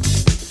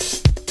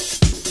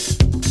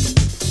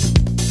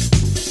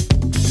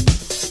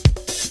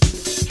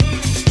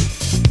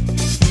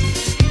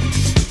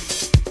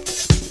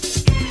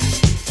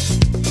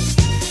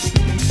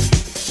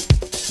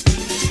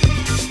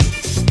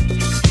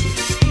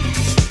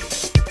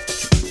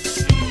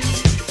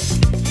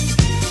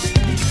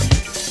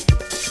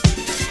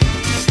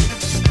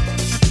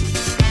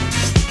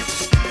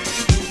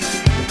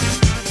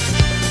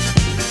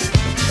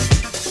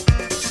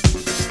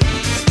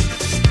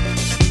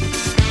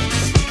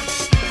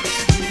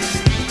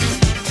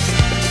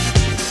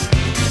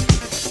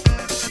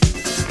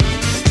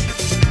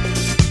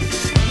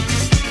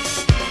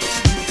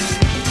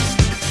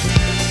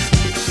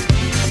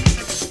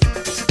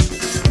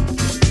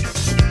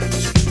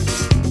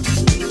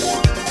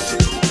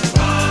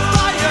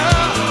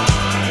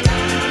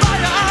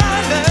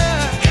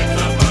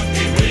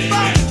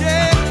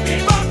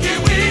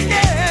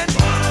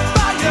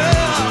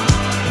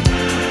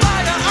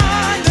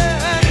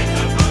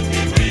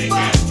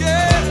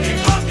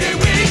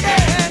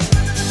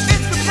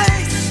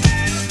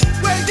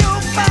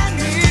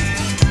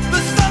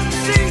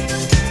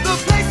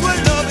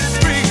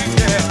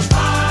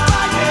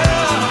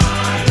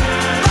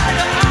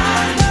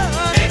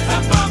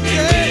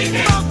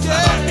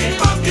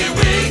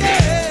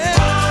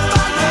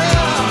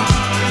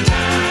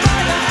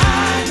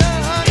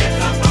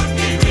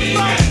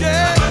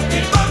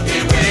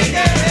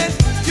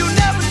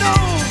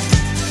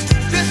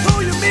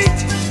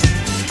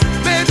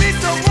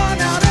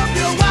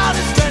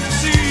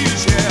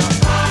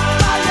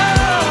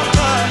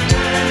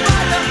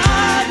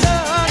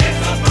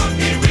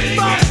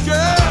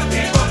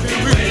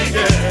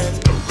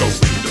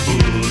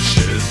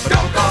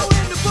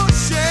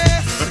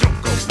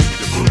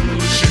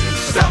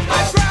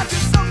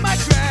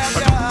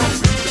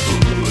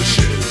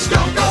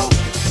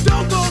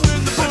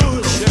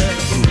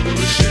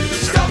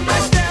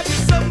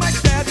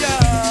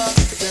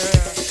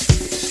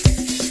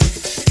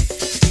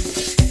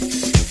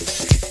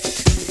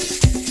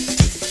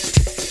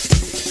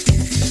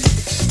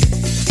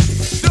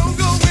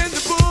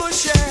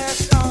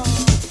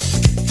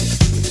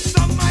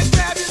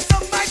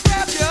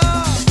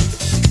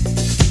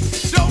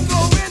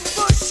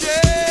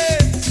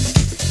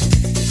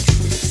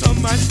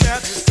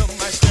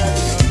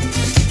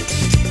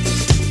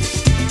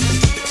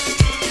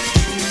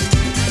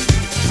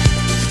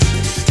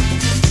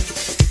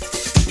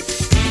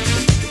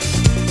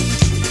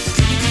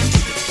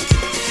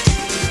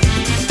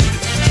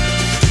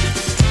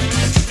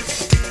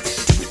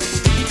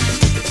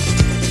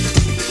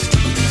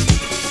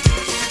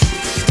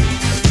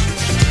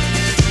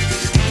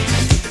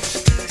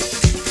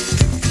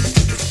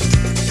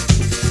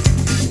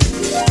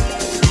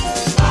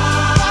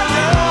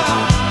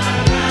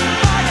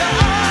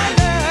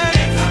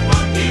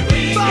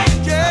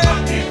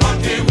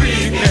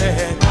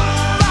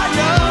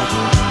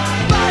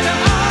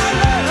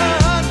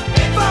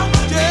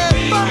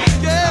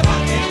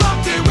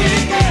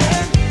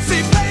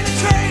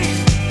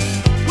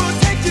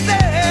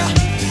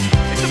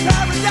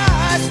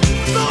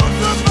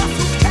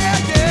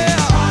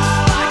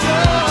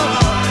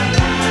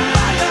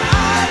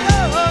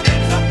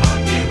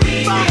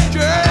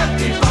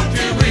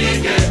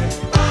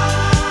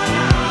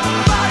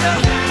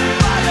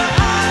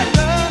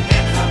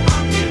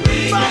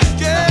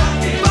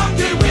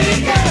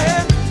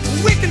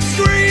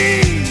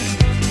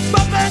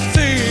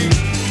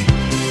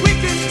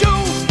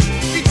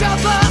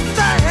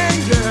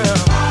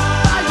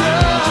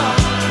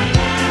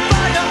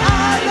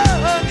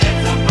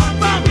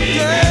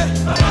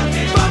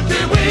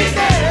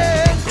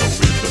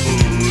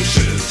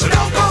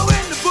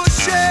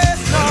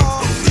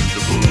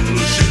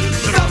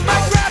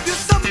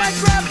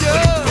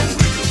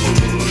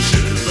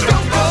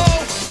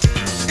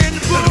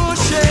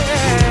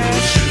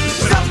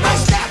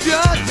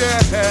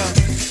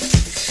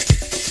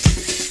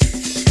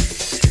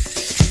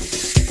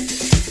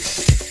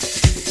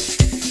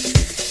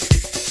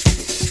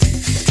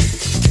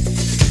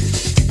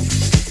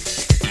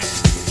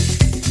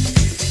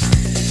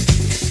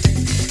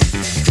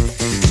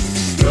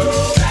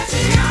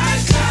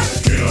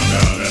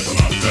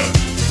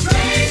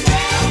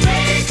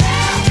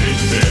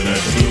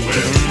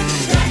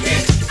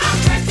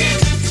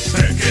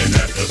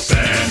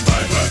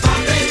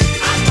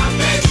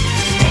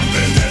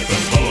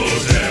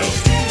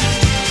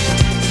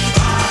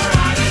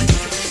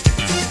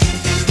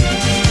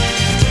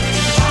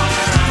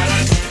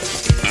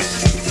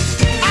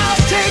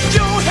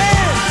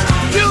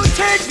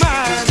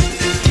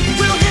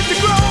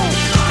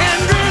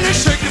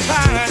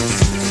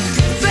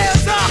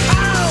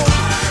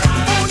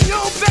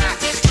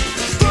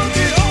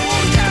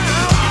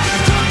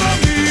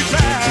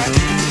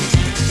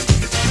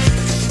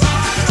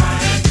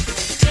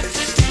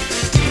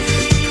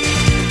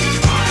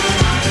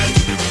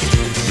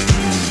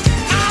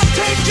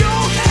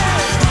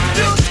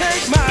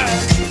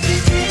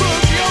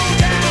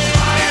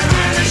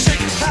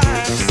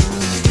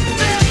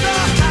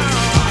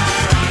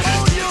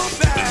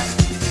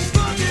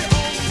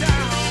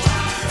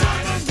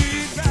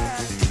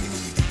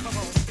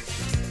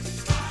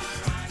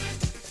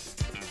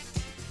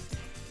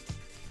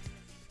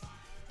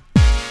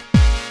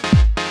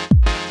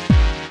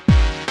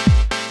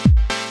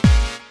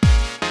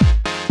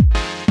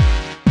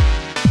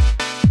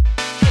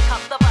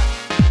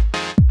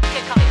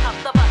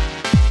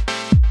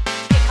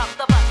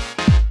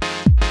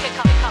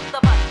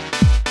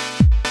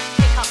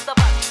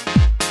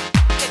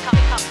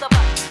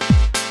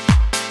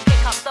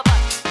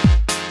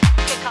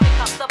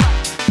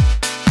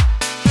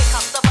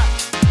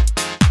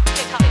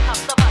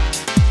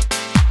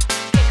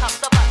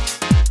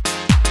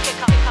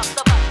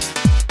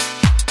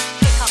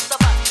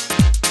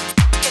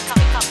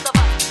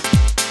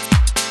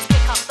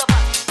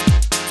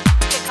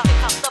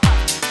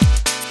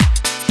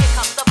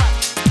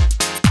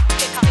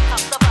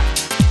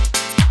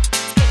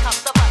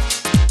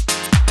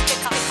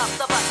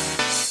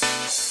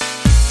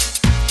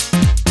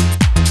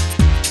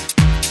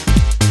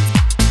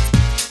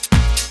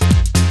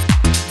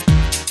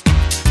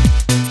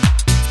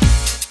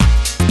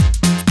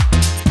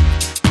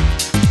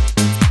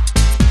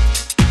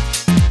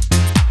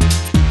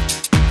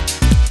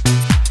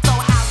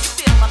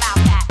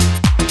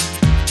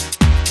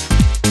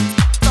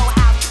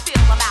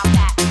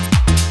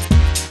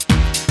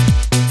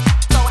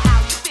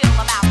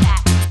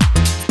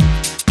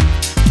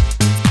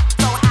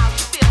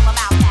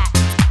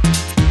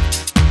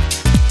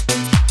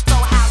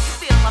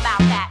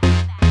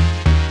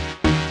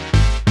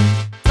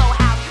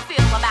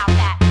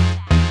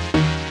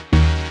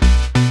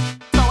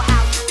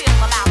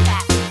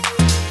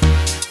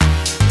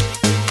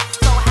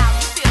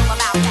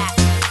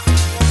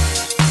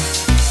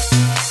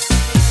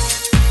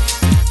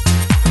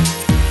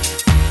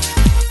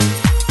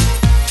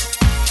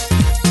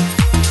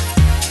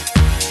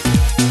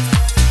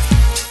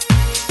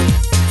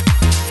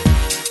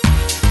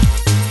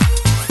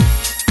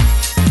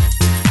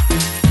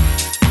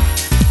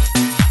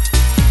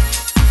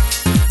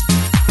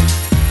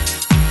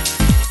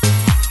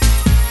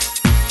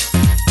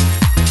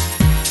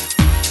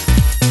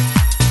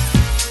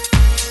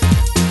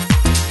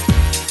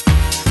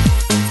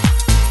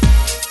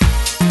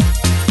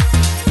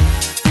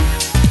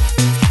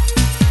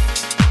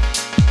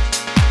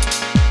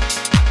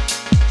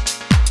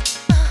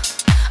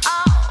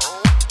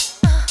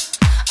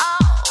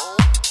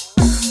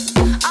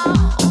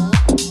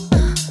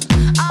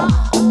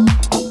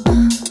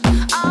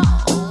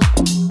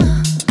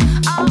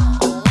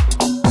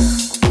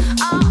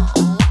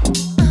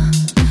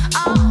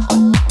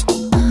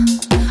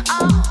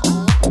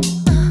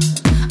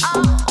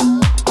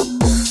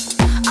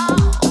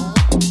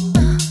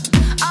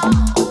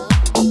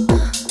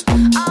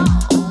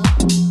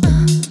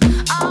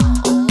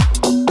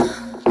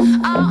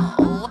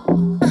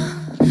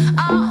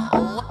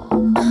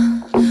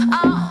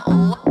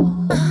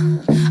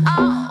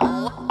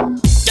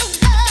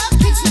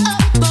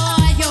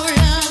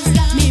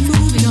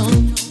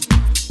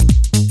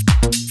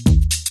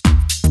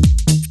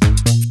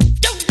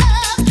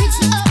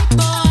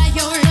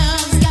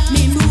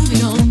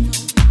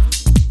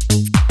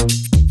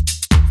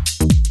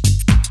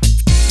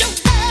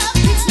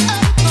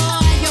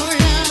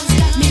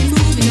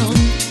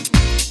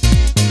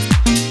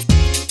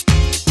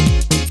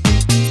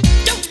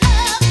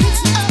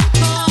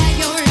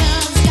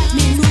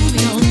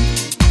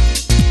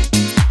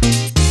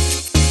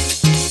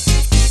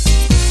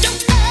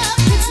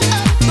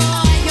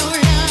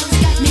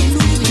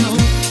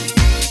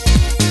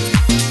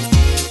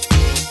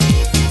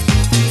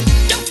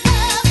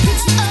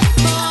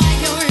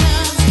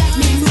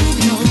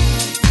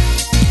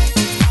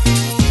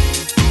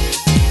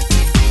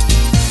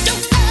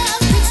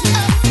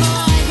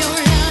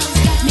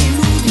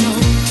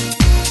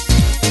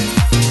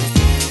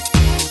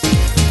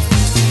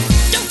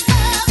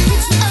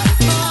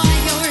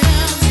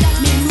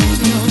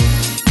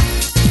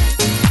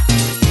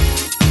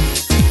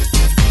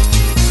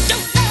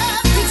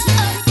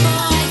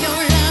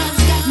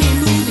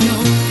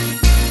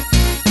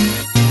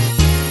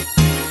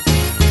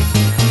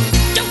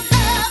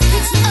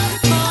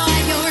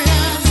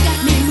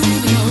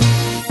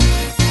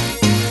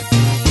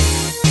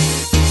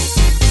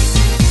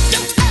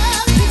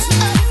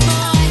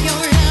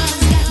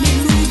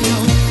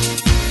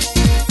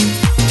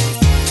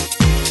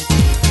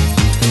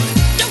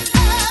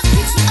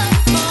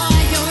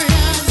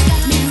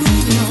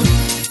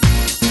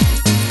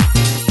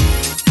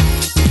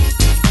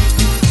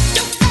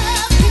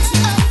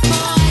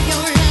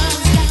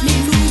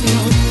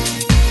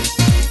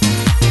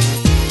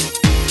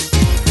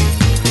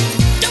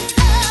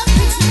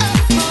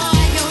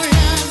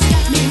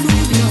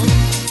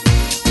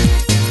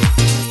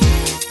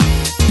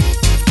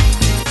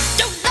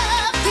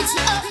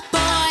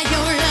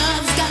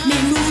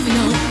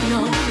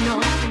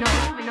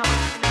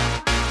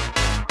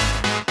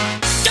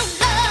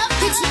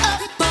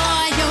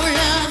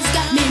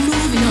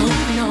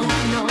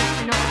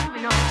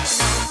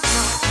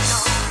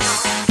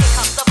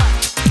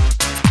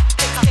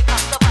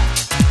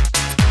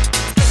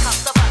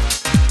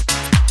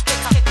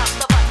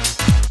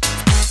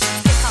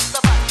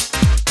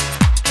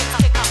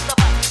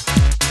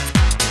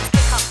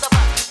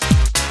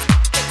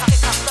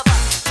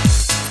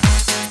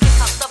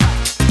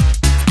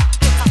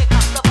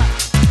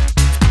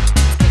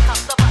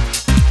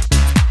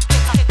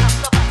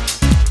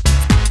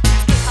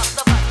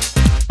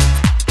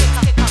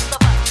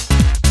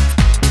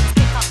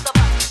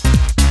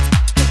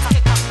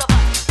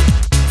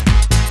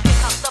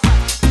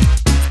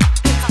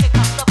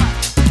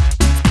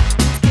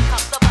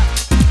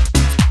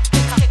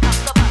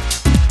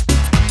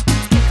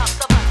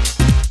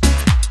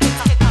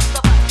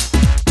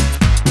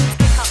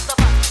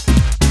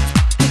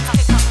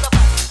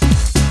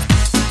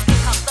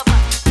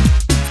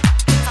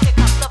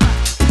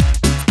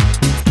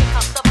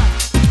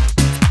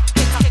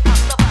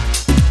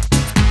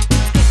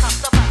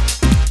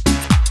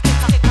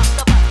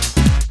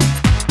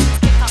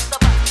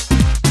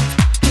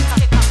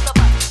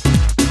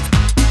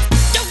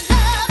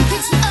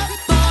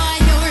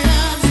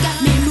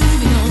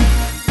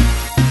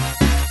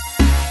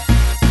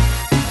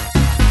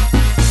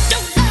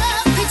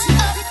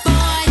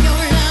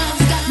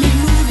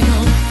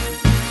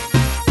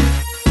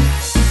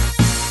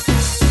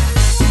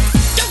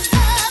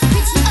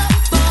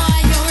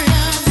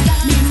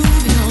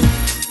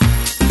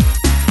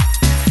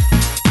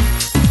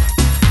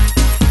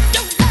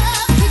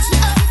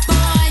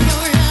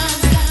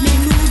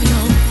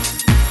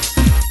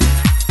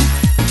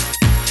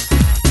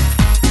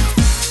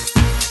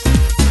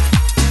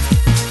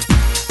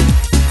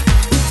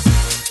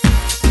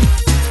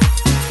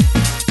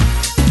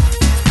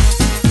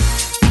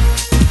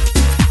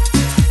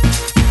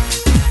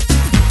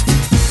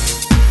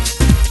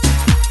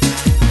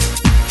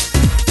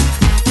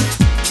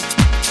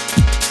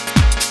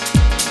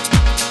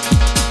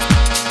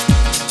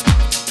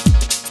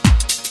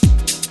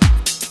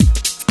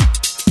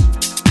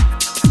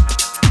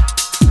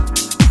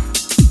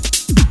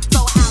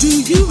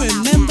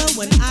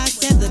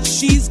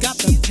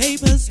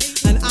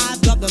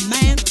 the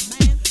man.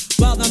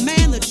 Well, the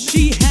man that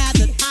she had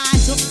that I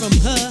took from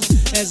her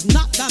is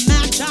not the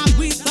man child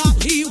we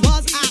thought he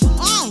was at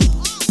all.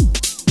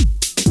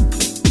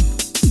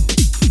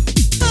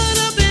 Caught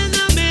up in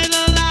the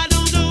middle, I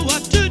don't know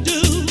what to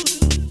do.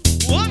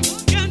 What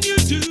can you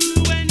do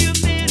when your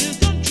man is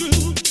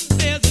untrue?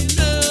 There's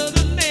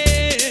another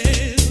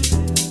man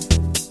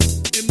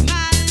in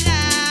my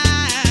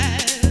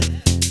life.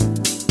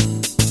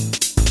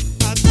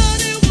 I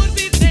thought it would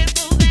be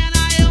faithful, then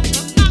I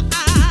opened my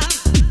eyes.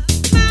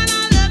 Man,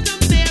 I loved him,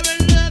 Mary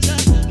loved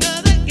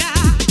another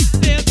guy.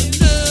 There's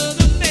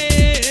another man.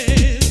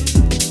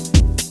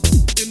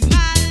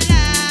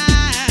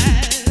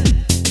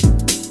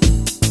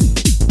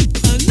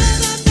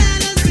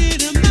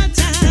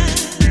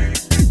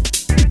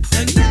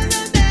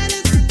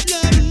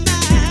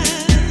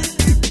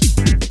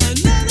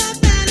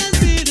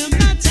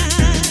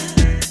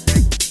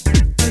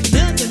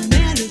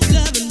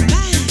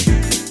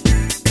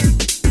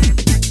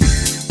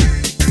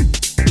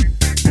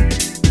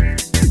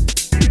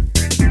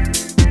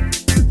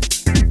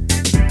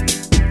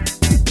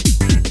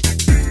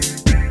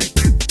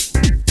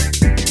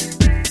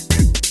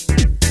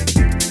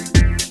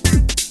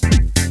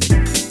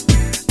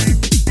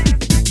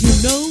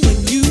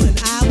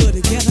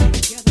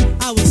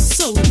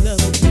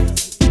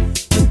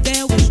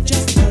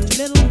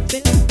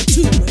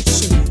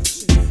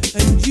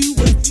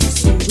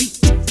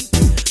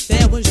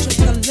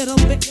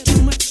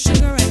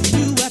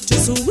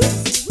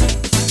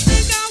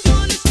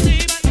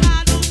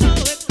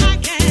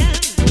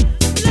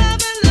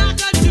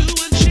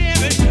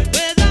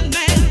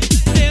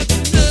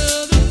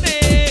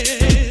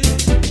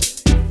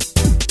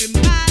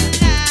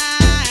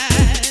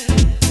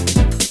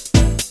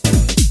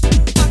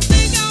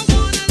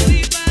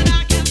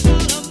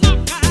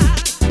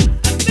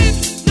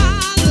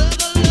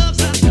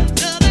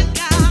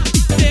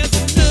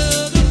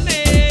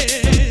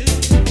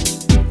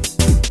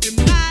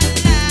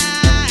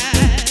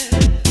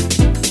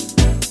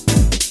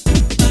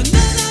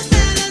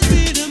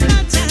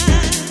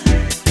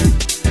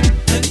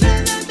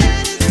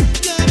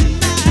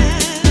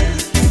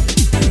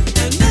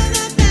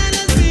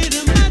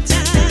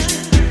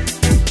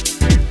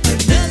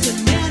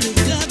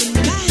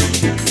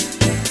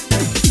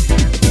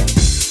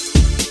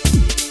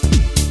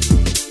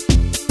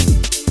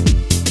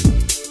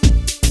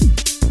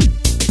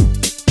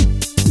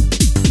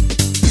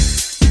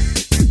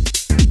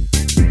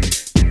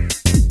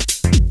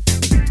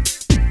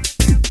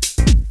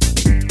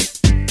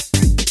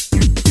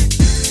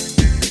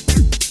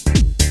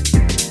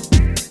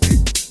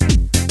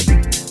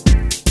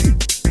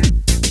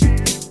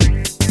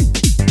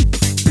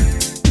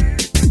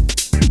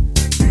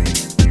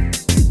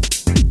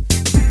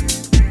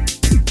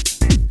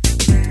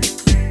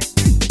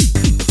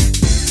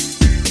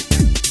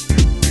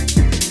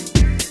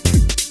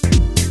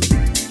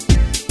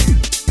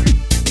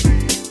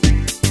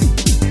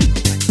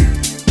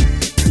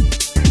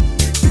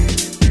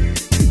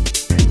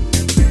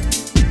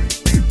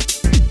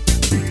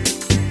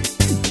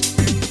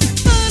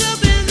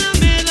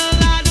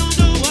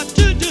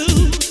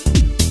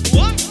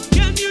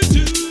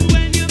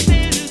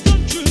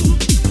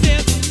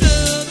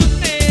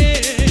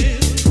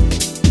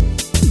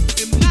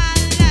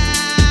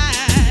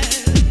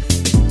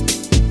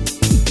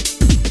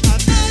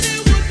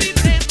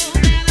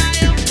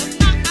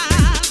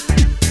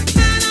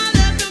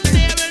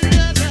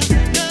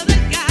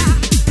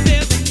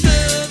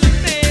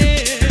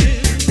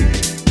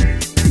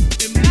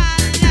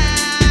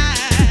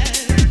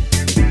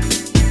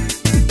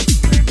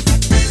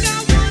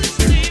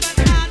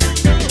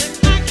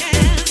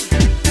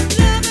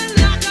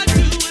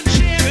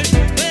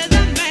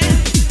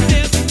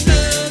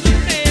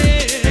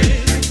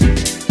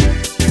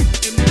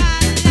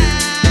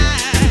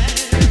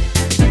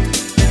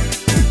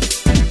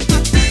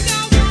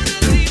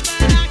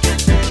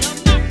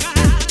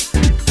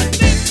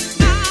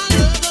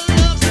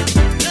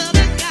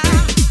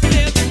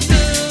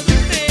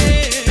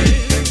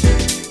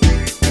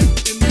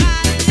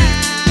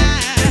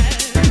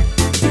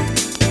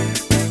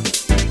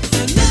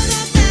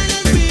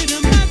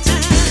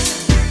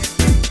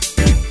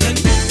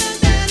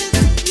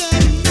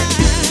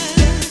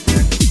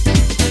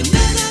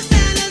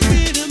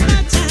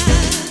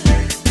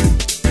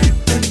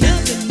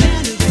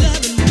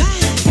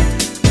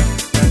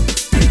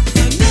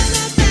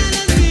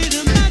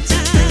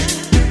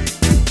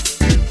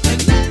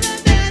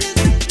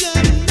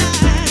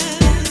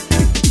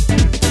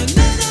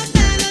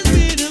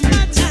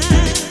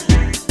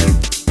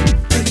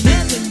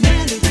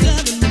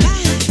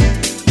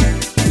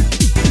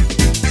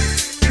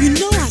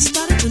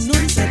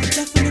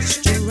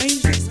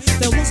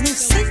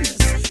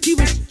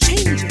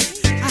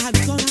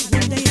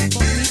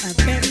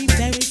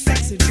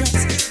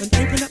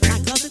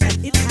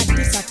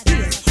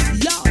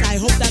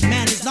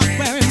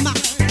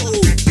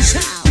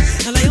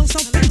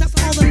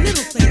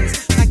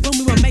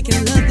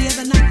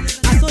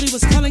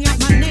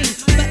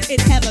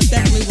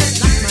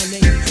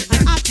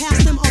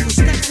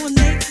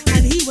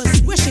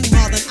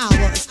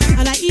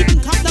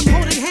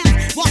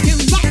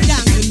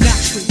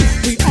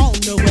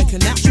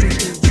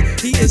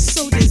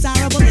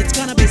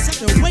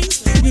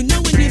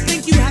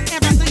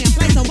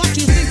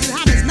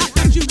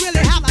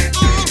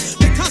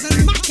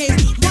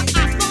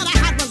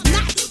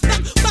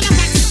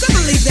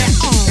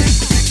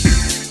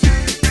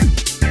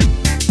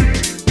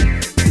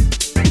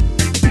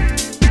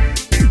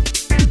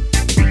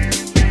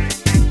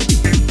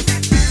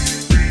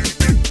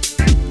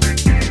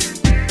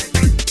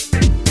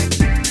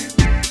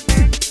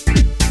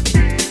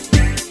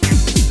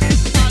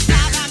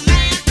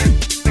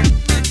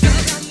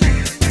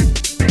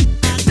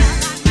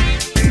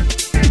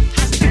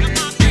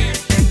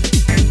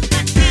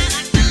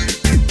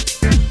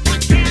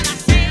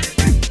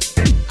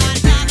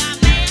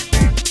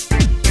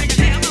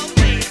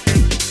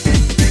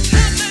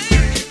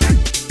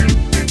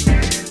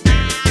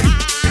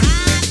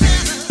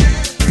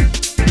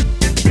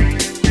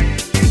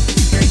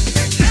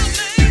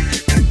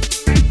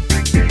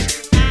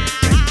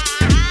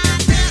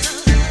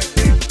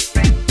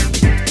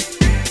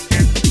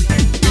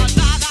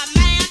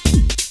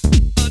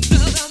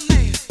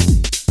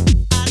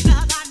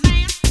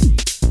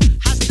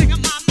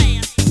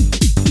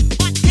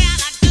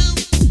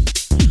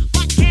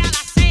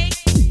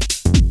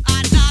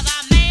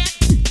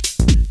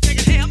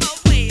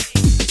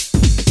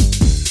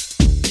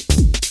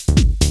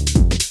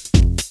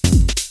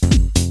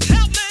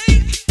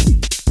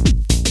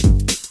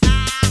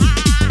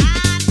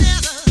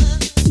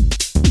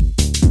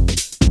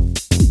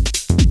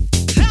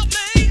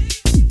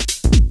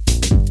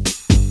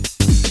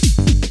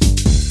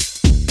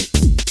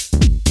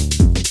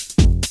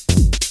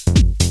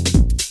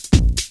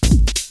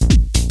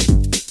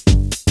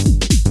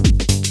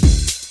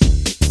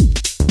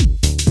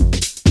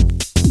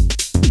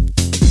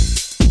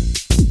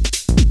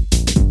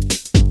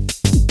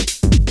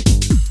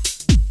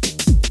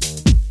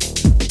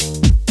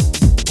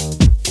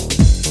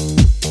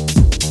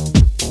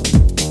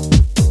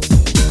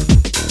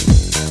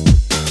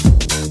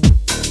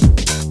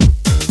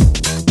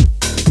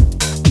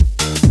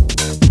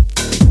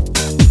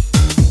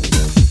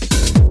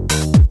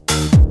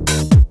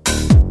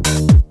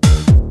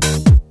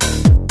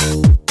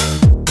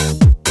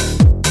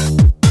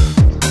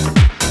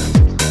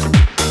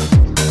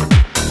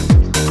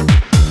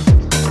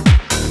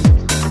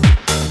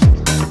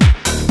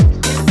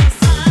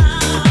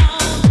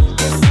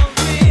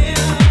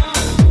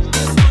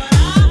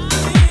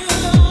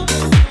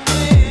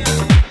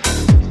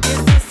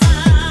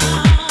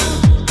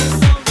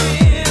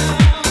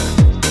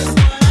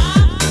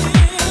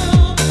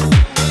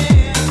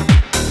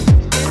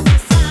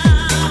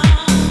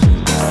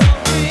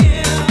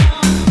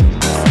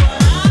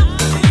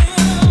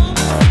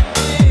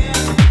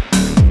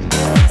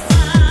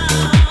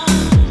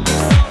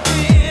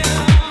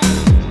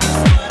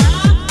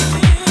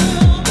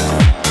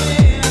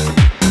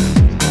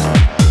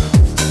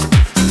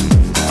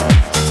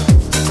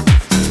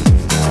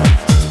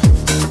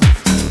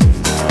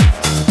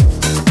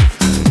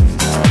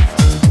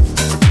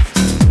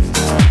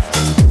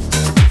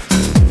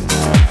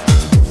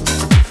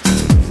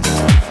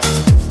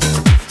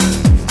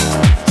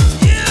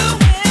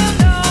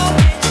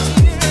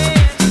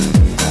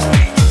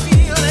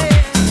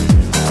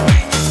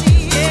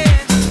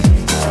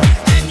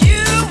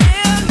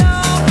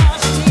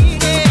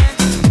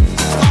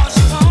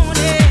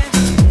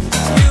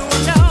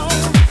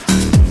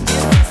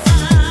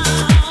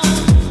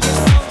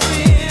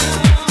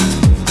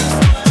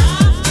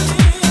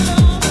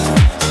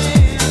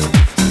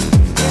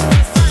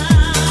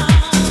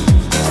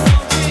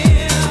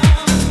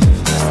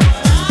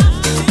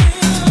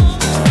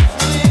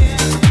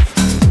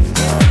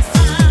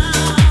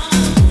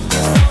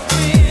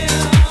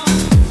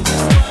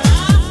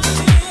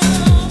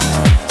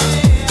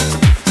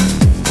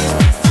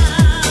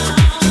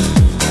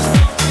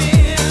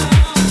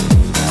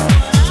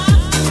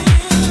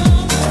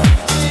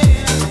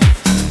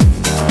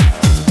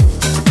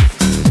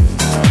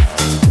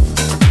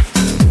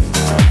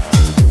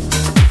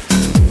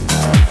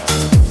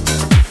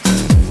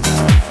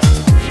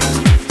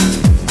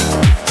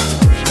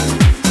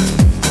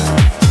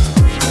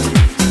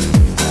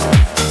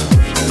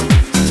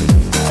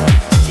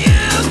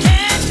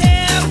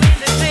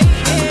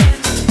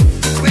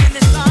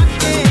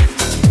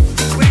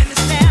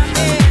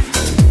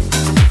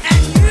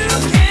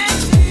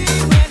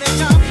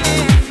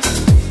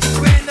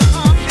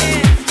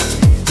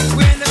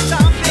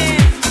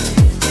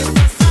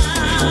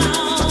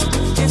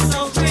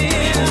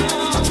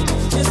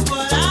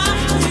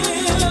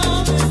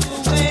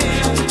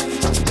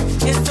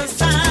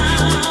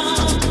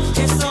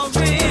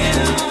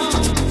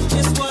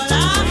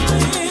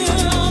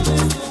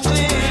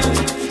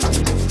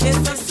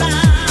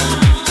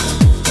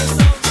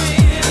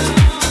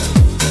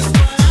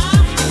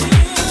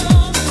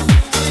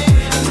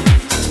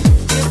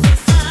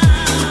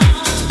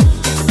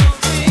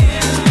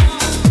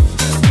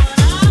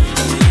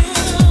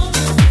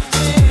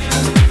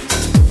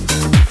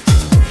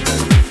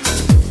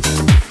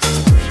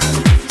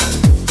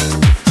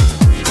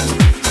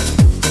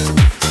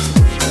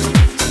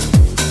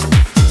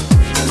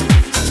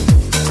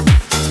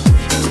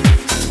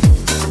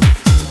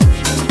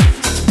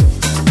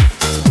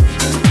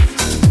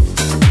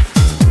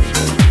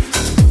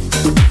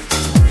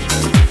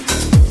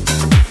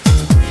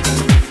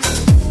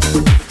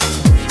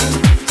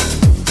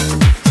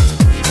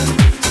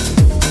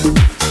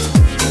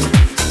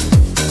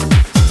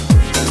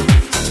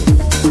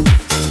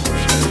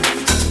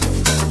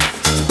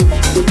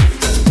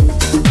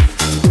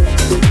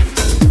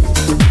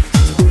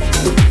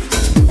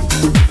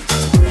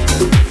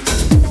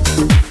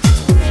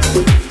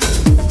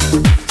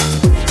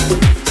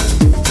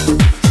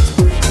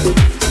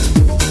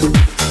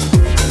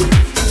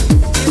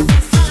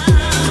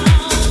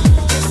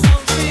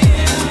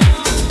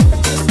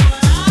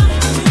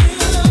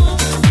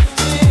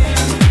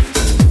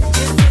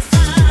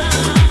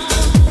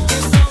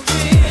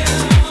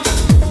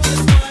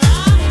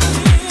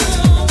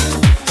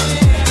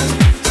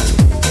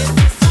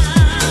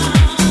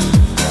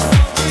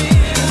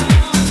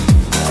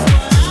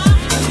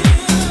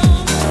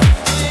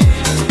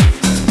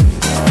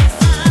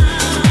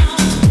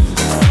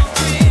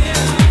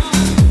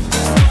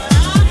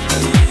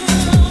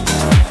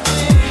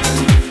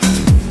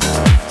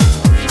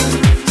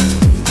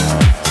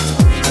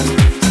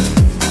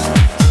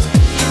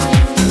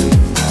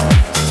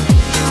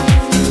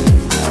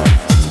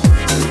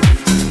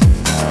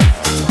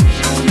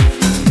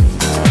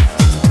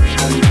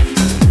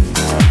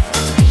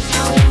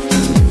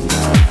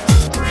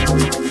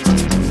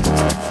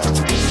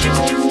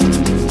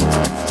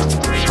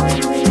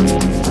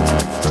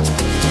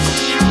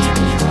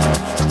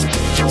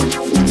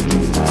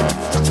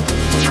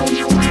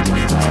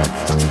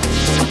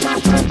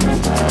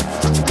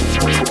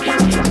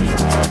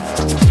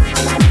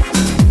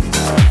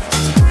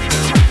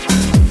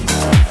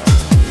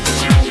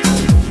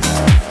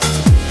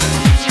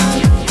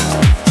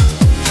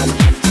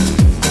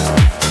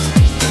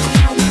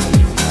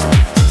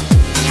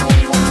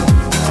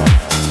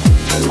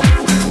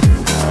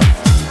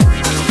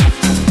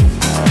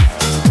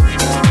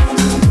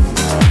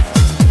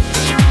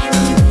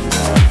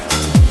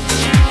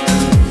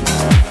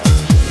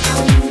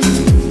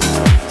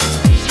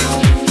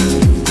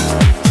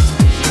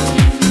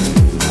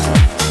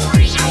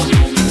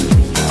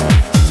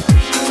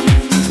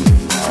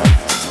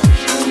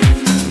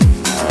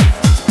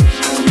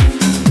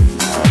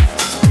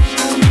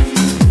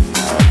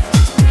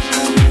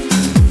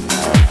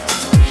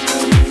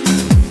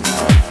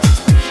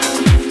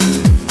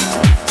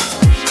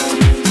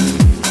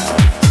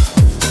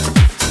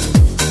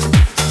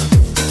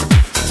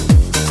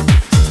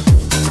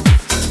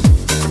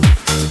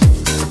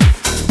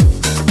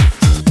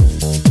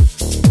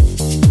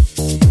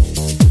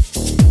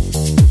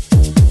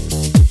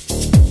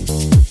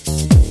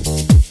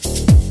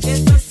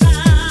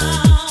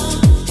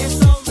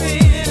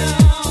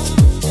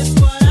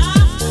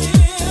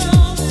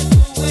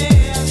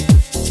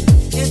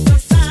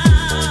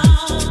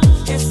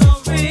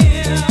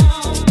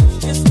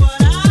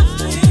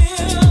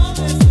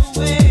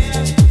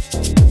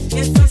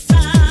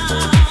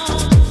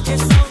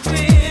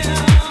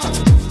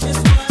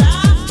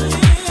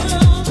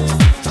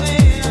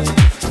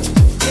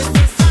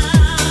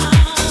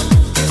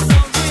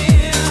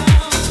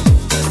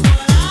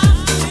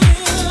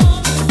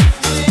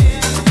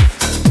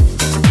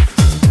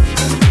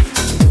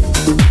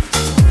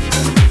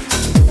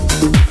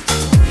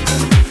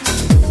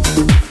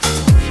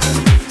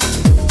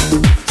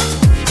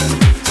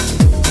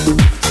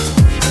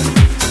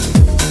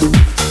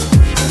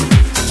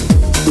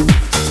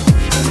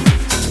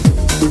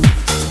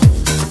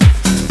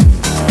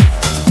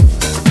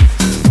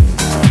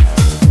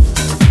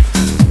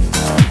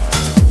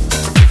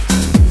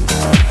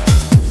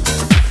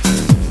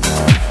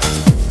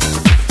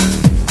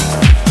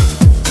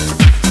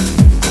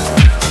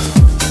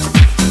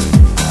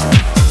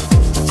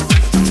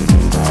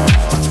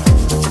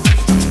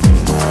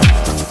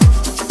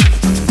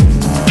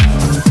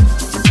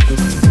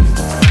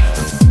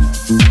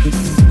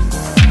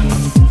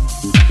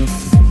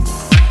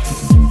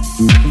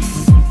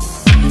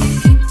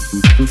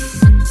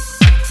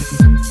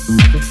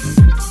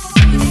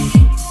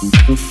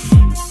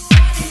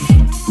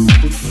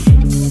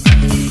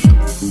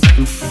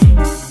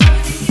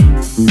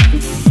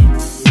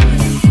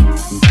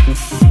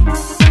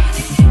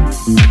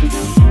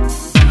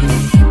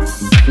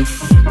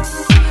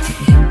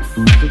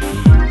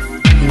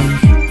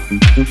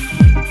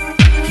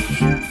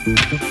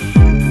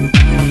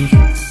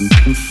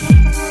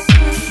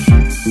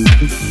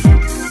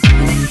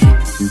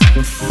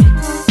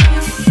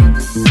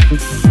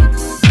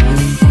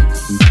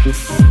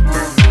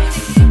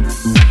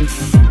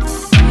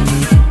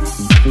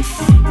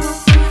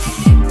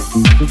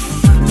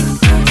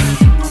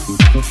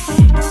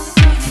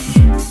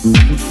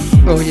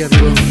 Oh yeah,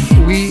 bro.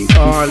 We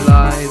are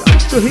live. I'm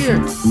still here.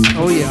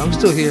 Oh yeah, I'm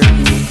still here. I'm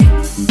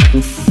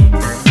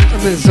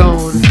in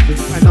zone.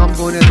 I know I'm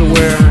going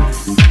everywhere.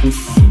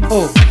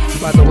 Oh,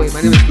 by the way,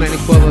 my name is Manny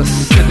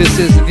Cuevas, and this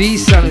is the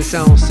Silent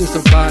Sound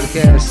System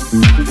Podcast,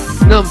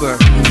 number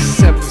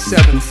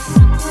 77.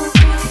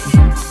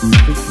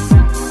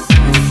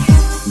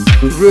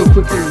 Real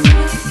quickly,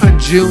 on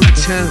June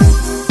 10th,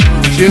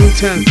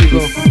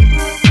 people,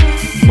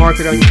 mark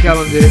it on your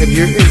calendar if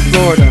you're in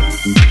Florida.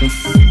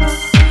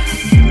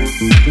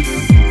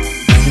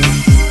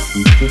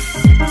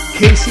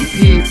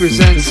 KCP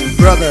presents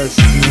Brothers.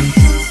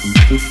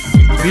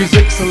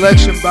 Music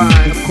selection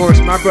by, of course,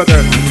 my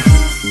brother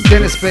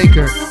Dennis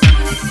Baker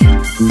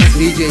and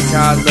DJ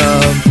Todd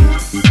Love,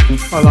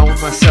 along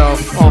with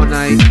myself all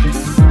night.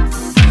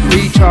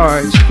 Free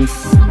charge,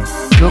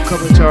 no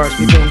cover charge,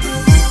 people.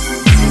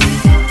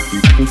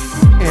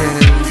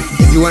 And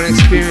if you want to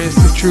experience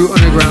the true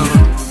underground,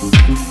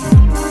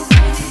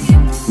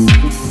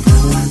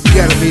 you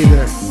gotta be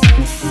there.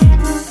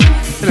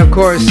 And of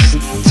course,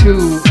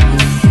 to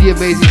the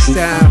amazing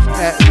staff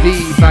at the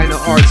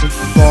Vinyl Arts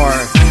Bar,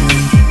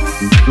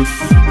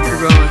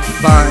 run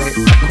by,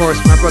 of course,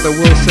 my brother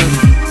Wilson.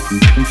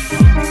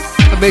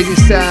 Amazing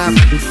staff,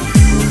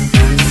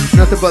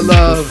 nothing but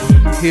love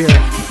here.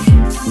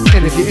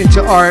 And if you're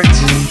into art,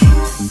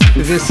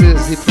 this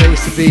is the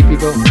place to be,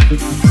 people.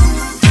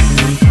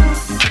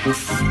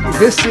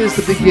 This is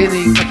the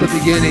beginning of the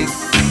beginning,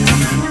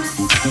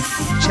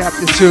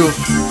 chapter 2.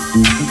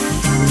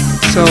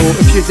 So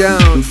if you're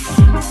down,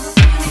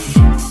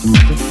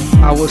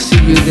 I will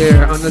see you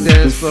there on the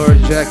dance floor,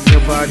 jacking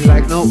your body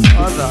like no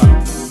other.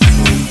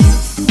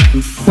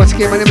 Once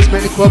again, my name is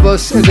Manny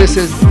Cuevas, and this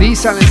is the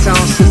Silent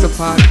Sound System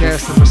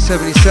Podcast, number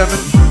 77.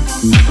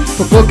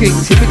 For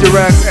bookings, hit me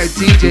direct at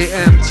DJ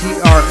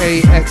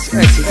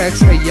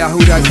M-TRAXXX at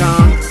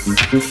yahoo.com.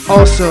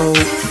 Also,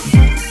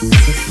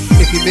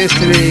 if you missed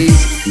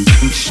today's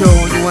show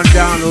and you want to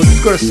download,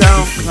 just go to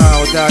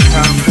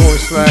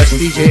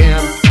soundcloud.com/DJ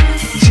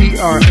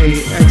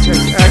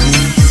M-TRAXXX.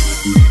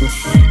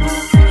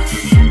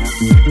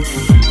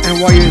 And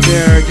while you're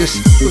there,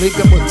 just link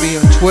up with me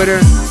on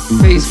Twitter,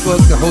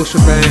 Facebook, the whole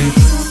shebang,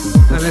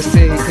 and let's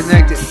stay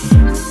connected.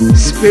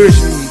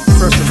 Spiritually,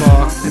 first of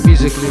all, and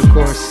musically, of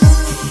course.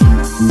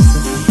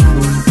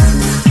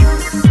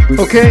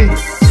 Okay,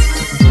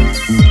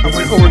 I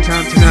went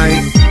overtime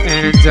tonight,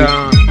 and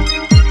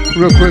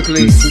real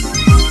quickly,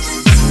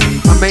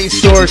 my main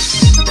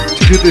source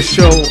to do this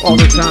show all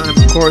the time,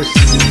 of course,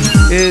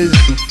 is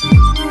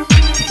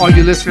all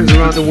you listeners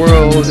around the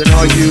world and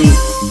all you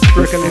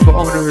record label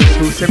owners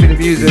who send me the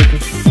music.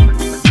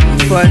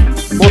 But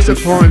most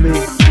importantly,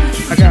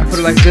 I gotta put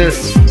it like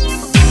this: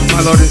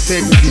 my Lord and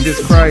Savior Jesus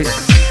Christ,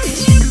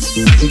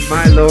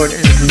 my Lord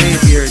and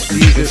Savior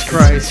Jesus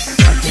Christ.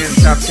 I can't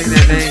stop saying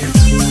that name.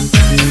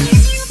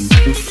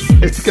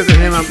 It's because of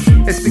him.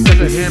 It's because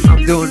of him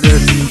I'm doing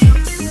this,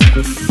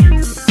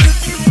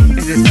 and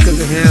it's because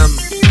of him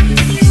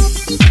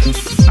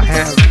I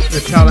have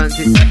the talent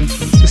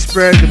to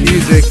spread the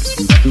music.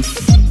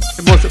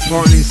 And most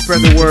importantly,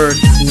 spread the word.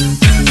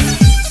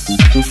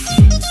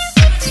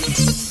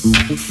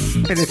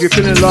 And if you're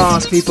feeling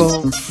lost,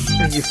 people,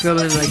 and you're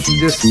feeling like you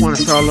just want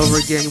to start all over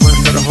again, you want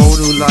to start a whole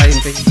new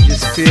life, and you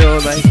just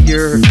feel like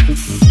your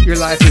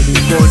life is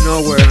going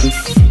nowhere,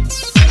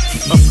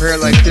 a prayer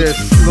like this: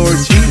 Lord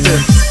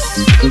Jesus,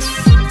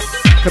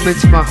 come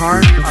into my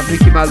heart. I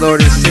make you my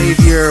Lord and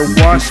Savior.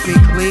 Wash me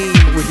clean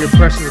with your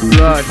precious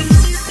blood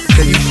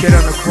that you shed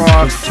on the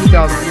cross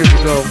 2,000 years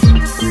ago.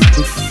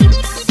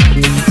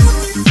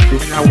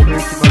 And I will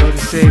make you my Lord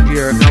and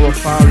Savior, and I will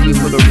follow you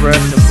for the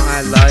rest of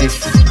my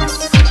life.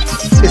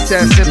 It's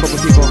that simple,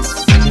 people.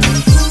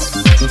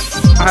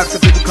 I have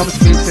some people come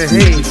to me and say,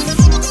 hey,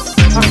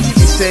 how can you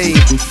be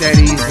saved that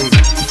easy?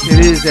 It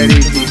is that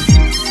easy.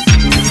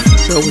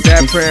 So with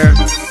that prayer,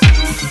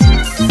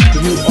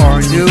 you are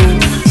new,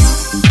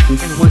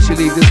 and once you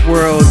leave this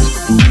world,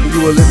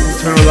 you will live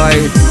eternal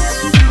life,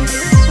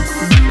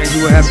 and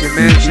you will have your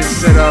mansion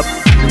set up,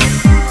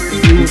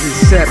 and you will be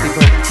set,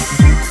 people.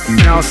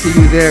 And I'll see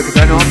you there, because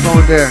I know I'm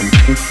going there.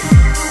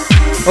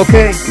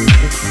 Okay, a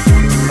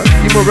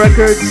few more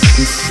records,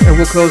 and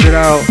we'll close it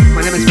out.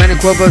 My name is Manny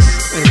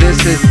Cuevas, and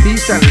this is the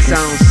Silent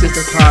Sound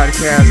System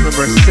Podcast,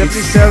 number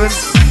 77.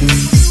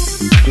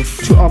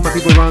 To all my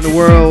people around the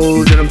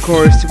world, and of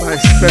course to my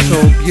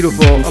special,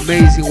 beautiful,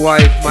 amazing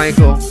wife,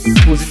 Michael,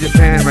 who's in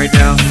Japan right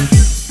now.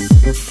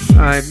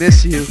 I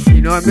miss you.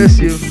 You know I miss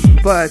you.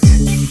 But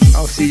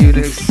I'll see you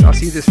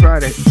this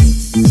Friday.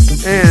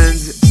 And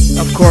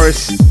of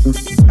course,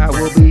 I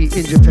will be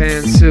in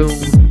Japan soon.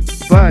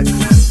 But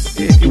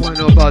if you want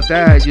to know about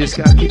that, you just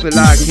gotta keep it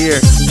locked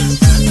here.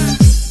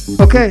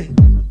 Okay,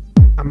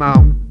 I'm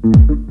out.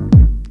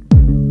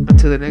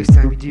 Until the next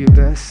time, you do your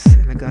best,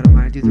 and I got a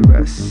mind to do the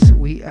rest.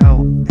 We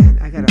out, and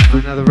I gotta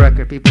find another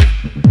record, people.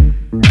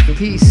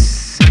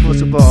 Peace, and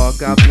most of all,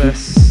 God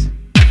bless.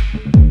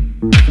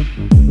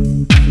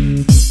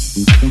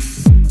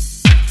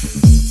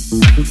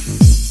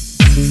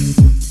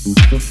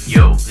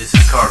 Yo, this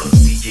is Carlos,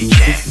 DJ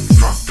Chang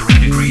from 3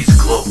 Degrees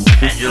Global,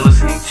 and you're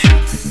listening to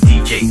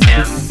DJ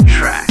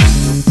M-TRAXXX,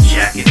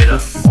 jacking it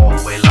up all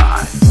the way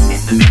live in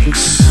the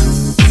mix.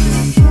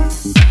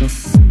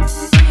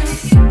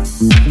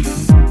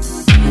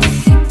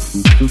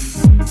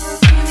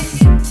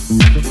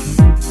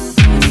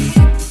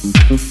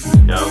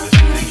 Yo, this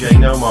is DJ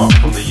Nomar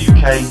from the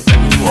UK,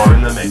 and you are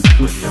in the mix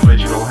with the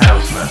original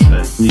house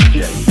master,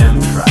 DJ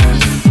M-TRAXXX.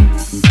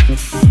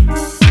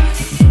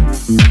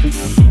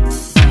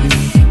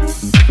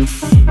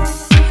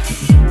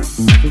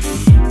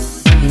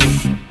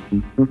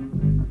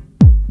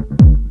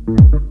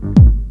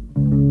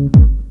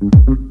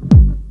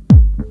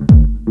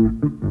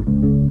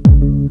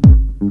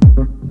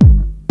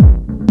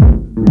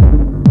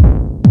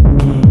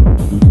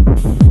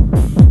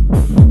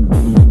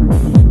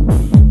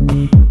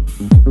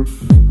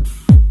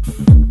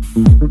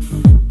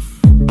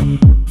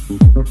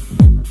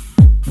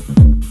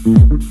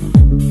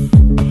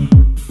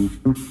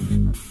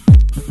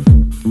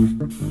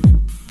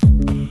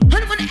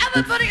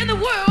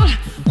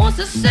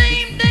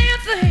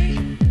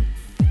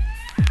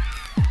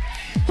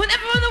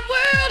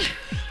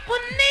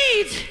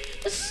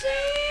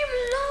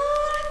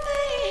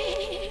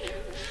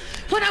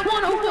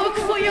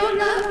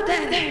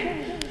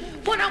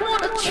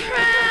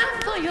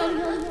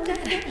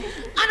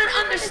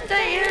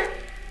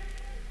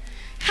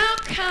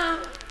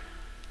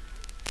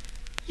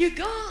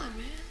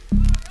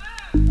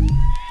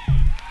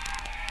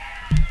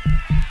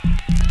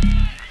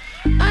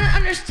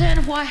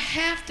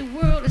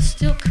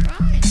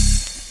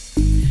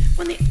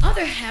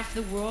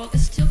 The world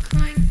is still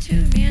crying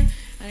too, man.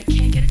 I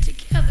can't get it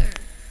together.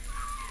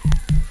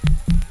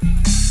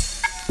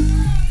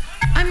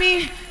 I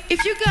mean,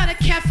 if you got a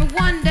cat for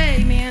one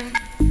day, man.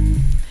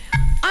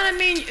 I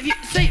mean, if you,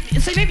 say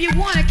maybe you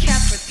want a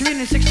cat for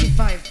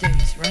 365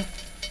 days, right?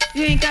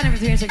 You ain't got it for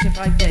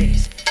 365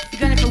 days. You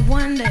got it for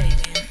one day,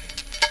 man.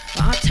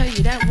 Well, I'll tell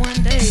you, that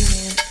one day,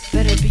 man,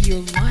 better be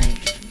your life.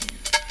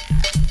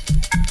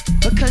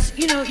 Because,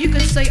 you know, you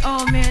could say,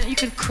 oh, man, you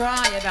could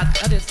cry about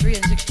the other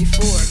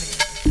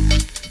 364,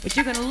 man. But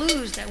you're gonna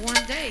lose that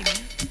one day, man.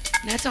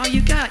 And that's all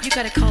you got. You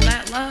gotta call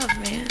that love,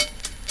 man.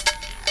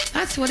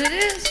 That's what it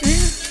is,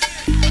 man.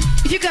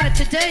 If you got it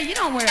today, you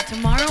don't wear it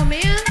tomorrow,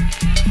 man.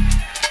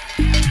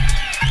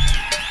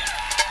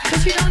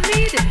 Because you don't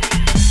need it.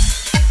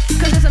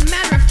 Because as a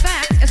matter of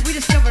fact, as we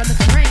discovered on the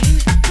train,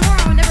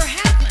 tomorrow never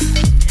happens.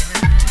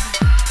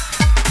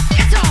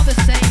 It's all the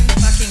same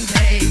fucking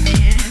day,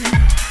 man.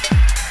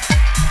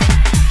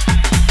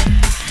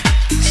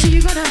 So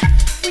you gotta,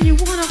 when you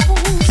wanna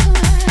hold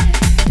somebody,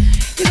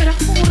 you gotta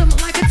hold them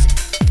like it's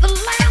the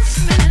last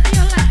minute of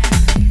your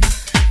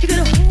life. You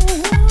gotta hold.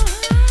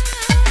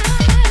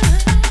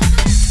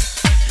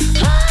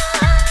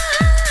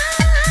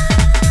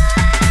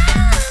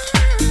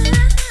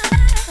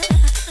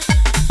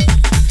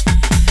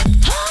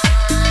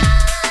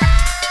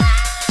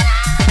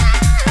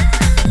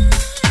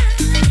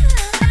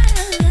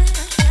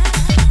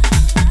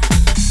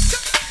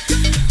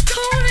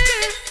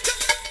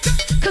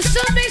 Cause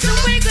someday, some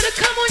way gonna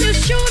come on your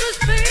shoulders,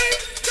 babe.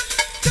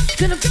 It's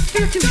gonna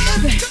feel too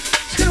heavy.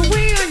 It's gonna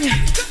weigh on you.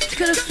 It's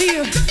gonna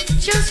feel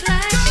just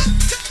like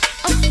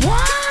a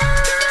wine.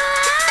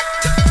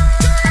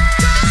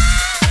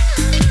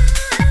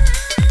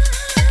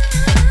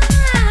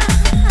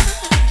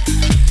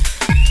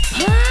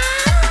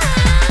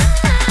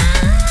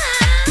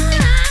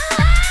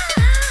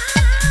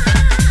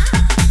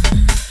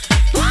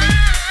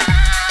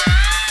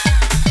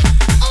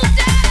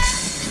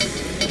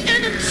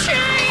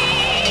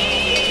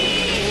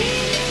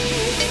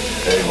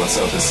 What's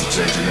up? This is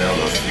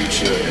JGL of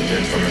Future and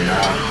then from the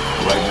Now.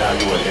 Right now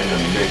you are in the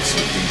mix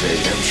with DJ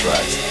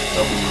M-TRAXXX,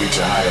 helping you reach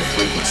a higher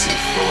frequency,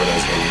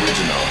 Florida's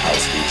original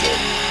house DJ.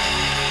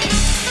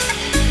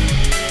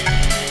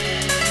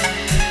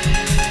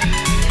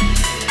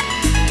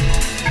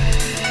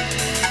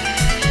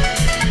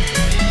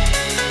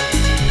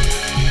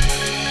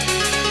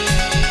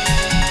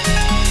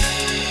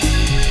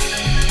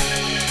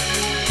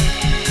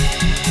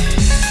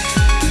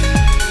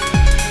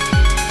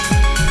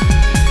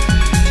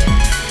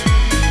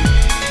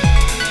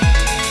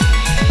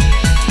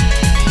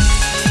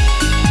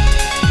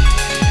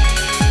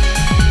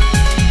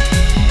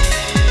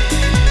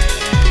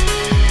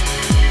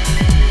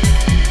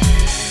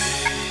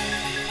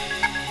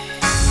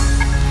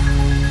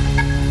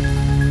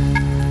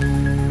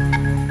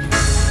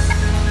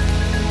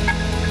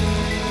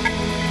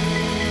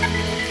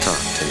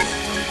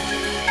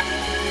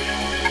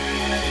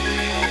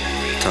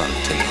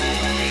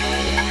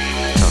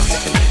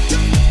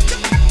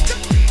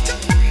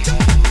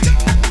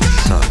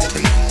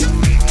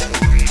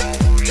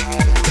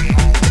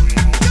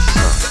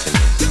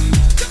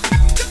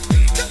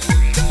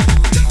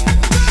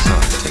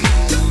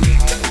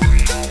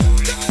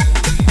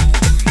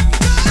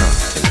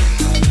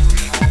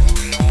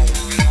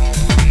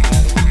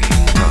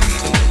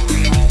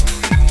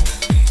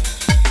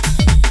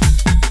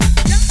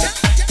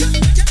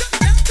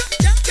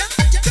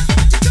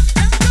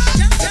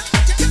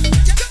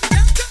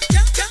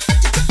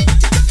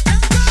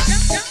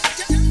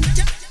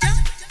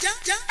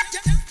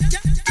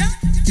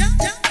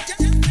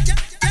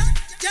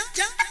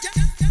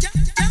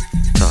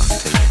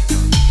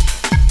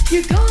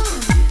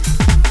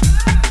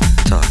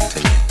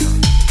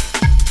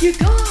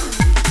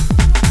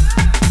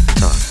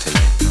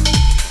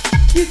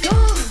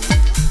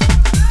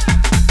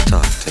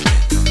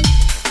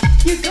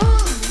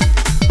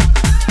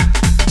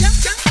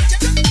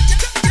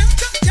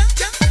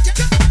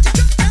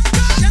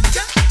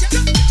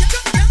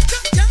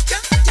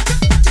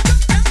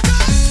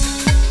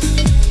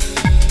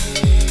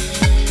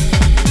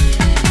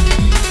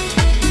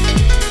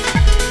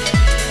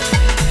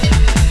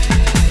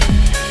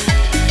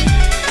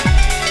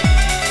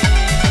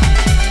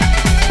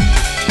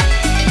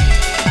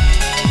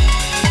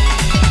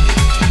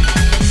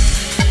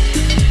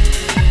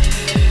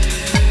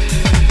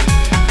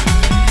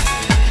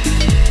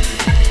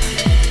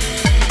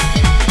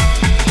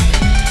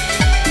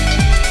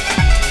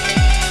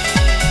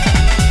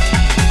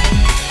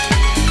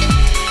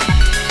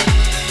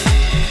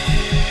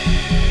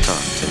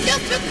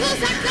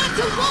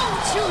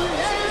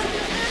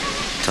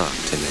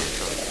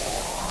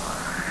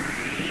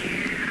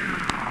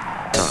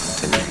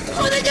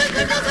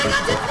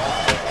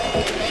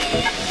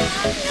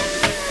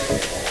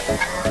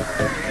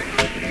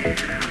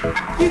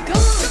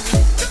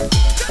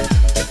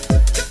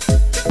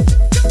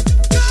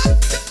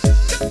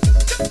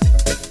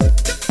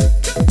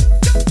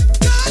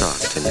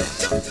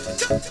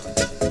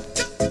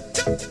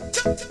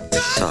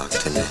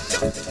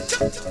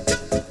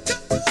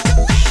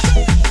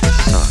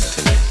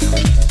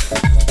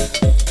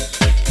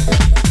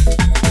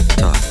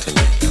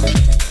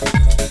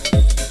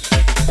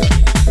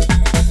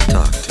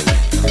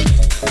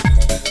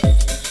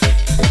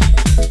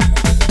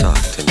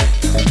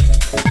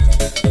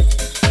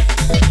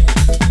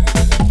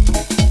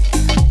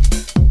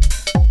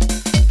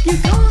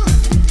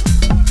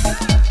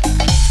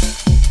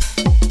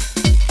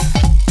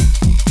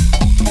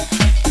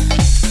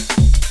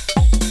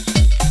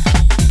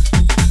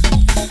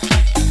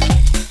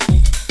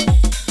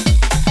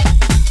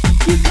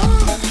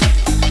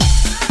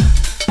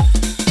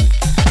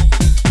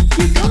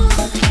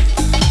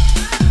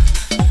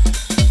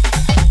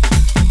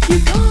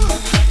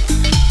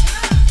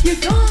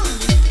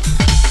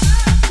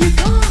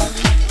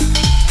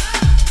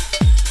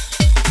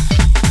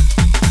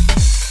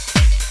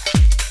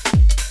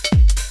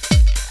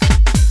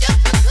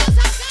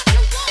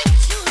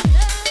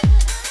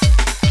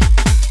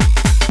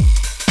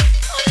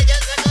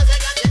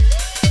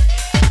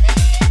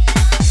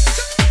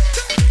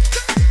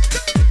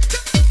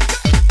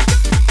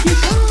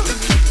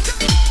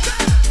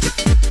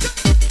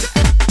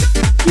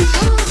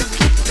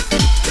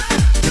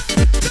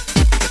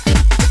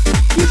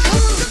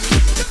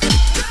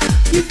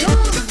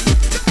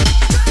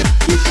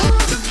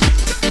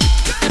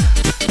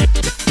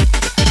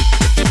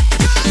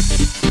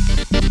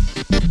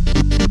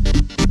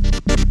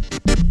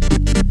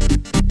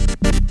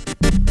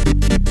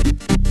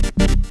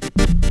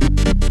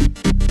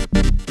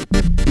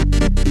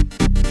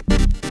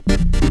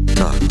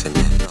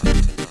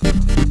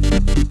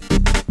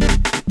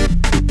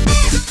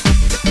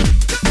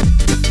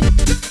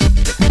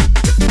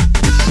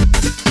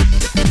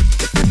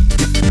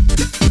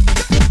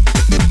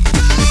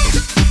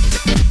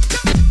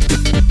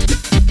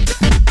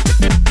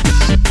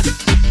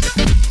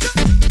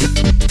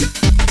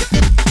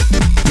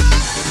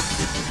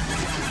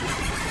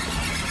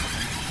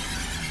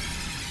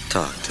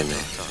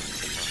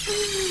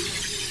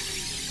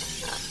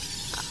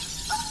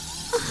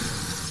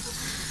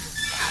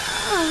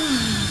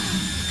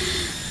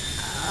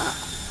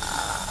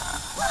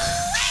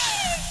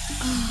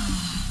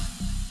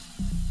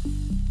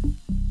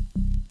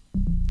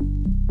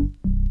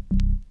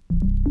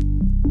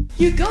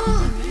 You're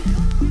gone.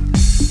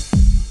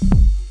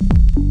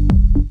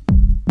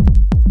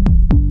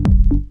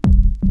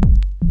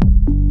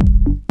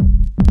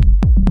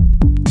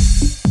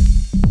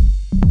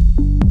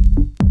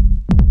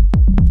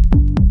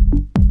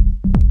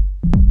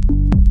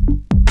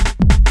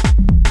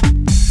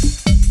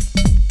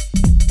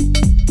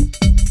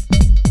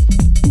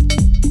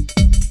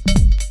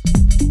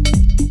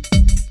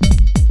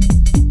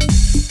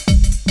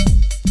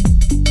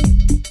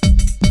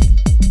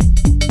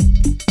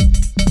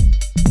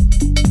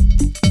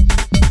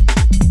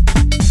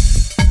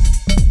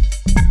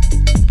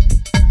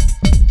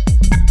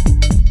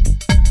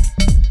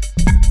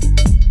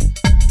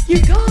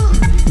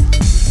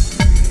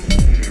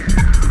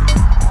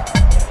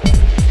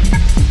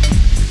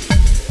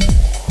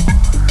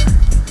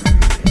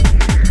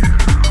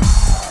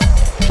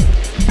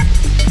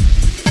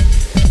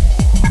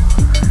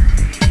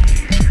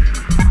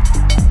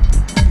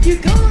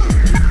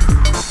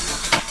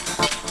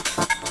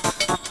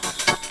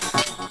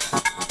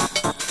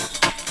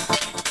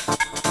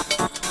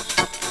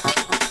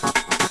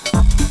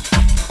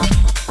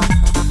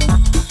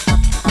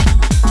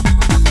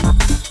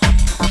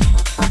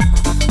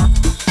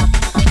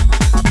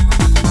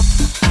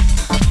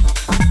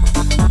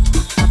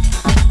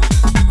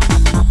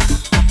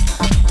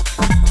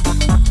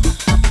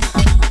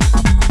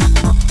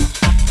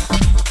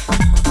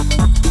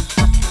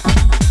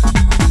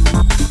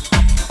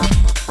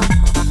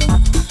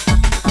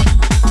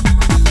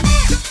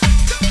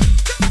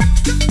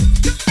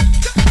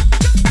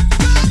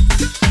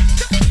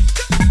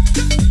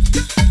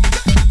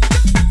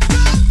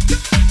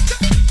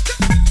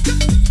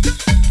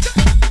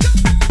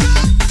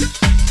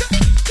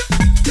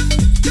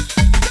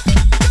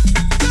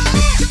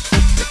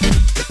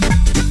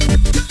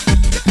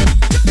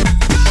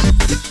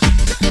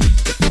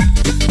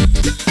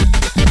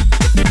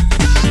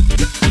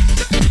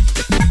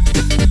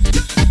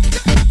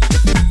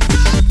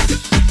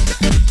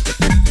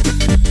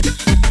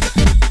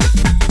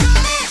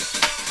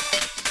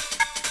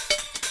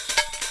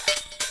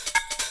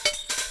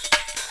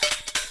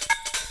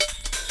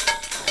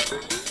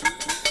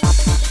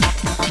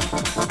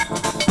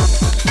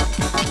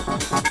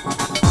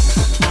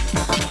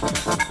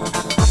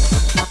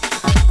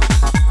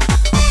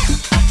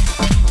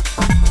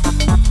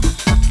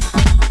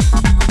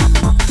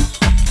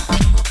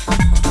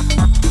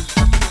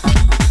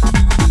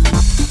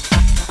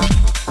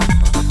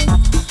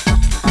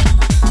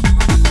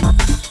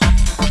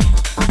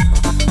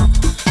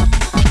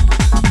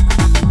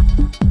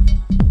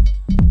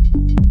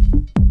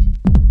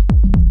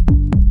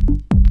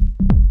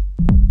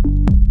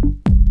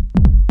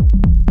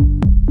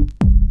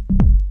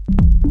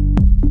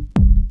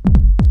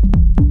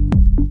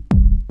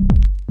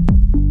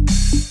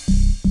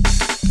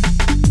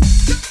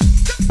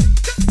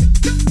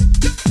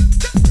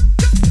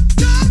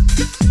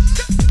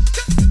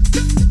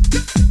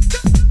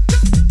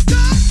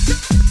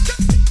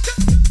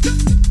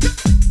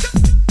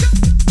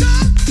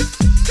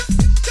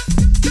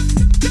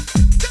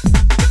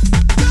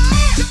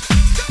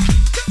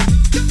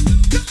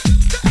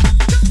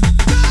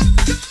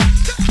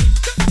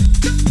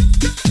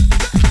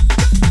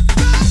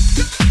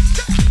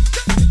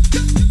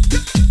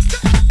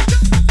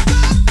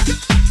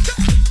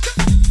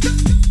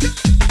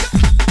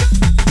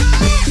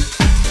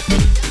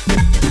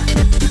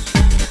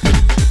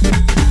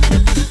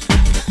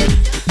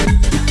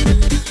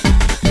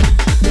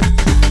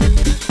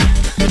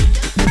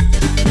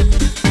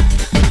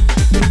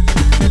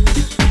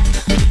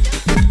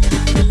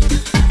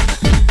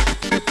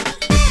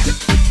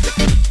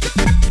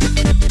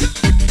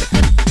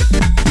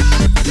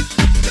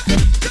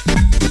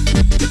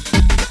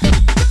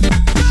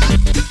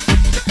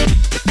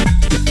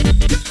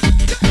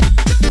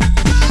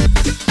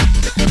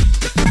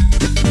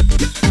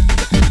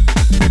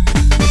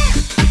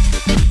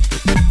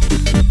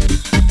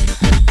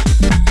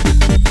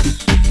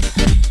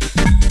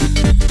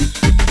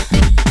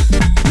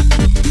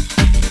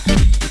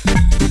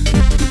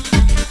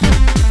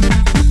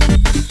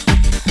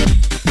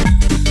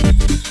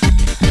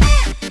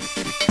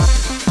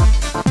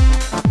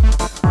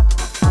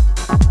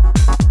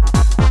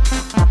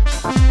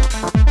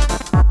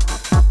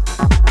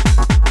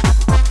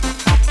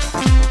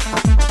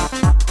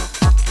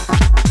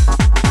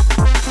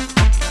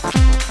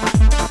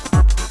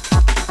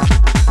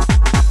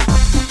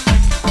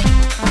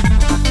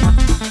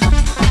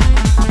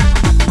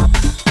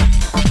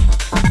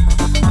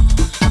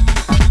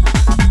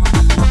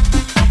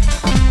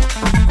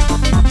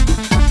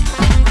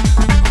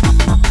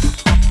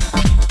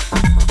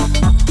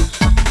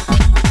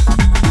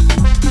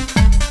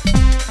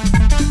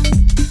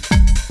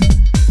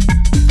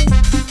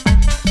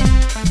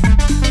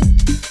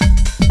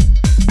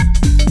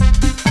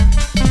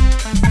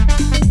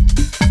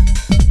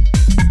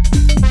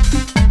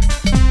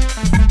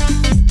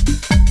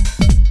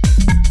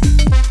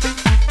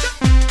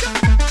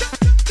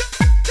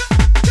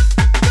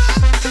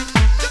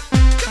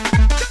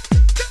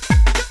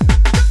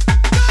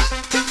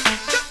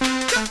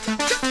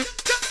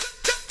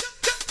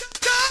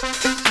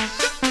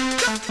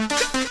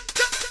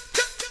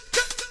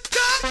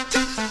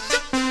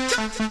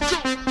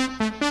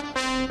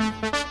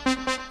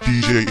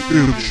 DJ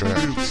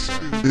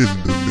M-TRAXXX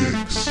in the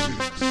mix.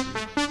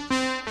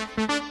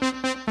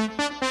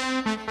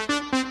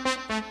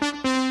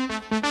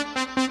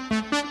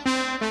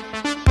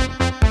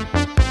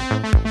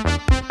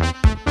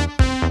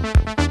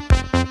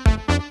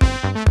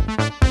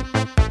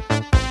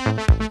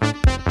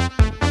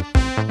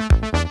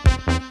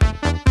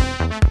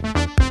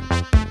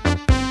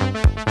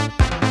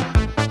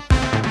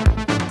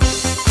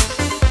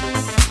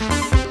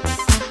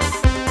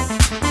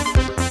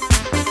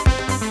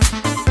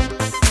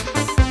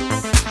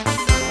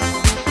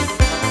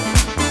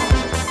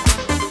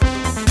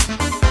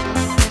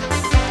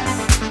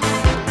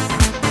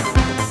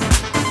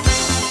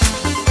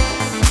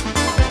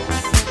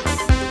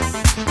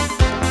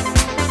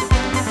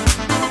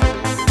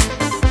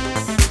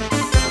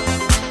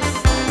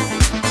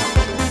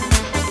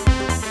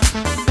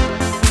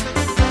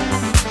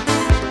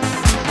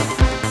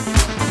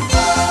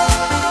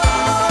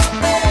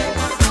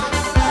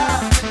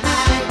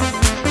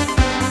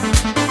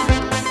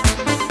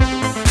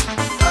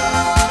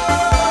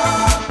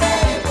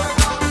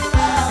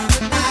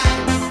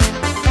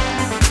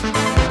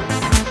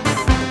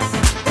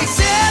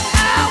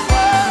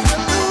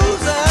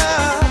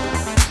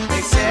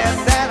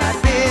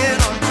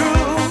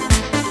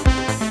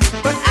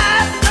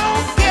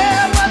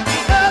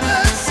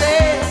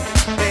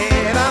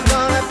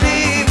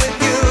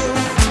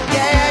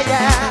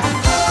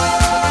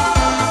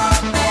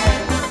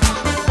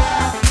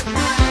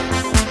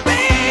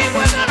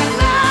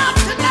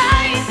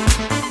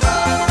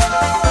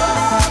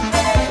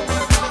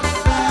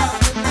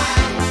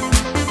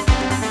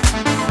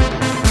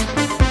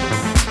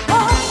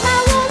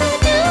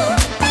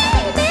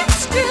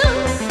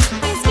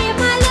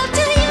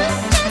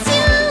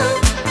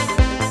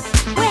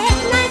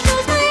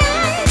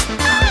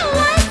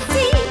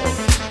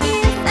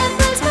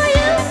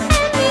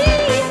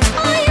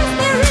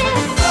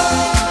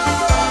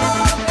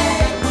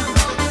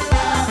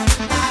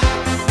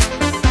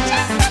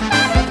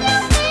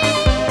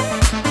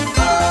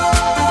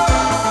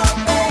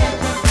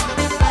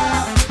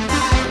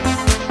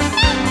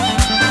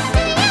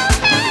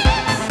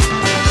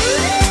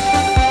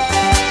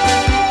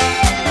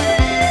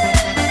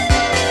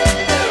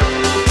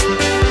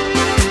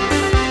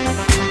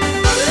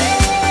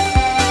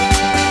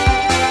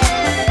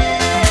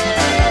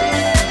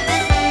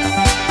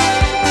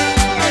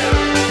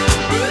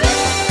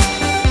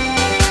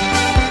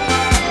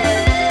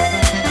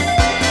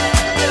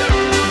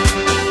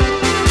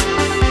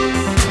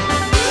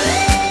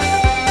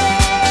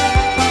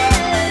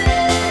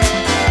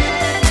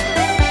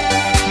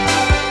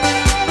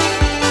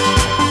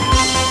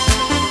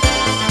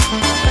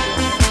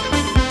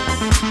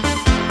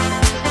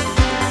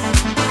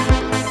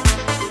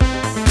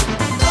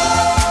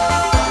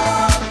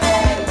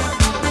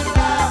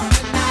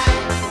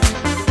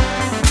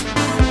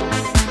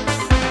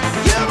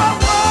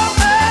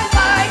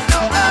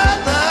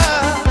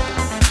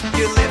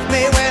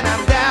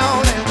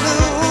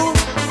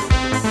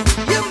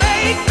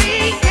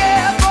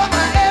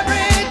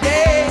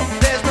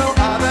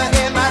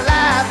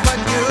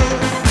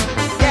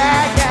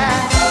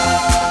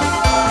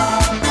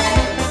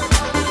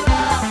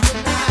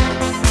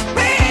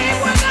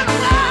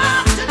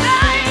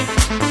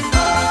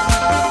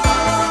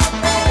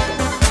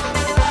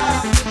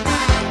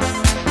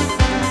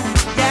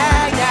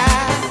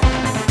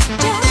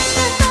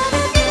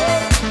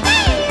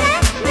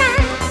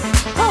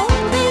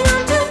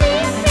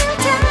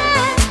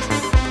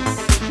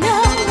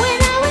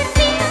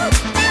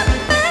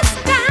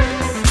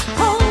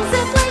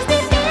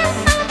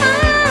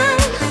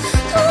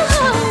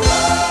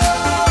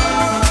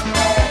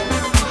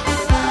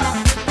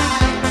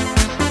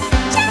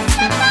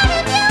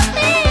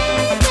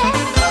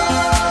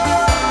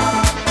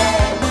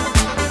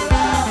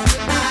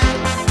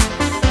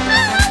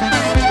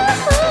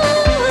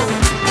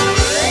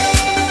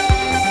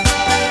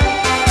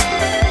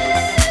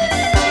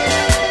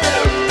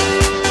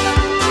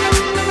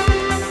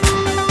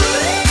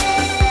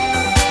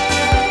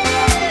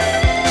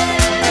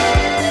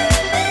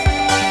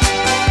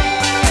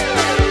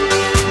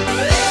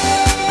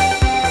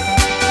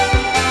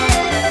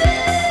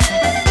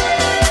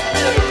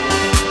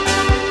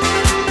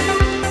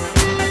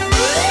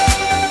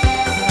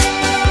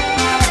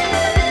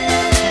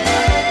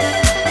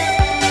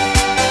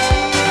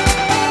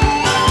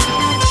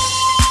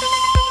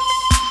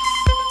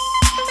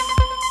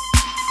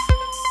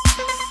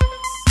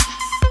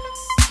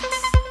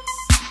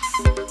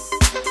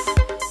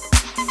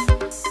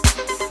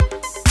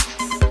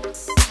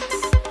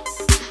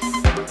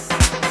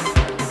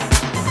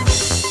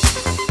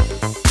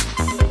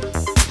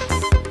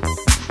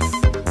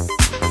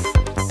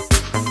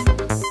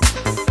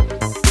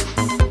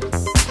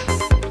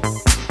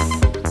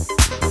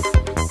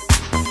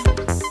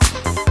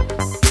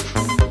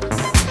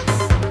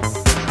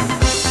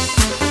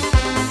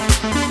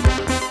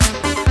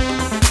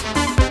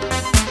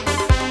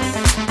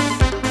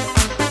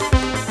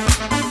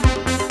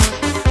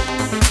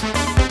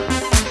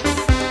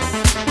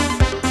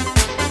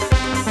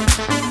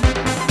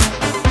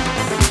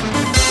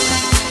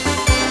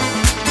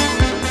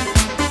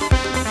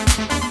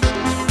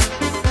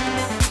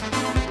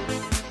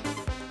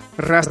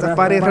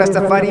 Rastafari,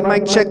 Rastafari,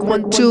 mic check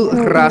 1 2.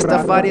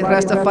 Rastafari,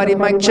 Rastafari,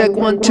 mic check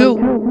 1 2.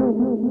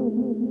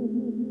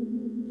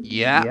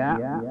 Yeah.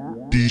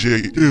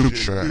 DJ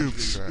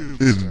M-TRAXXX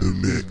in the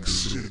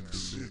mix.